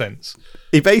made more sense.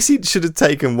 He basically should have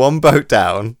taken one boat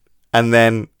down and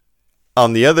then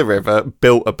on the other river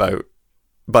built a boat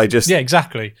by just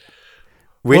exactly.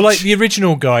 Well, like the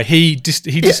original guy, he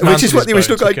dismantled which is what the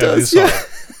original guy does.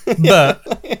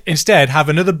 But instead, have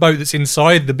another boat that's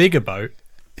inside the bigger boat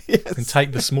and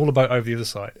take the smaller boat over the other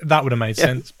side. That would have made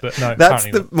sense, but no. That's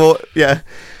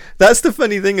That's the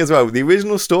funny thing as well. The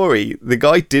original story, the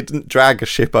guy didn't drag a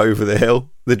ship over the hill.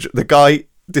 The guy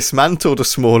dismantled a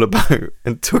smaller boat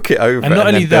and took it over and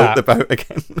then built the boat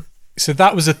again. So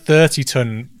that was a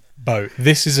 30-ton boat.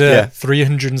 This is a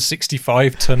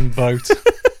 365-ton boat.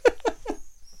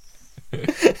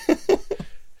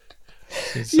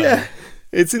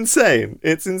 It's insane.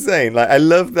 It's insane. Like I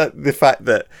love that the fact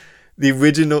that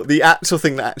the actual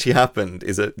thing that actually happened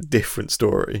is a different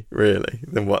story, really,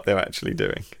 than what they're actually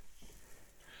doing.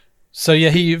 So yeah,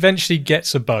 he eventually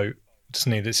gets a boat,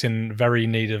 doesn't he? That's in very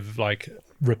need of like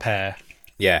repair.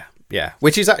 Yeah.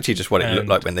 Which is actually just what it looked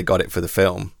like when they got it for the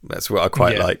film. That's what I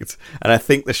quite liked. And I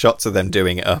think the shots of them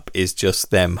doing it up is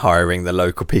just them hiring the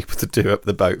local people to do up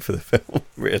the boat for the film,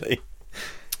 really.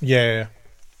 Yeah.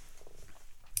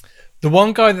 The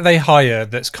one guy that they hire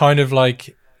that's kind of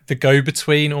like the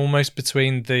go-between almost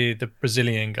between the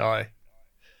Brazilian guy.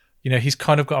 You know, he's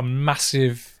kind of got a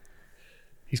massive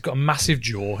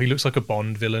jaw. He looks like a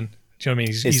Bond villain. Do you know what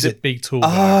I mean? He's a big tall guy.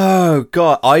 Oh,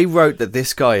 God. I wrote that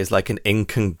this guy is like an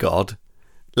Incan god.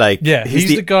 Like,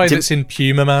 he's the guy that's in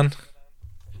Puma Man.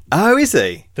 Oh, is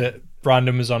he? That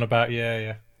Brandon was on about,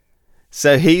 yeah.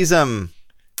 So he's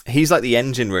like the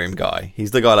engine room guy. He's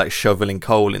the guy like shoveling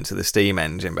coal into the steam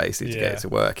engine basically to get it to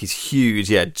work. He's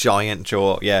huge, giant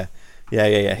jaw. Yeah.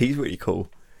 He's really cool.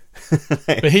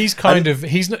 But he's kind of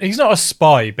he's not a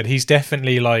spy, but he's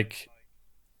definitely like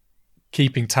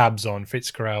keeping tabs on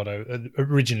Fitzcarraldo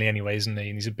originally, anyway, isn't he?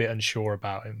 And he's a bit unsure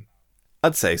about him.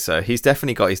 I'd say so. He's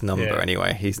definitely got his number Yeah.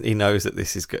 anyway. He knows that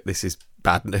this is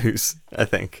bad news, I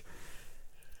think.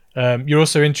 You're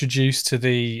also introduced to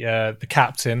the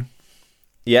captain.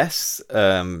 Yes.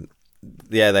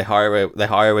 They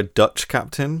hire a Dutch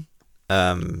captain.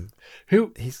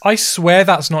 Who I swear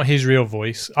that's not his real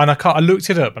voice, and I looked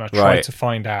it up and I tried Right. to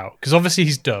find out because obviously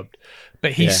he's dubbed,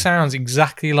 but he sounds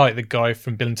exactly like the guy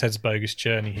from Bill and Ted's Bogus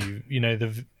Journey, who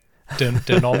the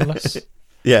Denomless.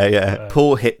 Yeah.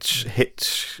 Paul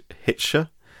Hitcher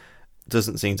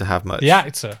doesn't seem to have much. The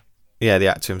actor. Yeah, the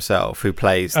actor himself who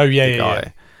plays Oh, yeah, the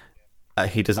yeah, guy.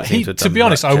 He doesn't seem to have To done be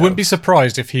honest, much I wouldn't be else.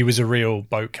 surprised if he was a real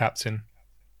boat captain.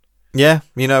 Yeah,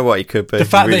 you know what, he could be. The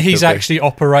fact He really that he's could be. actually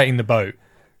operating the boat.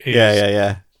 Is,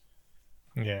 Yeah.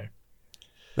 Yeah.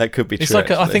 That could be It's true. like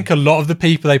I actually. think a lot of the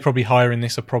people they probably hire in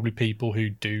this are probably people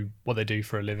who do what they do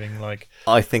for a living. Like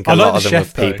I think I a like lot the of them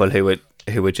chef, are people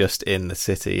who were just in the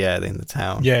city, in the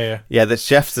town. yeah. Yeah, the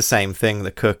chef's the same thing.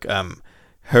 The cook,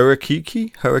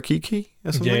 Harakiki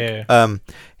or something. Yeah.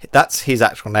 That's his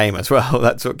actual name as well.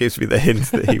 That's what gives me the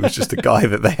hint that he was just a guy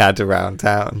that they had around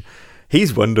town.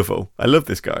 He's wonderful. I love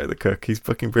this guy, the cook. He's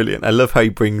fucking brilliant. I love how he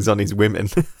brings on his women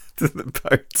to the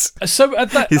boats. So I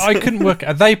couldn't work.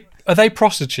 Are they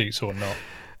prostitutes or not?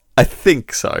 I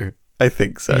think so.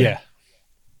 Yeah.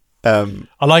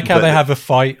 I like how but- they have a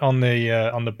fight on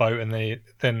the boat, and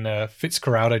then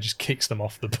Fitzcarraldo just kicks them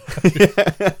off the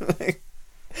boat.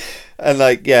 And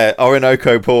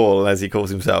Orinoco Paul, as he calls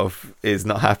himself, is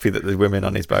not happy that there's women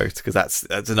on his boat because that's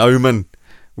an omen.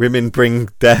 Women bring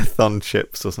death on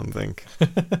ships or something.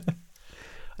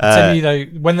 Tell you though,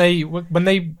 when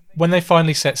they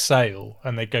finally set sail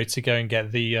and they go and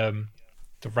get the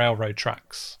railroad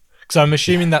tracks, because I'm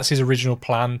assuming that's his original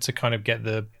plan to kind of get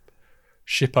the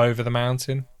ship over the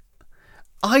mountain.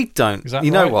 I don't. Is that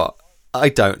You know right? what? I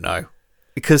don't know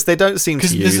because they don't seem to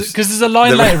use. Because there's a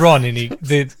line the- later on, and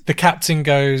the captain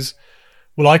goes,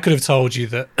 "Well, I could have told you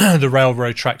that the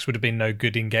railroad tracks would have been no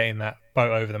good in getting that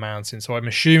boat over the mountain." So I'm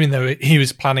assuming that he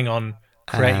was planning on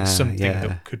creating something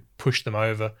that could push them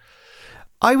over.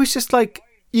 I was just like,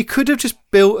 you could have just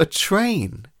built a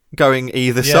train going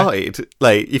either Yeah. side.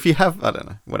 Like, if you have, I don't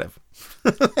know, whatever.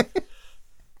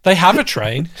 They have a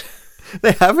train.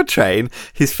 They have a train.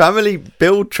 His family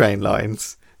build train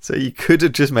lines. So you could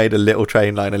have just made a little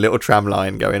train line, a little tram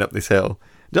line going up this hill.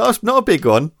 Not a big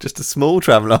one, just a small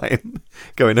tram line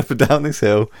going up and down this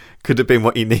hill. Could have been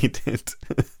what you needed.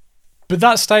 But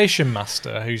that station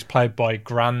master, who's played by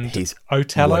Grand He's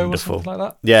Otello wonderful. or something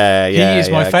like that, Yeah. He is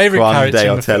my favourite Grande character in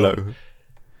the Otello. film.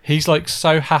 He's like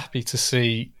so happy to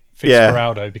see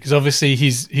Fitzcarraldo because obviously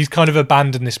he's kind of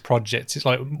abandoned this project. It's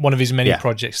like one of his many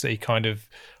projects that he kind of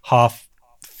half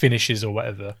finishes or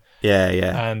whatever.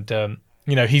 Yeah. And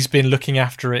he's been looking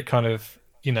after it, kind of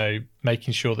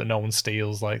making sure that no one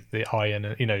steals like the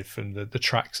iron, from the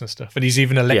tracks and stuff. And he's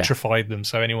even electrified them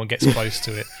so anyone gets close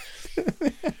to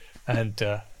it. And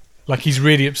he's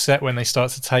really upset when they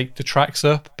start to take the tracks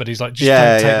up, but he's like, just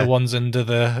don't take the ones under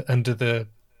the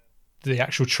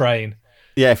actual train.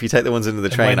 Yeah, if you take the ones under the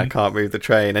train, I can't move the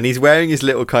train. And he's wearing his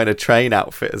little kind of train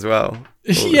outfit as well.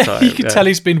 all the time. You can tell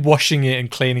he's been washing it and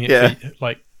cleaning it for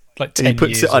like 10 And he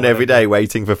puts years it on or every whatever. day,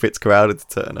 waiting for Fitzcarraldo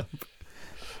to turn up.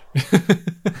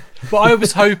 But I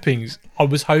was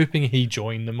hoping he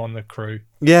joined them on the crew.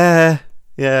 Yeah.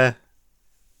 But That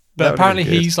would've apparently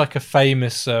been good. he's like a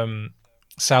famous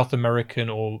South American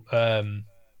or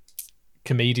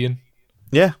comedian.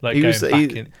 Yeah, Like he going was.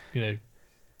 back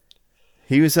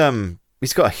He was.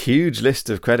 He's got a huge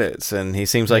list of credits, and he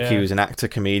seems like he Yeah. was an actor,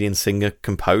 comedian, singer,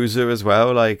 composer as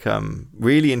well. Like,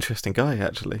 really interesting guy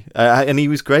actually, and he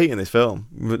was great in this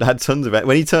film. Had tons of it.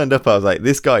 When he turned up, I was like,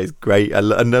 this guy is great.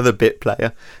 Another bit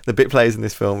player. The bit players in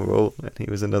this film were all, and he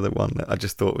was another one that I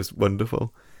just thought was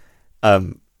wonderful.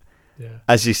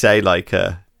 As you say, like,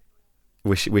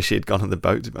 wish he had gone on the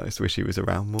boat. To be honest, wish he was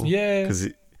around more. Yeah. Because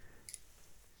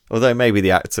although maybe the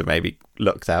actor maybe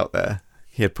looked out there.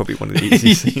 He had probably one of the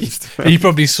easiest scenes to film. He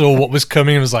probably saw what was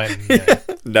coming and was like,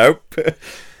 Nope.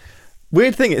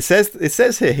 Weird thing, it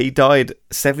says here he died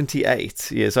 78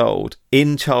 years old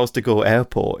in Charles de Gaulle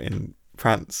Airport in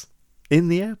France. In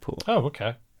the airport. "Oh,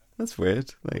 okay." That's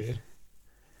weird. Weird.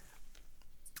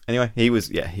 Anyway, he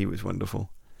was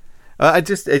wonderful. I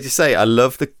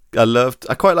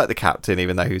quite like the captain,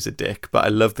 even though he was a dick, but I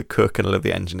love the cook and I love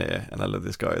the engineer and I love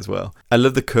this guy as well. I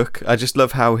love the cook. I just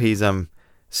love how he's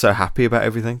so happy about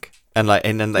everything, and like,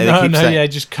 and they keep saying,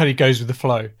 just kind of goes with the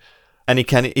flow. and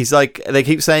he's like, they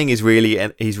keep saying he's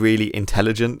really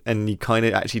intelligent, and you kind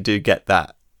of actually do get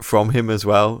that from him as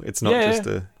well. It's not just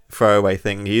a throwaway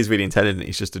thing. He is really intelligent.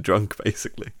 He's just a drunk,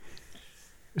 basically.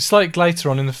 It's like later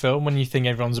on in the film when you think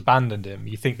everyone's abandoned him.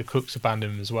 You think the cook's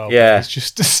abandoned him as well. Yeah. But he's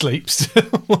just asleep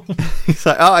still. He's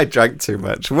like, oh, I drank too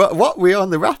much. What? We're on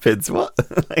the rapids? What?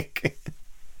 Like...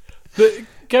 But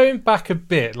going back a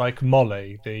bit, like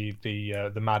Molly,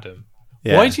 the madam.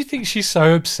 Yeah. Why do you think she's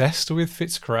so obsessed with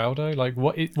Fitzcarraldo? Like,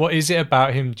 what is it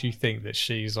about him? Do you think that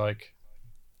she's like?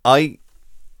 I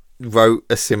wrote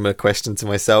a similar question to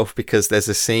myself because there's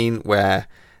a scene where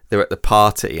they're at the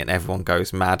party and everyone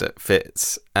goes mad at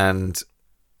Fitz, and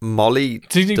Molly.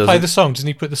 Did he play the song? Doesn't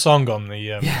he put the song on the?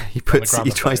 Yeah, he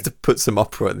tries to put some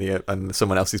opera on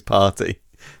someone else's party.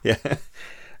 Yeah,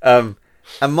 and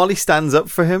Molly stands up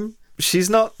for him.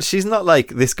 She's not like,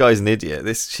 this guy's an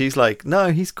idiot. She's like,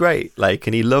 no, he's great. Like,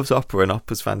 and he loves opera, and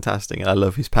opera's fantastic, and I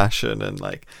love his passion, and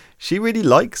like, she really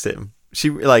likes him. She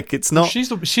like, it's not.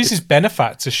 She's his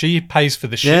benefactor. She pays for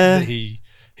the shit that he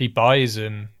buys,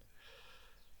 and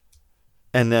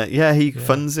he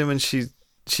funds him, and she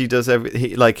does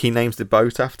everything. He names the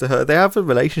boat after her. They have a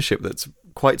relationship that's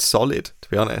quite solid, to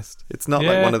be honest. It's not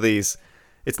like one of these.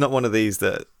 It's not one of these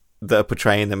that are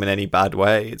portraying them in any bad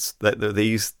way. It's that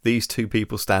these two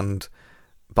people stand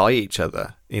by each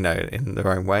other, in their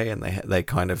own way, and they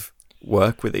kind of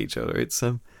work with each other. It's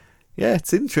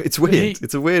it's weird.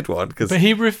 It's a weird one but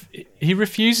he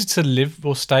refuses to live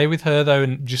or stay with her though,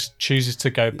 and just chooses to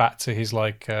go back to his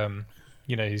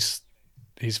his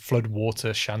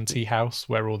floodwater shanty house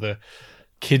where all the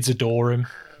kids adore him.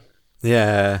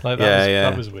 Yeah,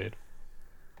 that was weird.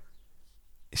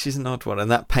 She's an odd one, and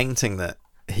that painting that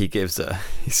he gives her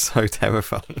is so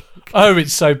terrifying. Oh,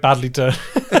 it's so badly done.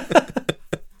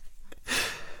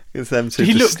 It's them two.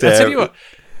 I tell you what,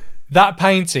 that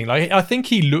painting, like, I think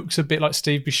he looks a bit like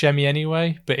Steve Buscemi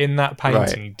anyway, but in that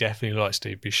painting, he definitely looks like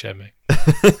Steve Buscemi.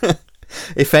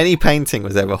 If any painting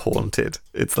was ever haunted,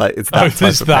 it's that type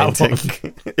of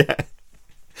painting. Yeah,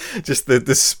 just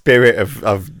the spirit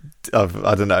of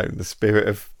I don't know, the spirit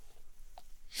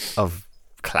of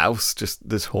Klaus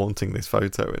just haunting this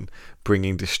photo and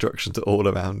bringing destruction to all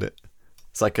around it.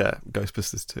 It's like a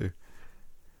Ghostbusters 2.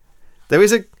 There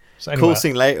is a cool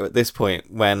scene later at this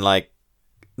point when like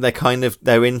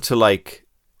they're into like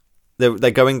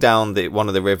they're going down one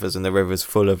of the rivers, and the river's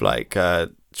full of like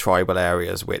tribal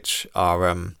areas which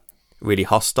are really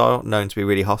hostile, known to be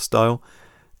really hostile,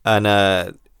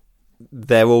 and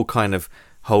they're all kind of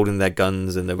holding their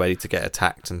guns and they're ready to get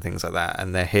attacked and things like that,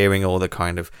 and they're hearing all the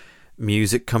kind of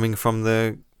music coming from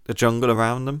the jungle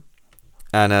around them,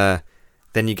 and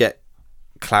then you get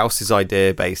Klaus's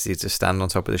idea basically to stand on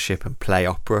top of the ship and play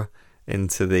opera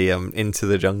into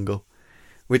the jungle,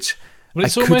 which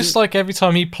it's almost like every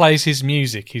time he plays his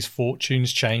music, his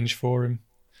fortunes change for him.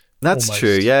 That's almost.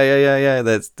 True. Yeah.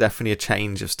 There's definitely a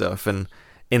change of stuff, and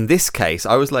in this case,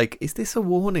 I was like, is this a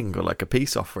warning or like a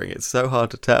peace offering? It's so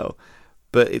hard to tell,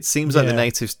 but it seems like the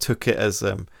natives took it as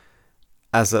a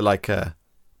I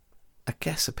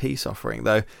guess a peace offering,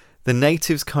 though. The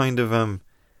natives kind of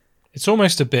it's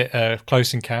almost a bit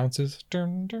Close Encounters.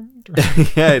 Dun, dun, dun.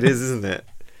 Yeah, it is, isn't it?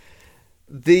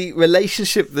 The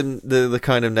relationship the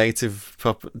kind of native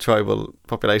tribal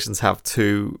populations have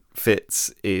to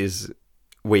Fitz is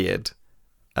weird,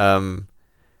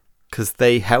 because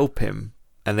they help him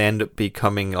and they end up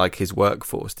becoming like his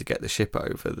workforce to get the ship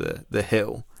over the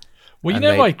hill. Well,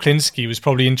 why Klinsky was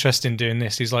probably interested in doing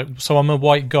this. He's like, so I'm a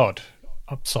white god.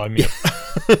 Sign me up.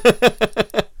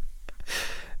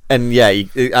 And yeah,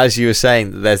 as you were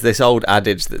saying, there's this old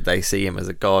adage that they see him as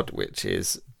a god, which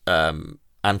is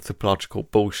anthropological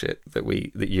bullshit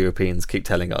that Europeans keep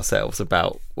telling ourselves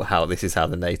about how this is how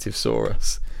the natives saw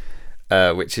us,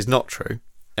 which is not true.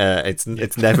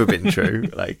 It's never been true.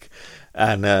 Like,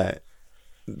 and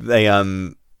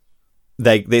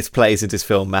this plays into this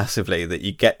film massively, that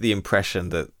you get the impression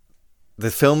that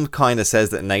the film kind of says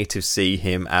that natives see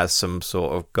him as some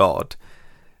sort of god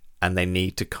and they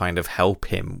need to kind of help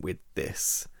him with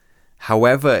this.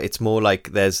 However, it's more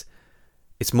like they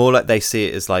see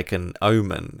it as like an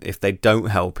omen. If they don't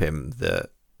help him, the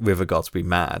river gods will be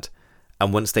mad.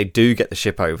 And once they do get the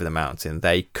ship over the mountain,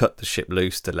 they cut the ship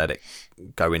loose to let it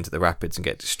go into the rapids and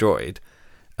get destroyed,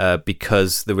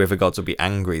 because the river gods will be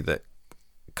angry that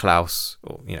Klaus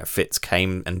or Fitz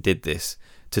came and did this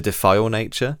to defile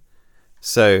nature.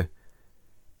 So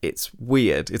it's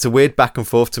weird. It's a weird back and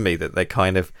forth to me that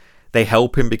they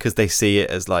help him because they see it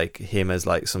as like him as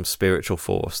like some spiritual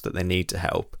force that they need to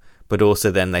help, but also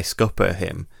then they scupper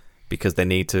him because they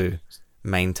need to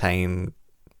maintain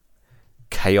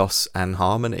chaos and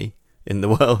harmony in the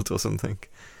world or something.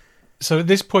 So at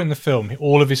this point in the film,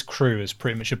 all of his crew has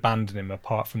pretty much abandoned him,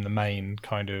 apart from the main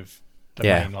kind of the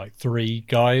Yeah. main like three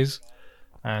guys.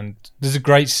 And there's a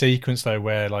great sequence though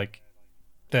where like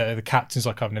the captain's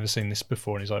like, I've never seen this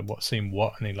before, and he's like, what, seen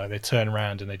what? And they turn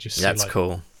around and they just see That's like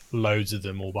cool. loads of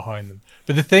them all behind them.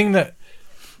 But the thing that,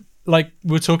 like,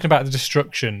 we're talking about the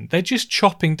destruction, they're just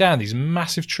chopping down these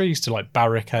massive trees to like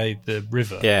barricade the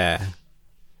river. Yeah.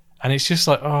 And it's just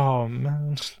like, oh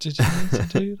man, did you need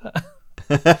to do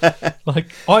that?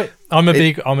 Like,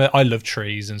 I love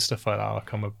trees and stuff like that.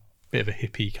 Like, I'm a bit of a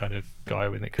hippie kind of guy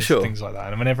when it comes to things like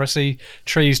that. And whenever I see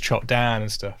trees chopped down and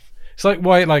stuff, it's like,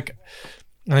 why, like,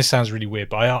 and this sounds really weird,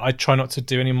 but I try not to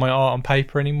do any of my art on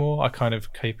paper anymore. I kind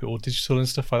of keep it all digital and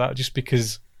stuff like that, just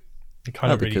because it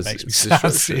kind of really makes me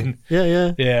sad.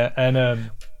 Yeah.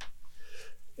 And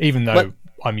even though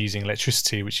I'm using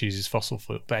electricity, which uses fossil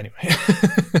fuel, but anyway.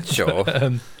 Sure.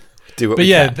 Do what we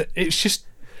can. It's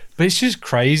just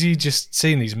crazy just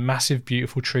seeing these massive,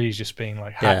 beautiful trees just being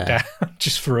like hacked down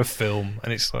just for a film,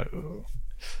 and it's like, oh.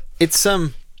 It's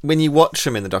when you watch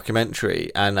them in the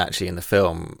documentary and actually in the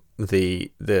film, the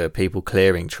people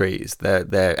clearing trees,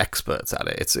 they're experts at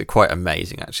it. It's quite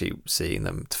amazing actually seeing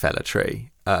them fell a tree.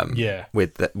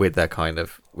 With their kind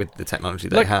of with the technology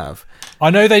they have. I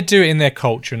know they do it in their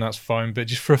culture and that's fine, but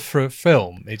just for a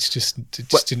film, it just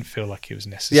didn't feel like it was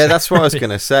necessary. Yeah, that's what I was going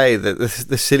to say. That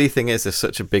the silly thing is, there's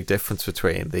such a big difference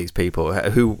between these people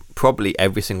who probably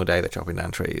every single day they're chopping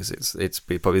down trees. It's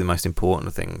probably the most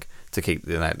important thing to keep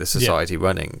the society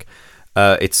running.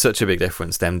 It's such a big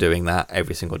difference them doing that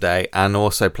every single day, and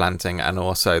also planting, and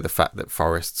also the fact that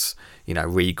forests,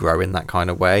 regrow in that kind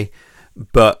of way.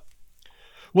 But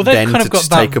well, they've kind of got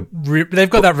that. They've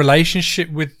got that relationship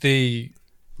with their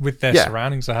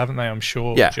surroundings, haven't they? I'm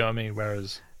sure. Yeah. Do you know what I mean?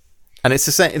 Whereas, and it's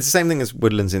the same thing as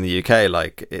woodlands in the UK.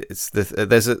 Like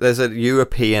there's a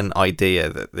European idea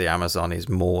that the Amazon is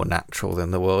more natural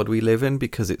than the world we live in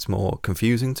because it's more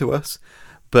confusing to us.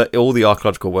 But all the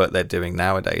archaeological work they're doing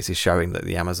nowadays is showing that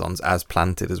the Amazon's as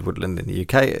planted as woodland in the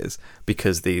UK is,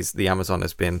 because the Amazon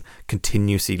has been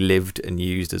continuously lived and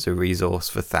used as a resource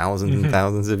for thousands and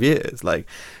thousands of years. Like,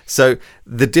 so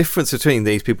the difference between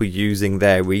these people using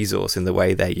their resource in the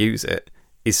way they use it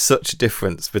is such a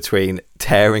difference between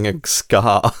tearing a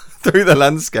scar through the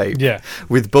landscape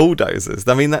with bulldozers.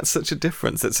 I mean, that's such a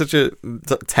difference. It's such a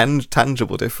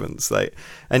tangible difference. Like,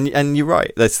 and you're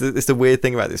right. That's the weird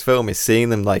thing about this film is seeing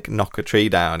them like knock a tree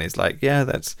down is like, yeah,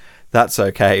 that's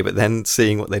okay. But then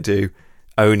seeing what they do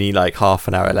only like half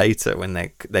an hour later when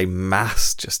they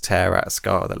mass just tear out a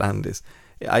scar of the land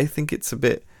I think it's a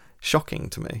bit shocking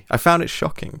to me. I found it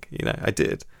shocking. I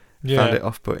did. Found it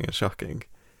off-putting and shocking.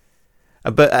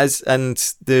 But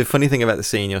the funny thing about the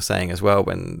scene you're saying as well,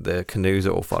 when the canoes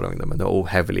are all following them and they're all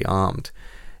heavily armed,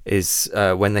 is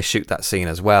when they shoot that scene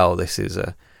as well.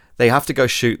 They have to go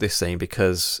shoot this scene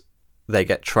because they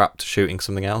get trapped shooting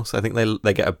something else. I think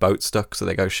they get a boat stuck, so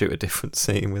they go shoot a different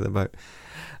scene with a boat.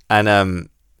 And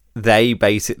they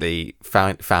basically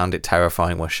found it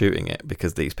terrifying while shooting it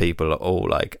because these people are all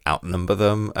like outnumber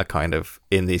them, are kind of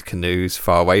in these canoes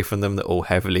far away from them. They're all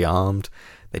heavily armed.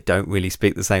 They don't really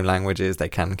speak the same languages. They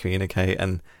can communicate.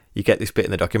 And you get this bit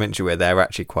in the documentary where they're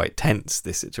actually quite tense,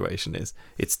 this situation is.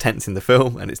 It's tense in the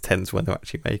film, and it's tense when they're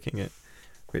actually making it,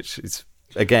 which is,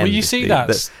 again... Well, you see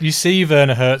you see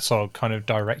Werner Herzog kind of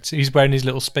direct. He's wearing his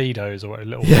little Speedos or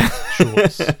little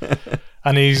shorts.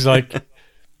 And he's like...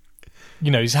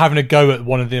 he's having a go at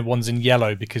one of the ones in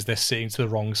yellow because they're sitting to the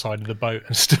wrong side of the boat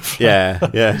and stuff.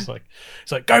 It's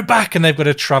like, go back, and they've got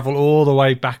to travel all the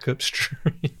way back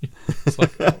upstream. It's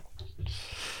like,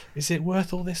 is it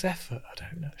worth all this effort? I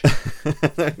don't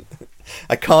know.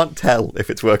 I can't tell if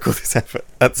it's worth all this effort.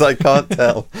 I can't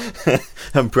tell.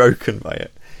 I'm broken by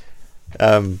it.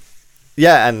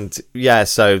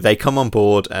 So they come on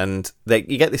board, and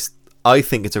you get this. I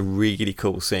think it's a really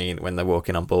cool scene when they're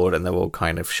walking on board and they're all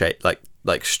kind of shaped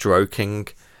like stroking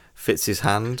Fitz's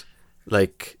hand,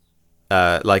 like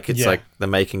it's they're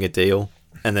making a deal,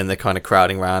 and then they're kind of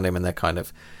crowding around him and they're kind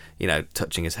of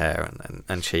touching his hair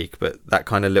and cheek. But that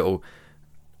kind of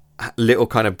little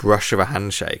kind of brush of a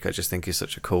handshake, I just think is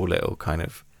such a cool little kind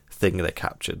of thing they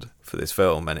captured for this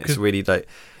film. And it's really like,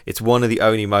 it's one of the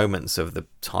only moments of the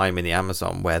time in the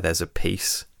Amazon where there's a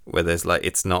peace, where there's like,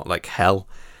 it's not like hell.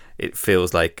 It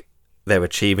feels like they're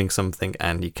achieving something,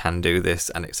 and you can do this,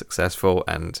 and it's successful,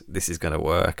 and this is going to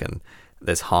work, and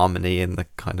there's harmony in the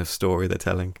kind of story they're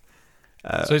telling.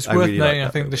 So it's worth noting, I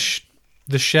think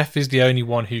the chef is the only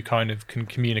one who kind of can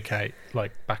communicate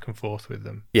like back and forth with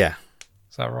them. Yeah.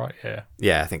 Is that right? Yeah.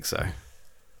 Yeah, I think so.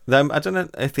 I don't know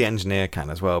if the engineer can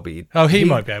as well, but he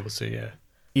might be able to, yeah.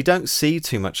 You don't see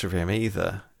too much of him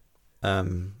either.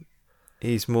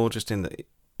 He's more just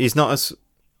he's not as...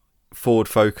 forward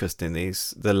focused in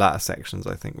the latter sections,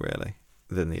 I think, really,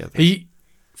 than the others. He,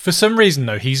 for some reason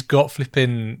though, he's got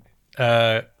flipping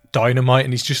dynamite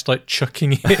and he's just like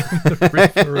chucking it in the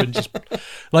river and just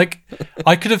like,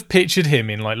 I could have pictured him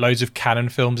in like loads of Cannon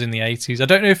films in the 80s. I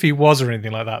don't know if he was or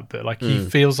anything like that, but like he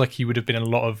feels like he would have been in a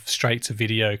lot of straight to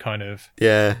video kind of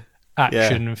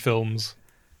action films.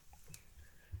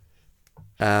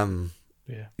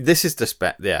 This is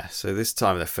so this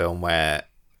time of the film where,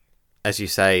 as you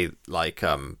say, like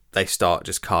they start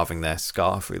just carving their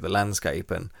scar through the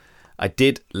landscape, and I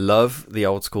did love the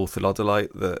old school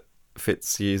thelodolite that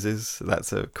Fitz uses.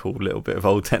 That's a cool little bit of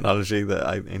old technology that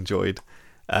I enjoyed.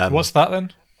 What's that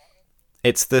then?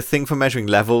 It's the thing for measuring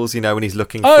levels, you know, when he's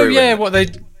looking through. Oh yeah,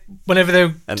 whenever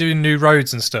they're doing new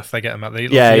roads and stuff, they get them out.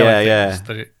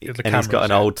 And he's got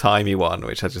an old timey one,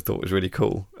 which I just thought was really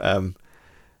cool.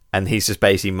 And he's just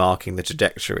basically marking the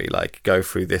trajectory, like, go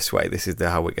through this way, this is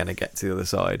how we're going to get to the other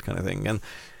side, kind of thing. And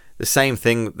the same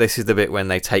thing, this is the bit when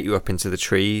they take you up into the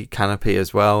tree canopy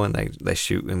as well, and they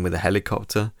shoot him with a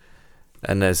helicopter.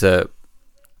 And there's a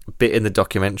bit in the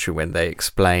documentary when they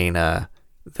explain that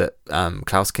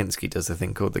Klaus Kinski does a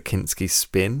thing called the Kinski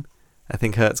spin, I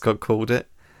think Herzog called it.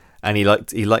 And he liked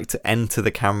to enter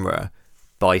the camera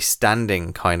by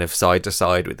standing kind of side to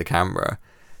side with the camera,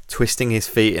 twisting his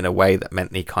feet in a way that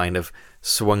meant he kind of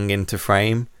swung into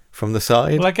frame from the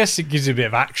side. Well, I guess it gives you a bit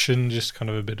of action, just kind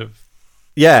of a bit of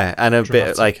and a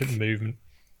bit like movement,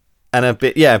 and a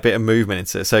bit of movement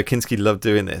into it. So Kinski loved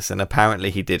doing this, and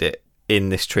apparently he did it in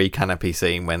this tree canopy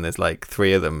scene when there's like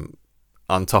three of them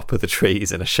on top of the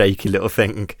trees in a shaky little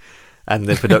thing, and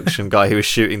the production guy who was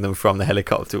shooting them from the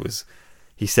helicopter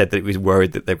he said that he was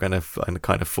worried that they're going to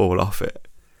kind of fall off it,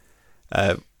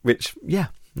 which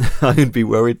I would be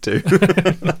worried too.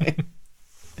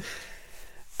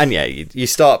 And you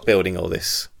start building all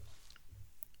this.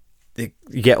 You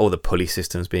get all the pulley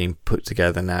systems being put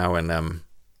together now, and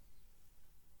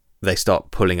they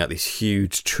start pulling out these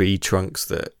huge tree trunks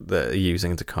that are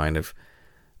using to kind of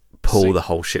pull the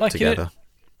whole ship together.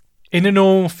 In a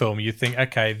normal film, you'd think,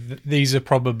 okay, these are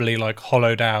probably like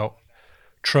hollowed out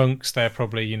trunks. They're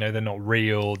probably, they're not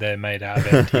real. They're made out of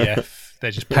MDF.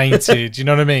 They're just painted. You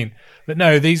know what I mean? But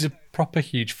no, these are proper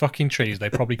huge fucking trees. They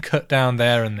probably cut down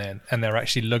there and then, and they're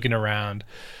actually lugging around,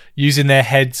 using their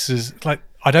heads as like,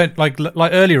 I don't like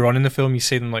earlier on in the film, you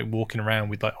see them like walking around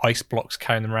with like ice blocks,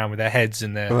 carrying them around with their heads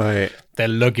and their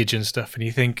luggage and stuff, and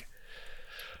you think,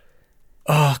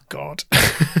 oh god,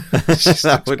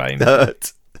 that would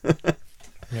hurt.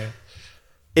 Yeah,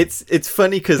 it's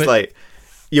funny because like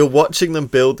you're watching them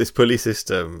build this pulley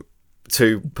system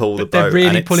to pull the boat. They're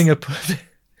really pulling a.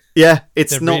 Yeah,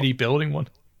 they're not really building one.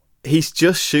 He's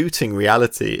just shooting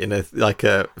reality in a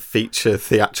feature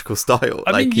theatrical style.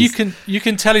 I mean, you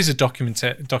can tell he's a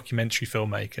documentary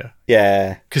filmmaker.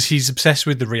 Yeah, because he's obsessed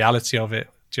with the reality of it.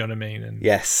 Do you know what I mean? And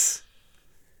yes,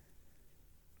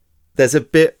 there's a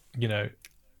bit.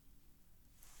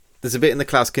 There's a bit in the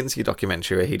Klaus Kinski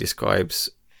documentary where he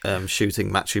describes shooting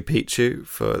Machu Picchu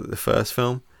for the first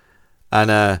film,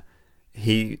 and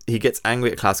he gets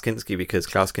angry at Klaus Kinski because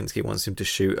Klaus Kinski wants him to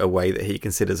shoot a way that he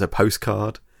considers a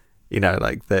postcard.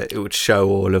 Like that it would show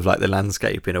all of like the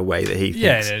landscape in a way that he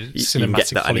thinks you can get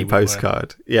that on any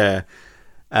postcard. Yeah,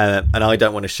 and I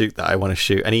don't want to shoot that. I want to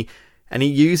shoot, and he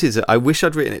uses it. I wish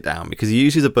I'd written it down because he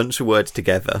uses a bunch of words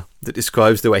together that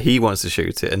describes the way he wants to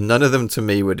shoot it, and none of them to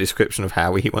me were a description of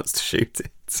how he wants to shoot it.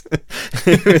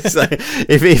 It was like,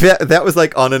 if that was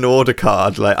like on an order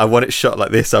card, like I want it shot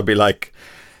like this, I'd be like,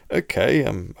 okay,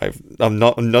 I'm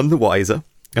none the wiser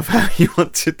of how you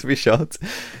want it to be shot.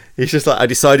 He's just like, I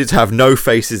decided to have no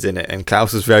faces in it, and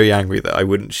Klaus was very angry that I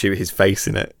wouldn't shoot his face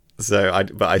in it. So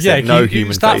I said no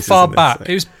human faces. It was that far back.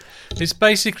 It's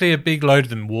basically a big load of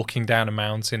them walking down a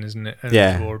mountain, isn't it?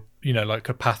 Or like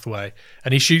a pathway,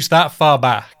 and he shoots that far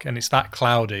back, and it's that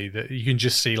cloudy that you can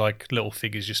just see like little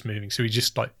figures just moving. So he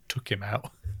just like took him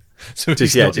out. So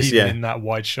he's not even in that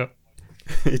wide shot.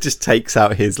 It just takes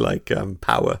out his like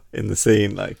power in the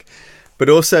scene, like, but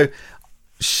also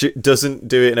doesn't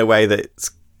do it in a way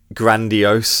that's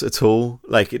grandiose at all.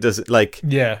 Like it doesn't like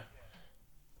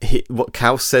what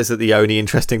Klaus says that the only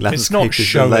interesting landscape it's not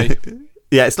showy.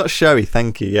 It's not showy.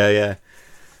 Thank you. Yeah.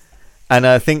 And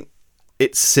I think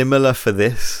it's similar for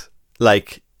this,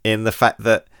 like in the fact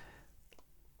that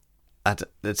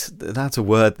it's not to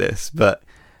word this, but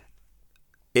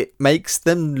it makes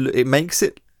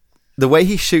it the way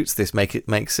he shoots this makes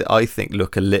it I think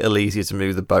look a little easier to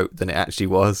move the boat than it actually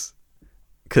was.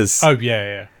 Because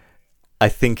I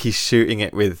think he's shooting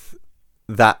it with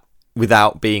that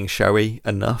without being showy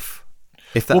enough.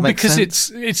 If that makes because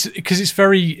sense. it's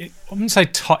very, I wouldn't say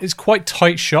tight. It's quite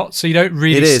tight shot, so you don't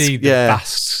really see the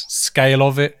vast scale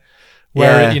of it.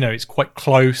 Where it's quite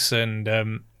close, and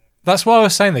that's why I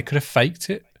was saying they could have faked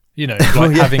it.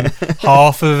 Like having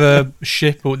half of a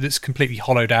ship that's completely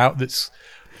hollowed out,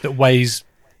 that weighs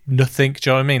nothing. Do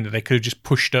you know what I mean? That they could have just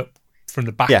pushed up from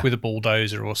the back with a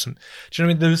bulldozer or something. Do you know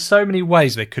what I mean? There was so many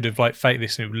ways they could have like faked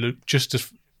this and it would look just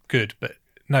as good, but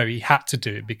no, he had to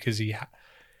do it because he's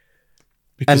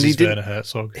Werner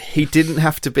Herzog. He didn't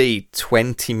have to be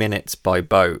 20 minutes by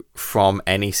boat from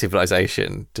any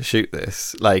civilization to shoot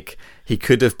this. Like, he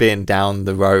could have been down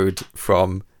the road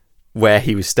from where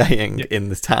he was staying in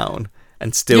the town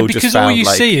and still just found, because all you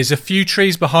see is a few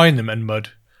trees behind them and mud.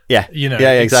 Yeah,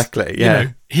 exactly.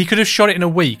 Yeah, he could have shot it in a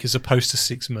week as opposed to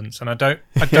 6 months, and I don't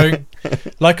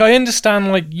like. I understand,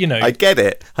 like I get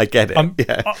it.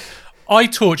 I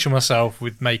torture myself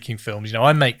with making films.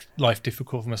 I make life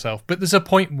difficult for myself, but there's a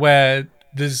point where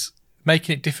there's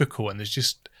making it difficult, and there's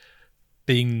just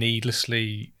being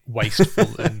needlessly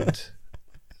wasteful, and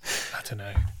I don't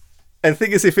know. And the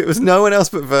thing is, if it was no one else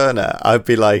but Werner, I'd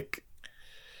be like,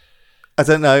 I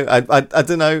don't know. I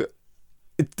don't know.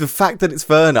 The fact that it's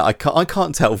Werner, I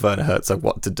can't tell Werner Herzog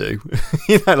what to do.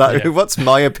 What's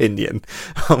my opinion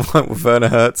on what Werner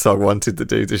Herzog wanted to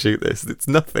do to shoot this? It's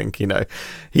nothing,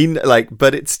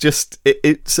 but it's just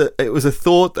it was a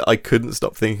thought that I couldn't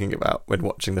stop thinking about when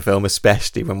watching the film,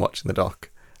 especially when watching the doc.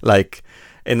 Like,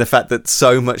 in the fact that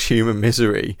so much human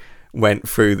misery went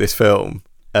through this film,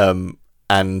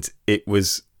 and it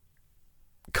was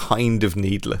kind of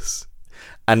needless,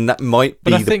 and that might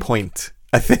be the point.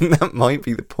 I think that might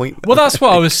be the point. Well, that's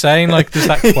what I was saying. Like, there's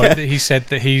that quote that he said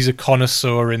that he's a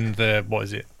connoisseur in the, what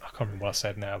is it? I can't remember what I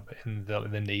said now, but in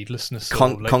the needlessness.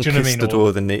 Conquistador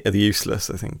of the useless,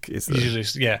 I think. Is the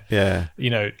useless, yeah. Yeah.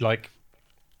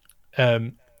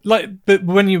 But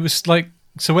when you was like,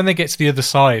 so when they get to the other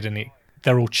side and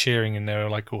they're all cheering and they're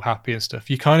like all happy and stuff,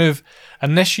 you kind of,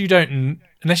 unless you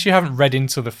haven't read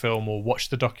into the film or watched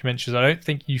the documentaries, I don't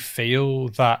think you feel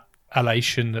that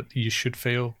elation that you should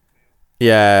feel.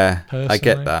 Yeah, personally. I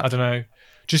get that. I don't know.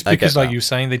 Just because, like you were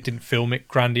saying, they didn't film it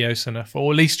grandiose enough,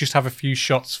 or at least just have a few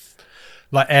shots,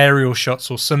 like aerial shots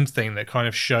or something that kind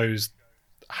of shows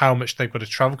how much they've got to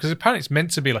travel. Because apparently it's meant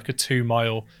to be like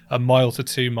a mile to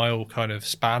 2 mile kind of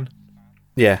span.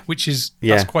 Yeah,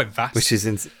 that's quite vast. Which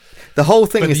is the whole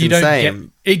thing is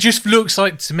insane. It just looks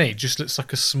like, to me,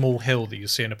 like a small hill that you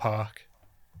see in a park.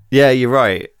 Yeah, you're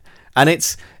right, and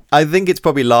I think it's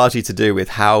probably largely to do with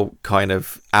how kind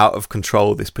of out of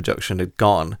control this production had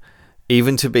gone.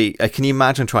 Even to be, can you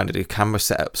imagine trying to do camera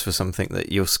setups for something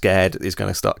that you're scared is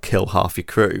going to kill half your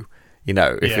crew?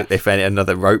 If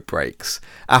another rope breaks,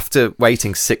 after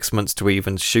waiting 6 months to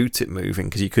even shoot it moving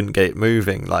because you couldn't get it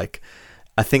moving. Like,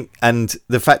 I think, and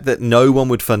the fact that no one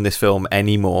would fund this film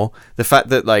anymore, the fact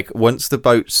that like once the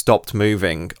boat stopped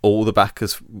moving, all the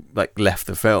backers like left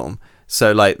the film.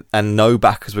 So and no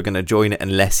backers were going to join it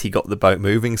unless he got the boat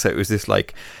moving. So it was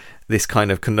this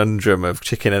kind of conundrum of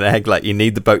chicken and egg. Like, you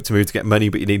need the boat to move to get money,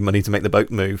 but you need money to make the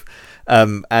boat move.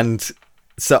 And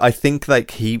so I think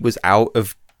like he was out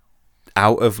of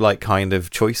like kind of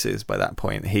choices by that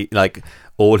point. He like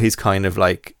all his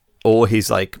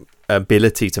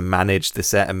ability to manage the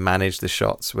set and manage the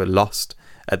shots were lost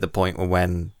at the point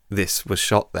when this was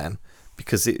shot then,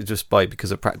 because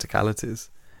of practicalities,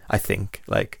 I think.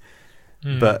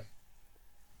 But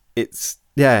it's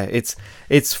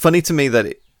funny to me that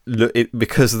it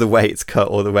because of the way it's cut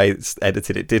or the way it's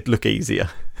edited, it did look easier,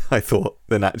 I thought,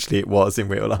 than actually it was in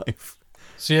real life.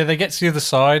 So yeah, they get to the other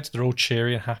side, they're all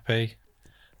cheery and happy.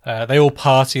 They all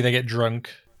party, they get drunk.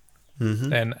 Mm-hmm.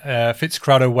 Then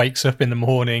Fitzcarraldo wakes up in the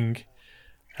morning,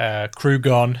 crew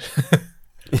gone,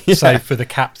 save for the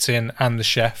captain and the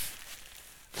chef,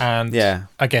 and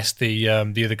I guess the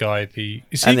other guy, is he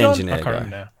and the gone? engineer I can't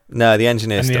remember now. No, the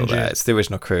engineer's still there. It's the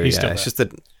original crew. He's It's just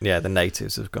the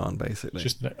natives have gone basically.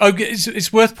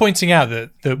 It's worth pointing out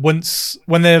that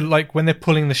when they're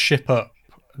pulling the ship up,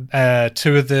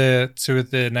 two of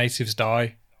the natives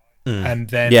die, and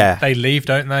then they leave,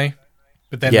 don't they?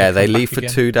 But then they leave for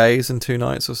 2 days and 2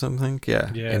 nights or something.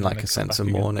 In like a sense of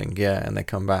mourning. Yeah, and they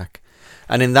come back,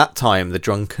 and in that time, the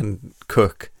drunken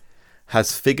cook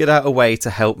has figured out a way to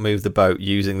help move the boat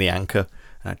using the anchor.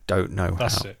 And I don't know how.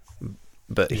 That's it.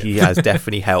 But he has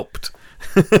definitely helped.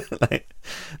 The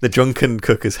drunken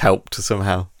cook has helped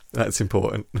somehow. That's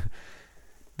important.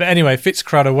 But anyway,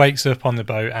 Fitzcarraldo wakes up on the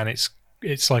boat, and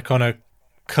it's like on a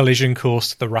collision course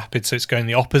to the rapids, so it's going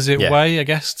the opposite way, I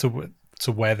guess, to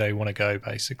where they want to go,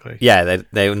 basically. Yeah,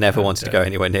 they never wanted to go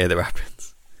anywhere near the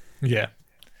rapids. Yeah,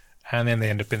 and then they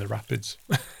end up in the rapids.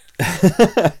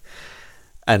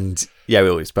 And yeah, we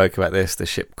already spoke about this. The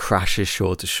ship crashes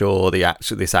shore to shore.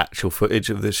 This actual footage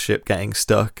of the ship getting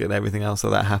stuck and everything else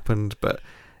that happened. But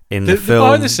in the film,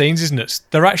 behind the scenes is nuts.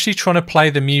 They're actually trying to play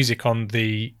the music on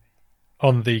the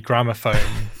gramophone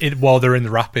while they're in the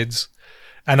rapids.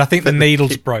 And I think the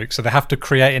needle's broke, so they have to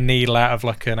create a needle out of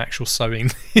like an actual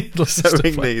sewing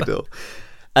needle.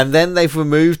 And then they've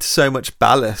removed so much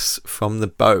ballast from the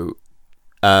boat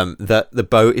that the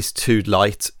boat is too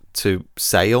light to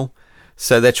sail.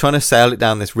 So they're trying to sail it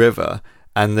down this river,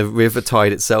 and the river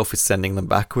tide itself is sending them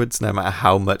backwards, no matter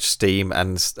how much steam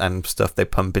and stuff they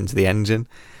pump into the engine.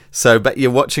 So, but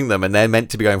you're watching them, and they're meant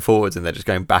to be going forwards, and they're just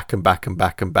going back and back and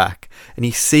back and back. And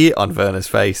you see it on Werner's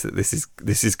face that this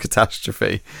is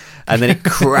catastrophe, and then it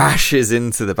crashes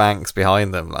into the banks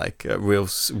behind them like a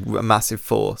massive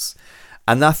force.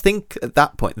 And I think at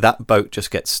that point, that boat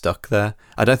just gets stuck there.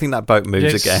 I don't think that boat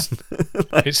moves again.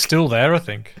 It's still there, I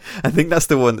think. I think that's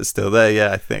the one that's still there.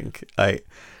 Yeah, I think.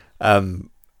 And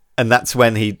that's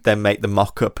when he then make the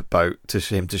mock-up boat to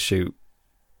him to shoot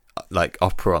like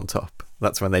opera on top.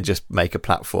 That's when they just make a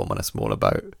platform on a smaller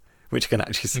boat, which can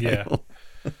actually sail.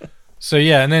 Yeah. So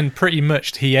yeah, and then pretty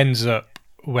much he ends up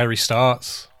where he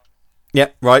starts. Yeah,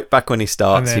 right back when he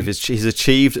starts, he's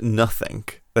achieved nothing.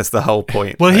 That's the whole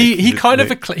point. Well, he kind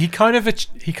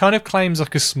of claims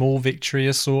like a small victory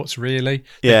of sorts, really.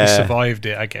 Yeah, he survived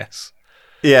it, I guess.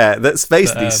 Yeah, that's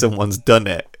basically someone's done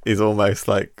it. Is almost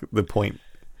like the point.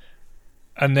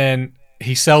 And then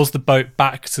he sells the boat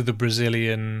back to the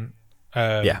Brazilian.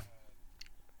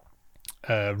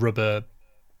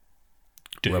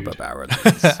 Rubber baron.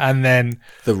 And then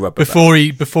the rubber before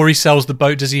he sells the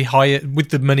boat, does he hire, with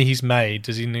the money he's made,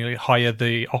 does he hire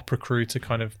the opera crew to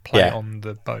kind of play on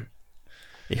the boat?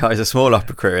 He hires a small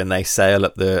opera crew and they sail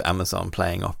up the Amazon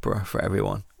playing opera for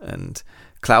everyone. And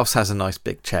Klaus has a nice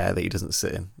big chair that he doesn't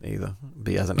sit in either,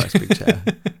 but he has a nice big chair.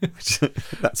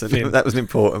 That was an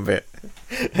important bit.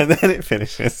 And then it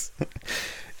finishes.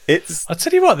 I'll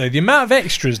tell you what though, the amount of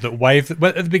extras that wave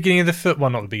at the beginning of the film, well,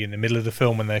 not the beginning, the middle of the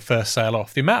film when they first sail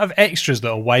off, the amount of extras that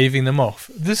are waving them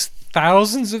off, there's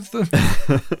thousands of them.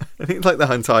 I think like the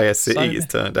entire city is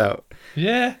turned out.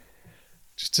 Yeah,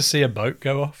 just to see a boat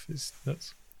go off is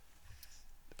nuts.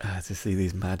 To see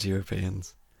these mad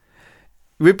Europeans.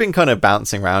 We've been kind of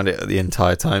bouncing around it the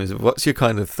entire time. What's your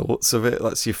kind of thoughts of it?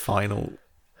 What's your final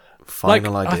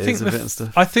ideas of it and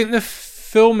stuff? I think the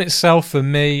film itself for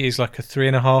me is like a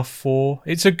 3.5, 4.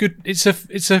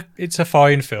 It's a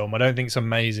fine film. I don't think it's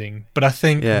amazing, but I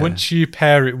think once you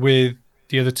pair it with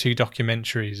the other two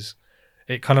documentaries,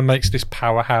 it kind of makes this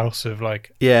powerhouse of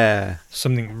like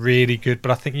something really good.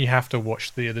 But I think you have to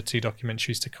watch the other two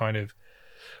documentaries to kind of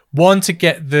to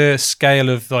get the scale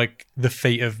of like the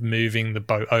feat of moving the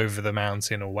boat over the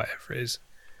mountain or whatever it is.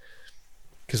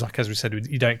 Because, like as we said,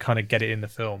 you don't kind of get it in the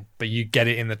film, but you get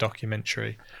it in the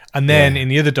documentary. And then in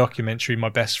the other documentary, My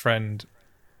Best Friend,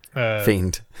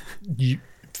 Fiend,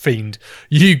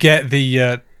 you get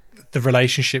the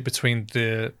relationship between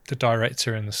the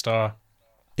director and the star.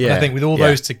 Yeah, and I think with all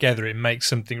those together, it makes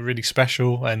something really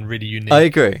special and really unique. I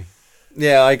agree.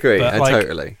 Yeah, I agree.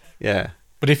 Totally. Yeah.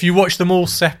 But if you watch them all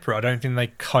separate, I don't think they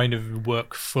kind of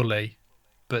work fully.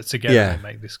 But together, they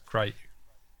make this great.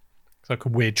 It's like a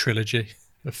weird trilogy.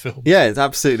 The film. Yeah, it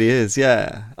absolutely is.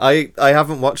 Yeah, I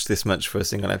haven't watched this much for a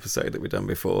single episode that we've done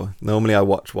before. Normally I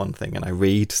watch one thing and I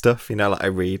read stuff, like I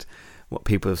read what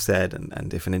people have said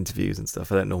and different interviews and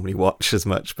stuff. I don't normally watch as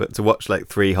much, but to watch like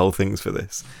 3 whole things for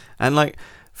this, and like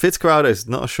Fitzcarraldo is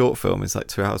not a short film, it's like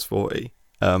 2 hours 40.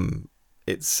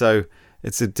 It's a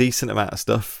decent amount of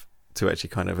stuff to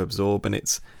actually kind of absorb,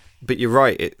 but you're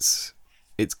right, it's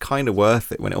kind of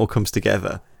worth it when it all comes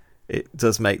together. It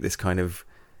does make this kind of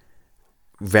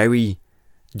very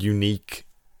unique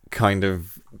kind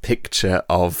of picture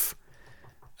of,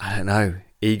 I don't know,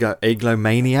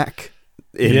 egomaniac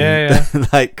in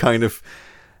like kind of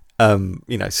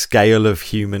scale of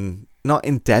human, not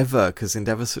endeavor, because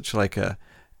endeavor's such like a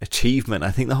achievement.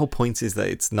 I think the whole point is that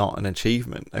it's not an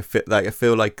achievement. I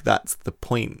feel like that's the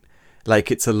point. Like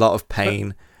it's a lot of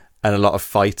pain and a lot of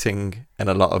fighting and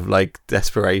a lot of like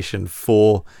desperation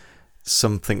for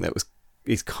something that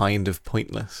is kind of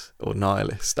pointless or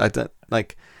nihilist. I don't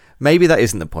like. Maybe that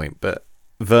isn't the point, but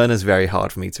Werner's very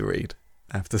hard for me to read,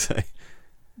 I have to say.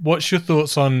 What's your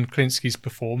thoughts on Klinsky's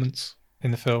performance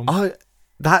in the film? I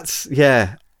don't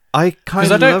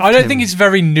think it's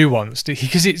very nuanced,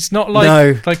 because it's not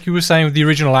like like you were saying with the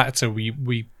original actor.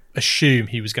 We assume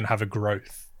he was going to have a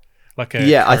growth, like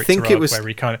a I think it was. Where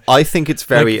he I think it's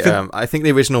very. I think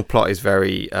the original plot is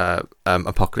very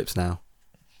Apocalypse Now.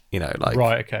 You know, like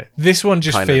right, okay. This one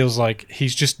just kinda- feels like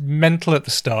he's just mental at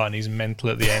the start and he's mental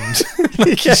at the end.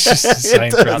 Like, he's just the same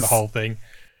it throughout does. the whole thing.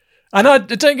 And I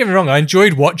don't get me wrong, I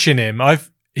enjoyed watching him.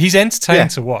 He's entertaining Yeah.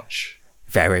 to watch,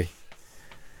 very.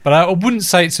 but I wouldn't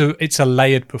say it's a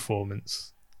layered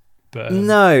performance. But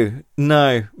No,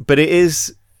 but it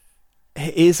is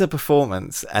a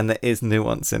performance, and there is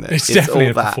nuance in it. It's definitely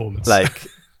all a that, performance. Like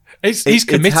he's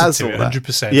committed has to all it that.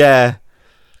 100%. Yeah,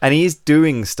 and he's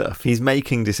doing stuff. He's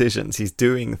making decisions. He's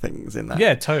doing things in that.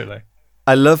 Yeah, totally.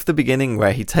 I love the beginning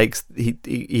where he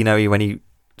when he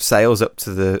sails up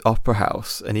to the opera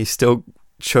house and he's still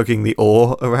chugging the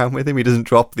oar around with him. He doesn't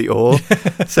drop the oar.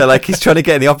 So like he's trying to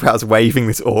get in the opera house waving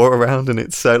this oar around, and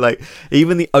it's so like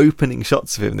even the opening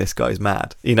shots of him, this guy's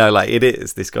mad. You know, like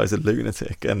this guy's a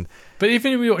lunatic. And But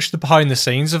even if we watch the behind the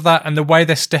scenes of that and the way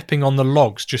they're stepping on the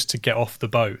logs just to get off the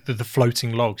boat, the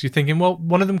floating logs, you're thinking, well,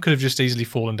 one of them could have just easily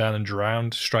fallen down and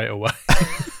drowned straight away.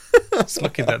 It's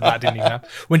lucky that didn't even happen.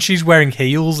 When she's wearing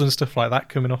heels and stuff like that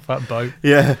coming off that boat.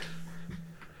 yeah.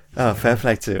 Oh, fair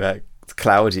play to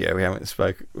Claudia. We haven't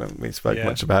spoke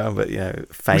much about her, but you know,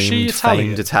 she Italian?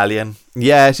 famed Italian.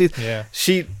 Yeah, Yeah.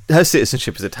 her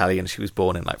citizenship is Italian. She was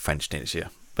born in like French Tunisia,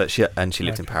 but she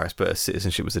lived in Paris. But her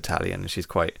citizenship was Italian, and she's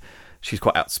quite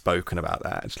outspoken about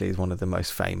that. Actually, is one of the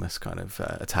most famous kind of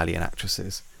Italian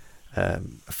actresses.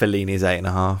 Fellini's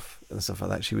 8.5 and stuff like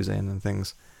that. She was in and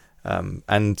things,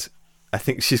 and I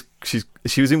think she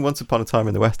was in Once Upon a Time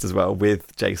in the West as well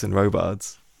with Jason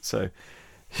Robards. So.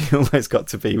 You almost got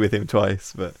to be with him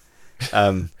twice, but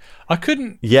I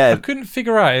couldn't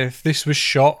figure out if this was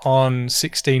shot on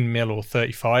 16mm or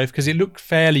 35 because it looked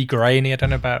fairly grainy. I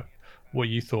don't know about what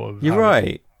you thought of. You're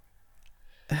right.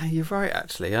 You're right.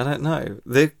 Actually, I don't know.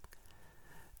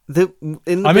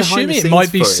 I'm assuming it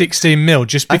might be 16mm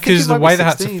just because the way they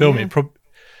had to film it.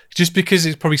 Just because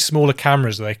it's probably smaller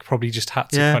cameras, they probably just had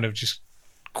to kind of just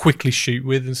quickly shoot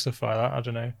with and stuff like that. I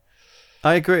don't know.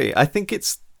 I agree. I think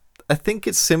it's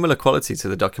similar quality to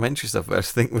the documentary stuff, which I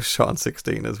think was shot on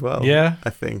 16 as well. Yeah, I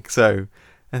think so.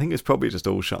 I think it's probably just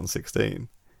all shot on 16,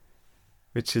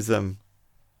 which is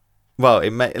well,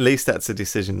 at least that's a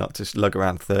decision not to lug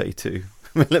around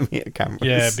 32mm cameras.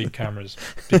 Yeah, big cameras,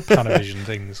 big Panavision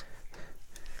things.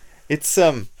 It's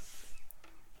a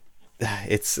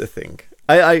thing.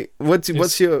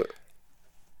 What's your?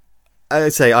 I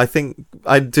think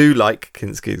I do like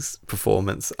Kinski's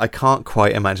performance. I can't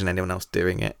quite imagine anyone else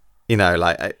doing it. You know,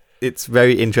 like it's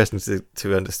very interesting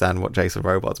to understand what Jason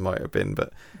Robards might have been,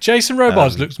 but Jason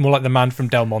Robards looks more like the man from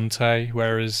Del Monte,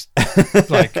 whereas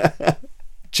like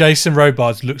Jason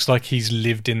Robards looks like he's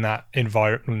lived in that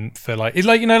environment for like how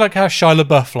Shia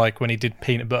LaBeouf, like when he did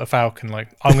Peanut Butter Falcon, like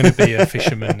I'm going to be a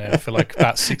fisherman now for like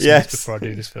about 6 months before I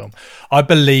do this film. I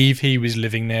believe he was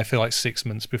living there for like 6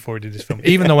 months before he did this film,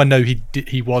 even though I know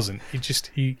he wasn't.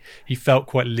 He felt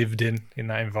quite lived in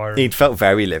that environment. He felt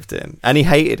very lived in, and he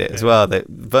hated it as well. That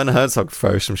Werner Herzog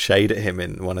throws some shade at him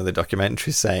in one of the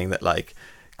documentaries, saying that like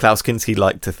Klaus Kinski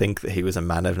liked to think that he was a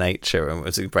man of nature and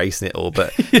was embracing it all,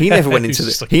 but he never went into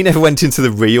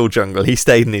the real jungle. He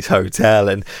stayed in his hotel,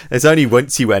 and there's only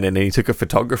once he went in and he took a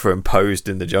photographer and posed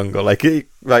in the jungle. Like he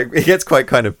gets quite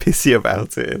kind of pissy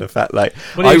about it. In fact, like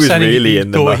I was really in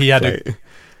the muck. He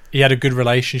had a good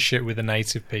relationship with the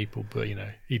native people, but you know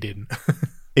he didn't.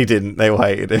 He didn't. They all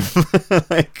hated him.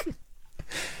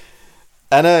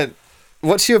 And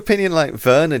what's your opinion, like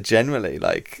Werner generally?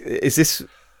 Like, is this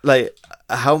like?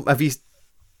 How have you?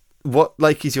 What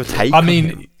is your take? I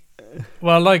mean,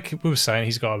 well, like we were saying,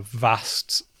 he's got a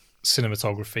vast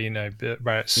cinematography. You know,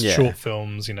 where it's short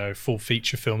films, you know, full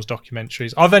feature films,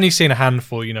 documentaries. I've only seen a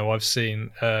handful. You know, I've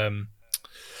seen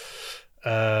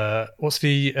what's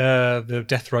the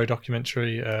Death Row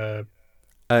documentary? Oh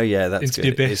yeah, that's Into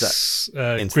good. the Abyss,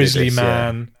 Into Grizzly the Abyss,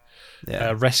 Man,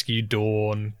 yeah. Rescue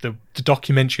Dawn. The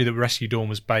documentary that Rescue Dawn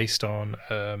was based on.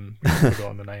 I've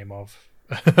forgotten the name of.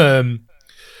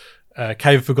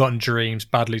 Cave of Forgotten Dreams,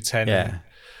 Bad Lieutenant. Yeah.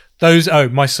 Those. Oh,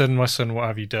 my son, what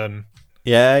have you done?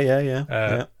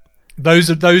 Yeah. Those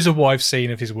are what I've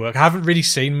seen of his work. I haven't really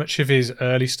seen much of his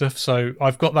early stuff, so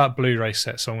I've got that Blu-ray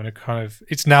set. So I'm going to kind of.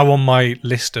 It's now on my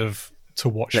list of to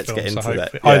watch Let's films. get into so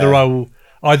that. Yeah.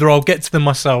 Either I'll get to them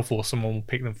myself, or someone will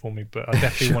pick them for me. But I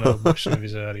definitely want to watch some of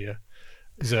his earlier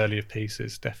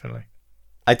pieces. Definitely.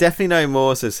 I definitely know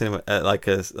more as a cinema, like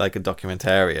a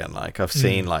documentarian. Like I've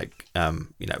seen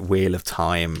Wheel of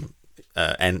Time,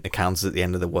 Encounters at the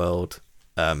End of the World,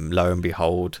 Lo and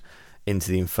Behold,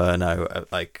 Into the Inferno,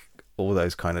 like all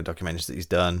those kind of documentaries that he's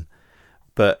done.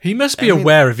 But he must be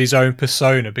aware of his own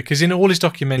persona, because in all his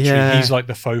documentary, he's like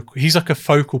a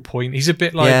focal point. He's a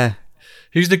bit like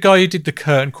Who's the guy who did the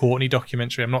Kurt and Courtney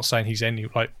documentary? I'm not saying he's any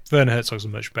like Werner Herzog's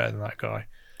much better than that guy.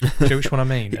 Do you know which one I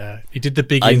mean? He did the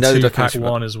Big In 2 Pack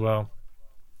 1 as well.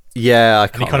 Yeah, I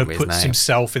can't. And he kind of remember puts his name.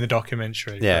 himself in the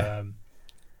documentary. Yeah.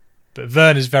 But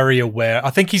Werner's very aware. I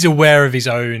think he's aware of his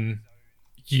own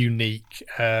unique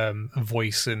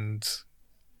voice and.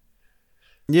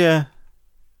 Yeah,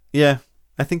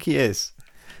 I think he is.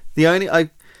 I've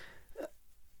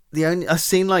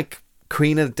seen like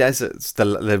Queen of the Deserts,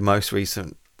 the most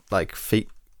recent like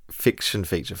fiction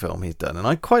feature film he's done, and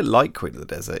I quite like Queen of the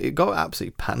Desert. It got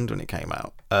absolutely panned when it came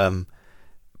out,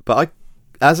 but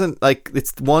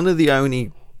it's one of the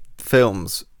only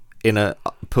films in a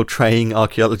portraying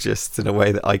archaeologists in a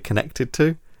way that I connected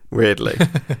to. Weirdly,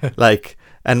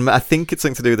 and I think it's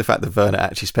something to do with the fact that Werner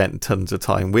actually spent tons of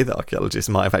time with archaeologists,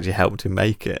 might have actually helped him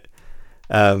make it.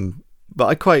 But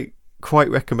I quite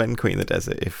recommend Queen of the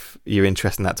Desert if you're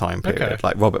interested in that time period. Okay.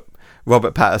 Like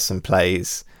Robert Pattinson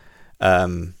plays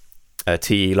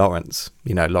T.E. Lawrence,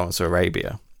 Lawrence of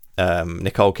Arabia.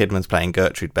 Nicole Kidman's playing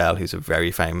Gertrude Bell, who's a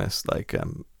very famous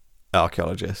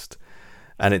archaeologist,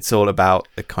 and it's all about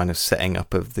the kind of setting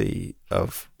up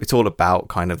it's all about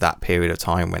kind of that period of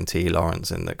time when T.E.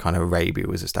 Lawrence and the kind of Arabia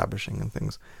was establishing and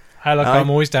things. Hey, look, I'm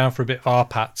always down for a bit of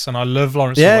R-Pats, and I love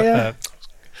Lawrence.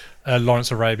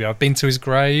 Lawrence Arabia. I've been to his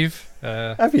grave.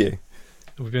 Have you?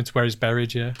 We've been to where he's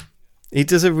buried. Yeah, he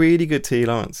does a really good T.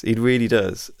 Lawrence. He really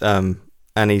does. And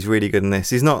he's really good in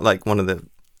this. He's not like one of the.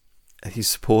 He's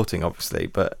supporting, obviously,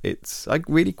 but I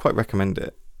really quite recommend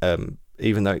it.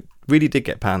 Even though it really did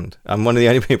get panned. I'm one of the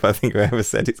only people I think who ever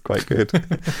said it's quite good.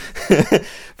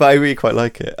 But I really quite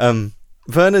like it.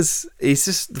 Werner's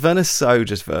so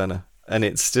just Werner, and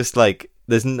it's just like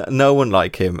there's no one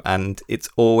like him, and it's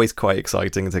always quite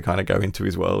exciting to kind of go into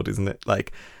his world, isn't it?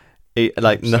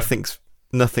 Nothing's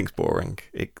boring.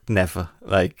 It never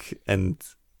and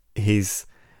he's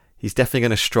definitely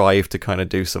going to strive to kind of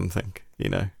do something,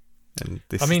 And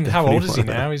this how old is he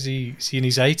now? Is he in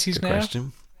his 80s now?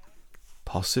 Question.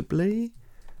 Possibly.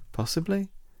 Werner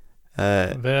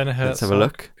Herzog. Let's have a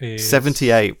look.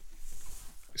 78.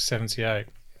 78.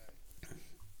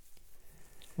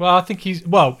 Well, I think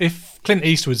if Clint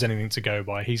Eastwood's anything to go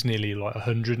by, he's nearly like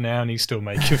 100 now, and he's still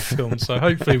making films. So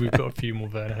hopefully we've got a few more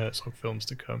Werner Herzog films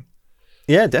to come.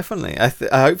 Yeah, definitely. I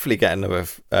hopefully get another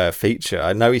feature.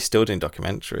 I know he's still doing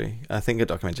documentary. I think a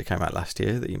documentary came out last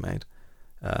year that he made.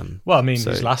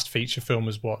 His last feature film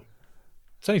was what?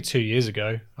 It's only 2 years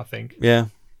ago, I think. Yeah.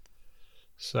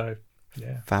 So,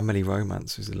 yeah. Family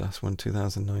Romance was the last one,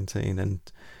 2019, and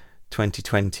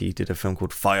 2020 he did a film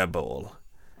called Fireball,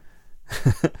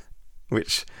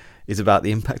 which is about the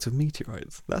impact of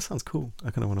meteorites. That sounds cool. I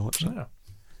kind of want to watch that. Yeah.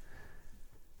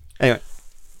 Anyway,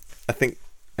 I think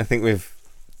we've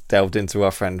delved into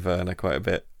our friend Werner quite a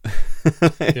bit.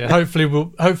 Yeah, hopefully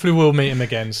we'll meet him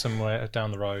again somewhere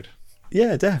down the road.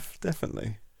 Yeah,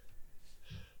 definitely.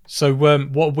 So,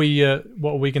 what are we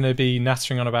going to be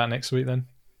nattering on about next week then?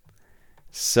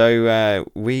 So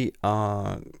we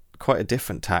are quite a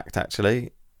different tact,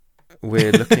 actually.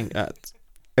 We're looking at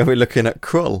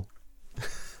Krull.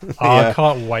 I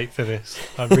can't wait for this.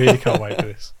 I really can't wait for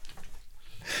this.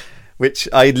 Which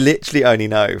I literally only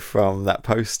know from that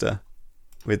poster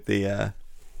with the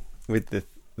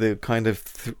kind of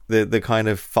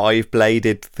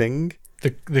 5-bladed thing.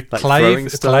 The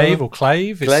clave.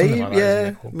 Clave, like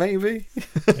yeah, maybe.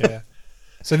 Yeah.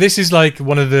 So this is like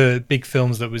one of the big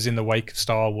films that was in the wake of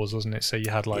Star Wars, wasn't it? So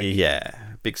you had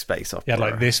big space opera. You had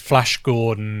like this Flash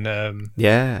Gordon. What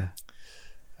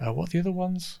are the other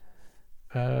ones?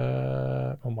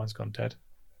 Mine's gone dead.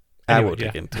 Anyway, we'll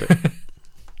dig into it.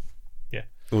 Yeah,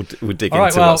 we'll dig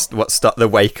into what's the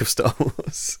wake of Star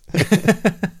Wars.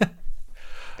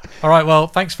 All right, well,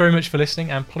 thanks very much for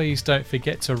listening, and please don't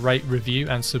forget to rate, review,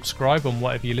 and subscribe on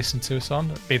whatever you listen to us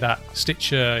on, be that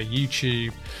Stitcher,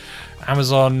 YouTube,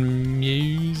 Amazon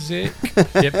Music.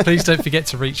 Please don't forget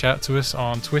to reach out to us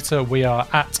on Twitter. We are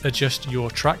at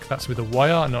AdjustYourTrack. That's with a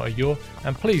YR, not a your.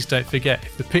 And please don't forget,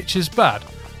 if the picture's bad,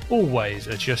 always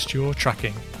adjust your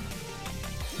tracking.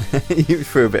 You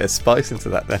threw a bit of spice into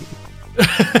that then.